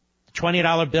 The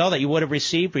 $20 bill that you would have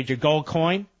received with your gold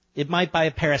coin, it might buy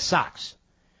a pair of socks.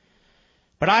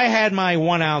 But I had my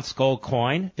 1 ounce gold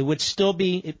coin. It would still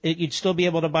be, you'd still be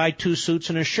able to buy 2 suits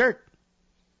and a shirt.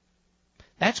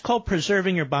 That's called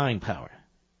preserving your buying power.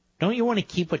 Don't you want to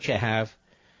keep what you have?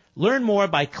 Learn more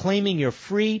by claiming your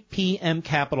free PM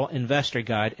Capital Investor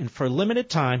Guide, and for limited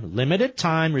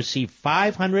time, receive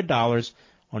 $500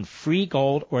 on free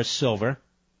gold or silver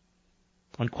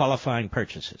on qualifying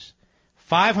purchases.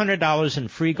 $500 in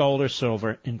free gold or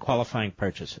silver in qualifying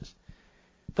purchases.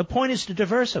 The point is to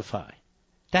diversify.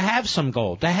 To have some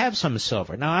gold, to have some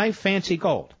silver. Now, I fancy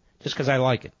gold, just because I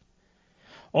like it.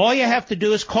 All you have to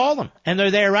do is call them, and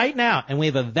they're there right now. And we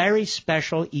have a very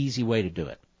special, easy way to do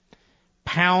it.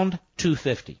 Pound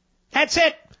 250. That's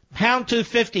it. Pound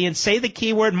 250, and say the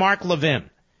keyword Mark Levin.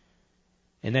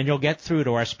 And then you'll get through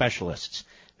to our specialists.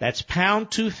 That's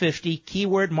pound 250,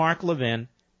 keyword Mark Levin.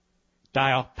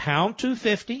 Dial pound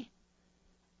 250,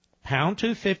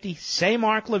 say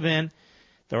Mark Levin.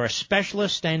 There are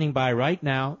specialists standing by right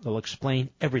now. They'll explain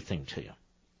everything to you.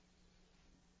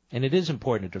 And it is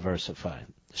important to diversify.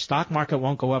 The stock market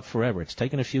won't go up forever. It's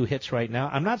taking a few hits right now.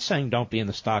 I'm not saying don't be in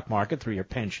the stock market through your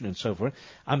pension and so forth.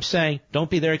 I'm saying don't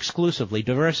be there exclusively.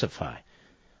 Diversify.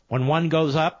 When one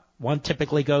goes up, one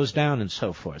typically goes down and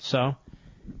so forth. So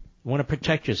you want to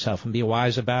protect yourself and be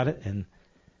wise about it. And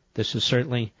this is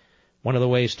certainly one of the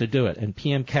ways to do it. And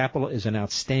PM Capital is an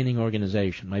outstanding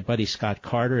organization. My buddy Scott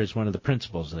Carter is one of the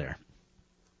principals there.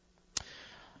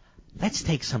 Let's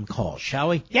take some calls, shall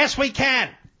we? Yes, we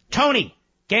can. Tony,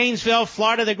 Gainesville,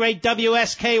 Florida, the great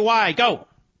WSKY. Go.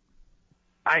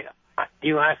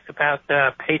 You asked about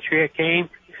the Patriot game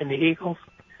and the Eagles.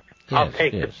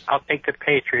 Yes, I'll take the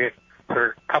Patriot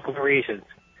for a couple of reasons.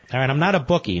 All right, I'm not a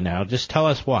bookie now. Just tell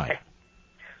us why.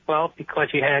 Well, because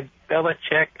you had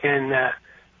Belichick and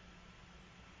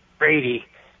Brady.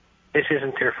 This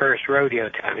isn't their first rodeo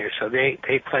down here, so they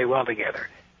play well together.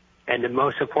 And the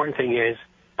most important thing is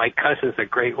my cousin's a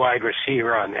great wide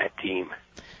receiver on that team.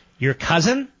 Your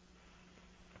cousin?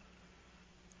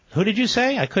 Who did you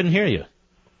say? I couldn't hear you.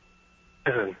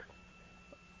 Cousin.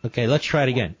 Okay, let's try it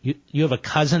again. You have a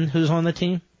cousin who's on the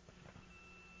team?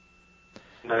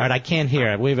 No. All right, I can't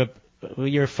hear.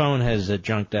 Your phone has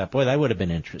junked up. Boy, that would have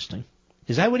been interesting.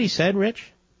 Is that what he said,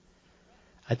 Rich?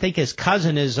 I think his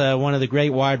cousin is one of the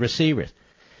great wide receivers.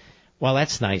 Well,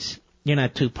 that's nice. You're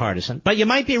not too partisan, but you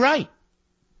might be right.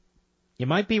 You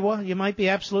might be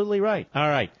absolutely right. All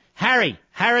right. Harry,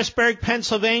 Harrisburg,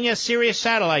 Pennsylvania, Sirius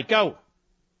Satellite, go.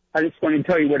 I just want to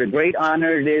tell you what a great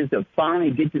honor it is to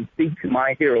finally get to speak to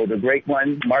my hero, the great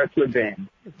one, Mark Levin.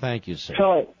 Thank you, sir.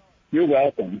 So, you're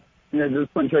welcome. I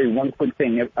just want to tell you one quick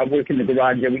thing. I work in the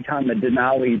garage. Every time a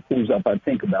Denali pulls up, I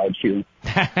think about you.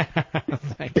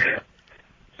 Thank you.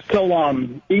 So,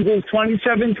 Eagles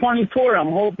 27-24,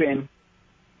 I'm hoping.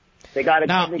 They got to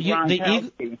cover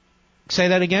Gronkowski. Say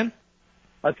that again?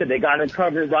 I said they got to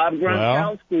cover Rob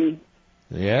Gronkowski.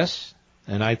 Well, yes,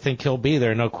 and I think he'll be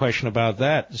there, no question about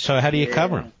that. So how do you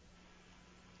cover him?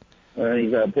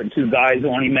 He's got to put 2 guys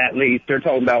on him at least. They're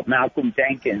talking about Malcolm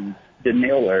Jenkins, the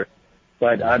Miller,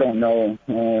 but I don't know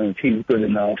if he's good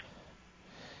enough.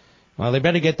 Well, they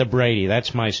better get to Brady.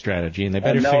 That's my strategy, and they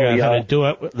better figure out how to do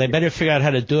it. They better figure out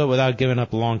how to do it without giving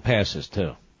up long passes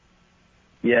too.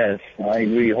 Yes, I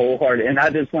agree wholeheartedly. And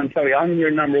I just want to tell you, I'm your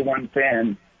number one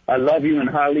fan. I love you and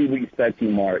highly respect you,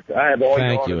 Mark. I have all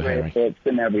your autograph books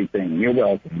and everything. You're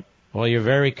welcome. Well, you're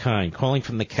very kind. Calling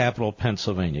from the capital of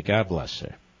Pennsylvania. God bless,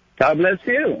 sir. God bless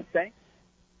you. Thanks.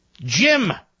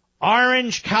 Jim,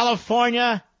 Orange,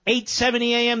 California,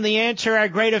 8:70 a.m. The Answer, our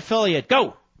great affiliate.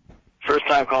 Go. First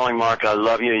time calling, Mark. I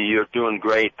love you. You're doing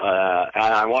great. And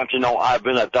I want you to know I've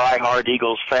been a diehard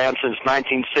Eagles fan since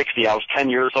 1960. I was 10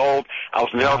 years old. I was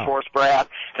an Air Force brat,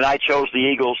 and I chose the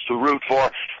Eagles to root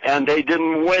for, and they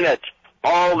didn't win it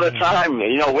all the time.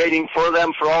 You know, waiting for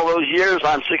them for all those years.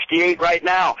 I'm 68 right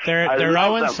now. They're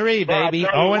 0-3, baby.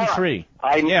 0-3.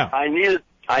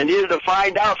 I needed to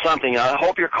find out something. I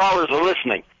hope your callers are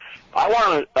listening. I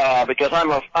want to, because I'm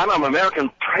an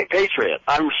American patriot.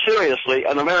 I'm seriously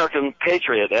an American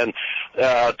patriot. And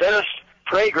Dennis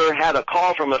Prager had a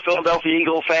call from a Philadelphia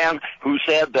Eagle fan who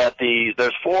said that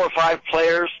there's 4 or 5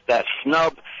 players that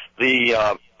snub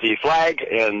the flag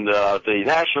and the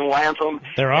national anthem.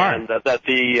 There are. And that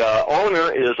the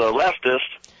owner is a leftist,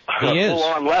 He is.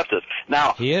 full-on leftist.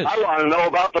 Now, He is. I want to know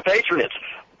about the Patriots,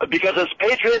 because it's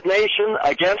Patriot Nation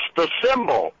against the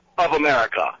symbol of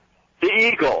America, the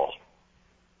eagle.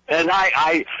 And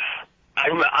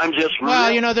I'm just...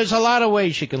 Well, you know, there's a lot of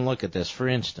ways you can look at this. For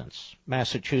instance,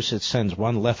 Massachusetts sends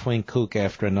one left-wing kook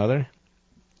after another.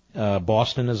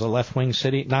 Boston is a left-wing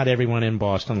city. Not everyone in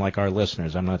Boston, like our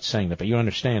listeners. I'm not saying that, but you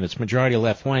understand. It's majority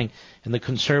left-wing, and the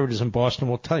conservatives in Boston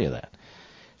will tell you that.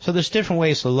 So there's different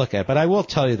ways to look at it. But I will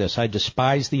tell you this. I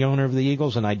despise the owner of the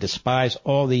Eagles, and I despise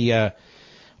all the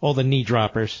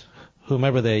knee-droppers,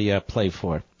 whomever they play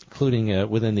for, including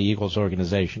within the Eagles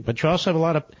organization. But you also have a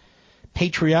lot of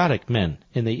patriotic men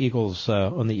in the Eagles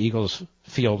on the Eagles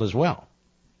field as well.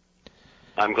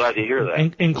 I'm glad to hear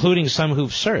that. Including some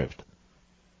who've served.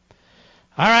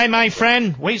 All right, my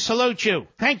friend, we salute you.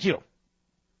 Thank you.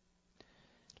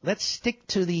 Let's stick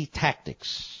to the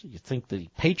tactics. You think the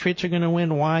Patriots are going to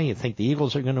win? Why? You think the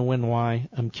Eagles are going to win? Why?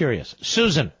 I'm curious.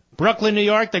 Susan, Brooklyn, New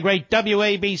York, the great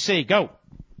WABC. Go.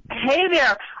 Hey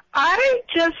there. I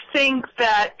just think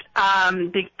that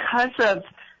because of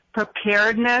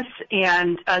preparedness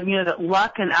and that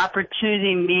luck and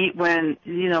opportunity meet when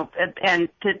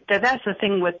that's the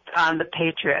thing with the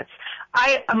Patriots.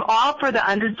 I am all for the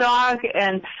underdog,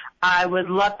 and I would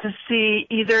love to see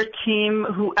either team,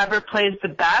 whoever plays the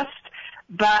best.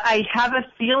 But I have a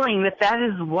feeling that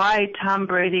is why Tom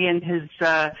Brady and his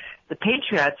the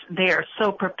Patriots, they are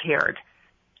so prepared,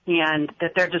 and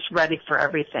that they're just ready for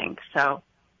everything. So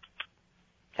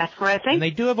that's what I think. And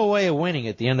they do have a way of winning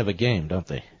at the end of a game, don't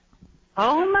they?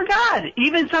 Oh my God!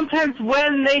 Even sometimes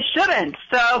when they shouldn't.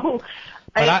 So,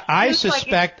 but I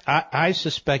suspect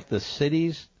the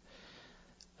cities,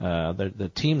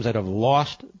 the teams that have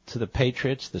lost to the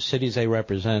Patriots, the cities they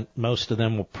represent, most of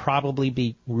them will probably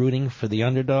be rooting for the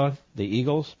underdog, the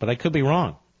Eagles. But I could be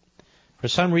wrong. For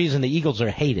some reason, the Eagles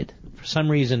are hated. For some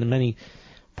reason, in many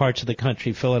parts of the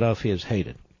country, Philadelphia is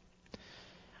hated.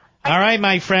 All right,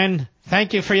 my friend.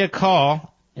 Thank you for your call.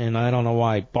 And I don't know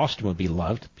why Boston would be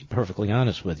loved, to be perfectly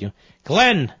honest with you.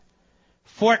 Glenn,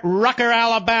 Fort Rucker,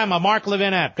 Alabama. Mark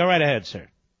Levin app. Go right ahead, sir.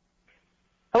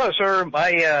 Hello, sir.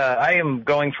 I am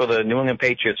going for the New England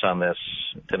Patriots on this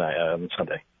tonight,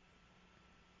 Sunday.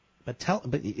 But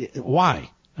why?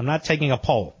 I'm not taking a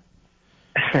poll.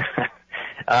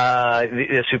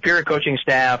 The superior coaching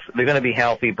staff, they're going to be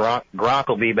healthy. Gronk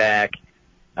will be back.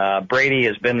 Brady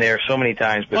has been there so many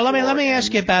times before. Well, let me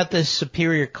ask you about this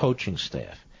superior coaching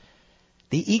staff.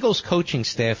 The Eagles coaching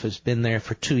staff has been there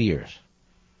for 2 years.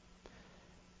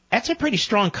 That's a pretty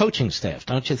strong coaching staff,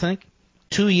 don't you think?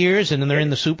 2 years and then they're in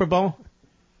the Super Bowl?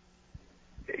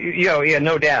 Yeah,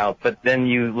 no doubt. But then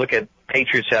you look at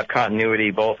Patriots have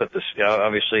continuity both at the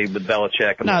obviously with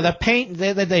Belichick. No,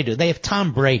 they do. They have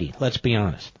Tom Brady. Let's be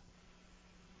honest.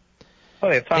 Oh,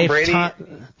 they have Tom Brady.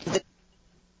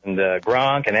 and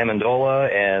Gronk and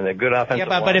Amendola and a good offensive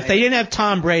line. But if they didn't have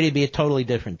Tom Brady, it'd be a totally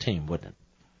different team, wouldn't it?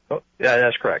 Oh, yeah,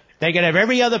 that's correct. They could have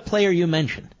every other player you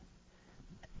mentioned.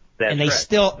 That's and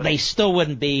they still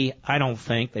wouldn't be, I don't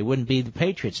think, they wouldn't be the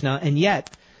Patriots. Now, and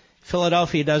yet,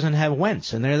 Philadelphia doesn't have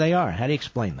Wentz, and there they are. How do you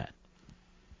explain that?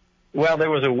 Well, there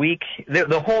was a weak, there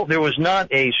was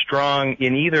not a strong,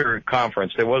 in either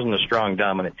conference, there wasn't a strong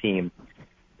dominant team.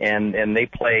 And they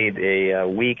played a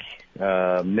weak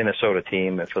Minnesota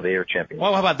team for the Air Championship.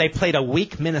 Well, how about they played a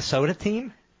weak Minnesota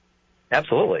team?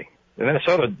 Absolutely.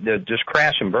 Minnesota just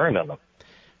crashed and burned on them.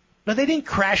 No, they didn't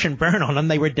crash and burn on them.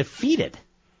 They were defeated.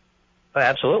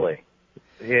 Absolutely.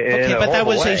 Okay, but that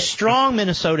was a strong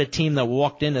Minnesota team that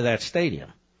walked into that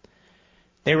stadium.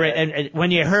 They were, and when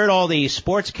you heard all the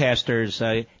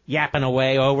sportscasters yapping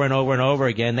away over and over and over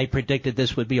again, they predicted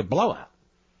this would be a blowout.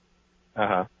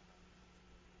 Uh-huh.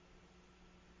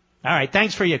 All right,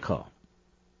 thanks for your call.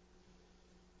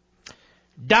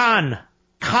 Don,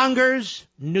 Congers,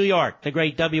 New York, the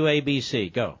great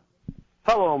WABC. Go.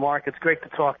 Hello, Mark. It's great to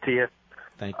talk to you.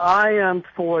 Thank you. I am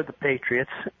for the Patriots,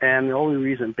 and the only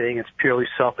reason being it's purely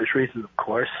selfish reasons, of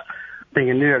course, being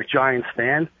a New York Giants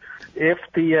fan. If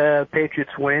the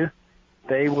Patriots win,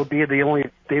 they would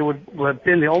have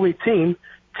been the only team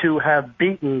to have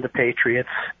beaten the Patriots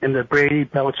in the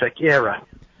Brady-Belichick era.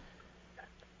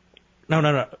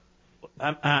 No.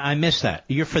 I missed that.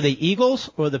 You're for the Eagles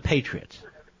or the Patriots?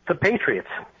 The Patriots.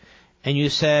 And you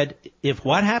said if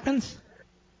what happens?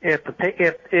 If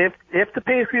the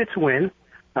Patriots win,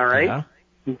 all right,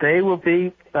 they will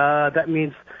be. That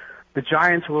means the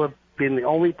Giants will have been the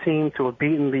only team to have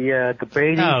beaten the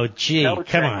Brady. Oh, gee,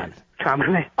 come on.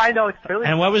 I know it's really.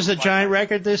 And what was the Giant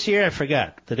record this year? I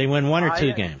forgot. Did they win one or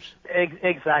two games?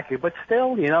 Exactly, but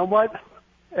still, you know what?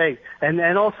 Hey,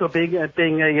 and also being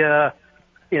a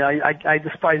I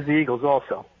despise the Eagles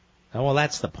also. Oh, well,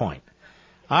 that's the point.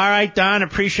 All right, Don,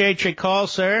 appreciate your call,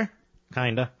 sir.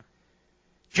 Kinda.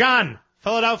 John,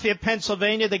 Philadelphia,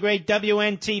 Pennsylvania, the great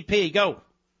WNTP. Go.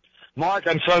 Mark,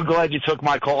 I'm so glad you took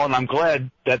my call, and I'm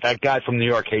glad that guy from New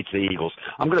York hates the Eagles.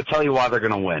 I'm going to tell you why they're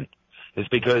going to win. It's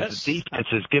because the defense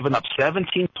has given up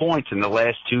 17 points in the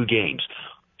last two games.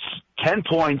 10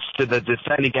 points to the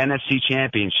defending NFC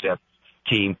Championship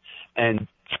team, and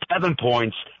 7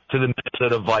 points to the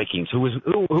Minnesota Vikings, who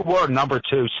were number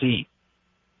 2 seed.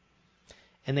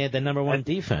 And they had the number 1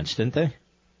 defense, didn't they?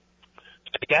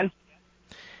 Again?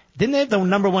 Didn't they have the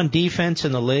number 1 defense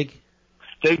in the league?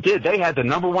 They did. They had the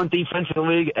number 1 defense in the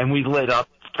league, and we lit up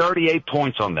 38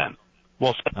 points on them.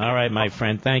 Well, all right, my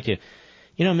friend. Thank you.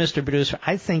 You know, Mr. Producer,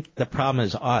 I think the problem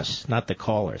is us, not the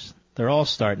callers. They're all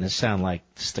starting to sound like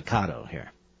staccato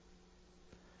here.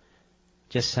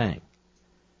 Just saying.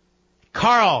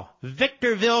 Carl,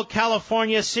 Victorville,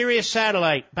 California, Sirius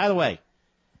Satellite. By the way,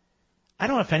 I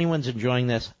don't know if anyone's enjoying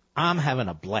this. I'm having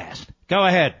a blast. Go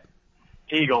ahead.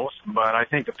 Eagles, but I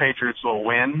think the Patriots will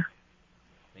win.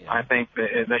 Yeah. I think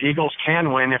the Eagles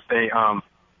can win if they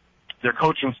their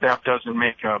coaching staff doesn't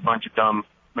make a bunch of dumb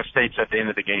mistakes at the end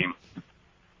of the game.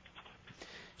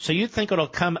 So you think it'll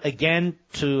come again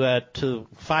to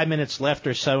 5 minutes left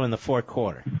or so in the fourth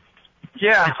quarter?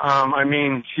 Yeah, I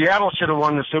mean, Seattle should have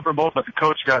won the Super Bowl, but the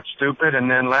coach got stupid, and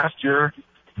then last year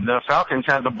the Falcons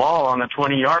had the ball on the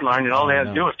 20-yard line, and all they had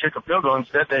to do was kick a field goal.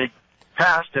 Instead, they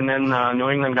passed, and then New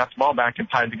England got the ball back and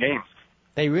tied the game.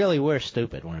 They really were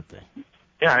stupid, weren't they?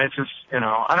 Yeah, it's just,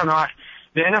 I don't know.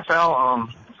 The NFL,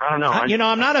 I don't know.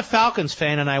 I'm not a Falcons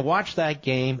fan, and I watched that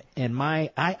game, and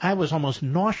I was almost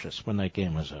nauseous when that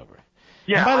game was over.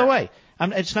 Yeah. And by the way,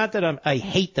 it's not that I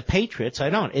hate the Patriots. I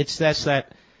don't. It's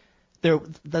that the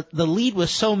lead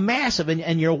was so massive,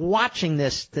 and you're watching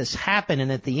this happen,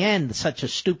 and at the end, such a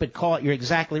stupid call. You're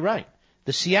exactly right.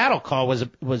 The Seattle call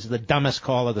was the dumbest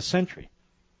call of the century.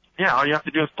 Yeah, all you have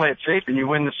to do is play it safe, and you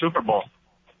win the Super Bowl.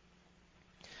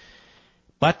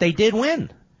 But they did win.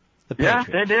 Yeah,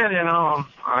 they did.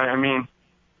 I mean,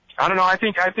 I don't know. I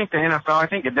think the NFL. I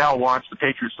think Goodell wants the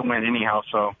Patriots to win anyhow.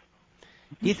 So,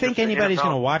 do you think anybody's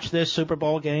going to watch this Super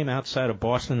Bowl game outside of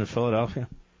Boston and Philadelphia?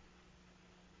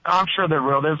 I'm sure there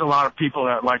will. There's a lot of people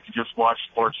that like to just watch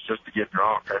sports just to get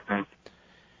drunk, I think.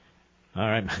 All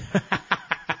right.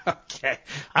 Okay.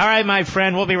 All right, my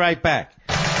friend. We'll be right back.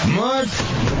 Mark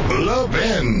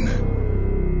Levin.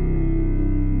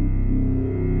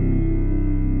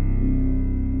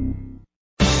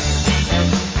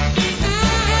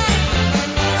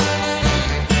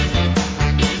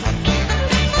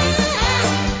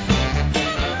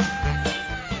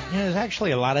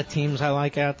 Actually, a lot of teams I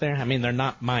like out there. I mean, they're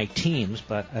not my teams,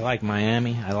 but I like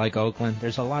Miami. I like Oakland.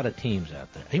 There's a lot of teams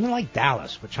out there. I even like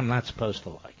Dallas, which I'm not supposed to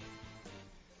like.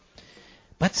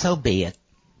 But so be it.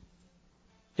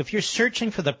 If you're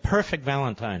searching for the perfect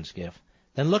Valentine's gift,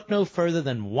 then look no further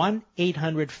than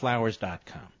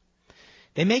 1-800-Flowers.com.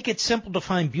 They make it simple to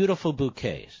find beautiful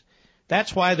bouquets.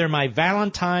 That's why they're my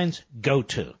Valentine's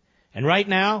go-to. And right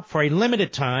now, for a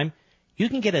limited time, you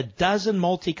can get a dozen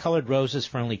multicolored roses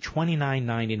for only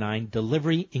 $29.99,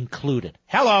 delivery included.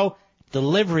 Hello,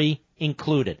 delivery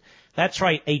included. That's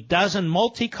right, a dozen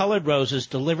multicolored roses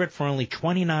delivered for only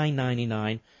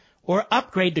 $29.99, or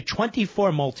upgrade to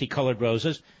 24 multicolored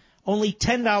roses, only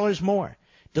 $10 more.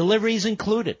 Delivery's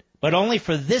included, but only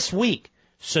for this week.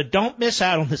 So don't miss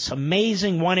out on this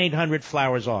amazing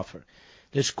 1-800-Flowers offer.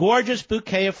 This gorgeous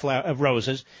bouquet of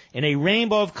roses in a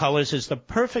rainbow of colors is the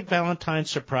perfect Valentine's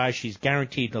surprise she's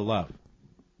guaranteed to love.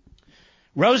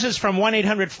 Roses from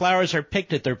 1-800-Flowers are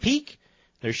picked at their peak.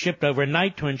 They're shipped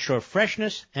overnight to ensure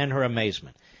freshness and her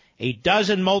amazement. A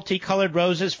dozen multicolored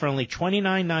roses for only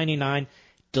 $29.99,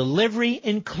 delivery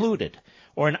included.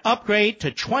 Or an upgrade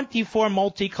to 24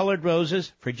 multicolored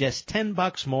roses for just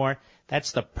 $10 more.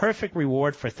 That's the perfect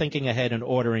reward for thinking ahead and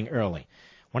ordering early.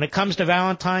 When it comes to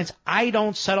Valentine's, I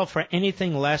don't settle for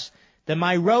anything less than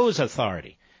my Rose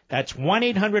Authority. That's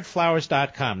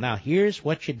 1-800-Flowers.com. Now, here's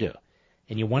what you do.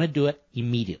 And you want to do it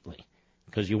immediately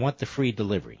because you want the free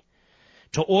delivery.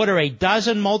 To order a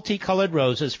dozen multicolored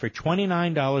roses for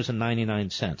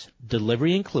 $29.99,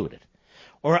 delivery included,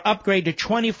 or upgrade to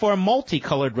 24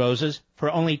 multicolored roses for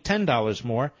only $10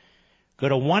 more, go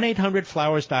to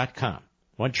 1-800-Flowers.com.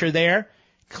 Once you're there,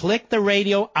 click the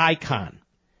radio icon.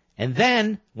 And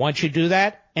then, once you do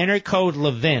that, enter code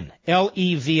LEVIN,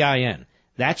 L-E-V-I-N.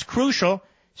 That's crucial,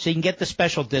 so you can get the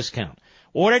special discount.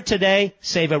 Order today,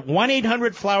 save at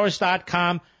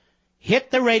 1-800-Flowers.com,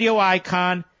 hit the radio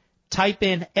icon, type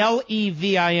in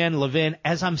L-E-V-I-N, Levin.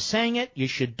 As I'm saying it, you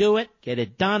should do it, get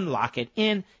it done, lock it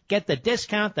in, get the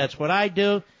discount. That's what I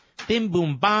do. Bim,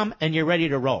 boom, bomb, and you're ready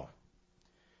to roll.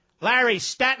 Larry,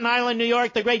 Staten Island, New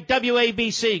York, the great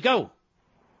WABC. Go.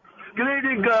 Good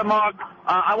evening, Mark.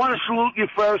 I want to salute you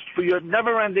first for your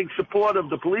never-ending support of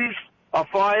the police, our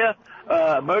fire,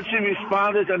 emergency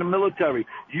responders, and the military.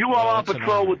 You are on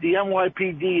patrol with the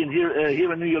NYPD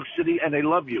here in New York City, and they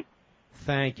love you.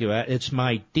 Thank you. It's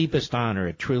my deepest honor.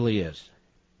 It truly is.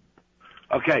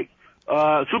 Okay.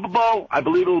 Super Bowl, I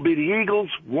believe it will be the Eagles.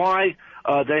 Why?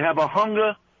 They have a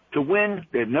hunger to win.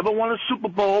 They've never won a Super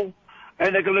Bowl,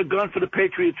 and they're going to gun for the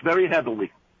Patriots very heavily.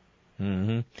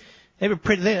 Mm-hmm. You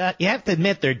have to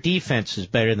admit their defense is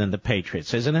better than the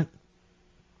Patriots, isn't it?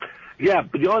 Yeah,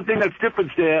 but the only thing that's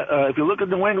different there, if you look at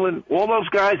New England, all those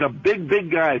guys are big,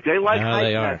 big guys. They like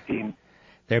that team.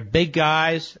 They're big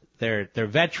guys, they're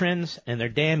veterans, and they're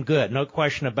damn good, no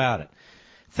question about it.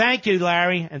 Thank you,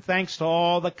 Larry, and thanks to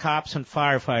all the cops and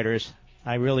firefighters.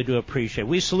 I really do appreciate it.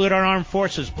 We salute our armed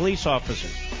forces, police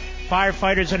officers,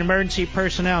 firefighters, and emergency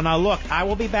personnel. Now, look, I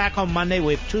will be back on Monday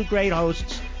with two great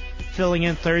hosts filling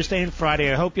in Thursday and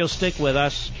Friday. I hope you'll stick with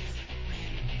us,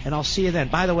 and I'll see you then.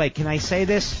 By the way, can I say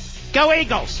this? Go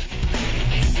Eagles!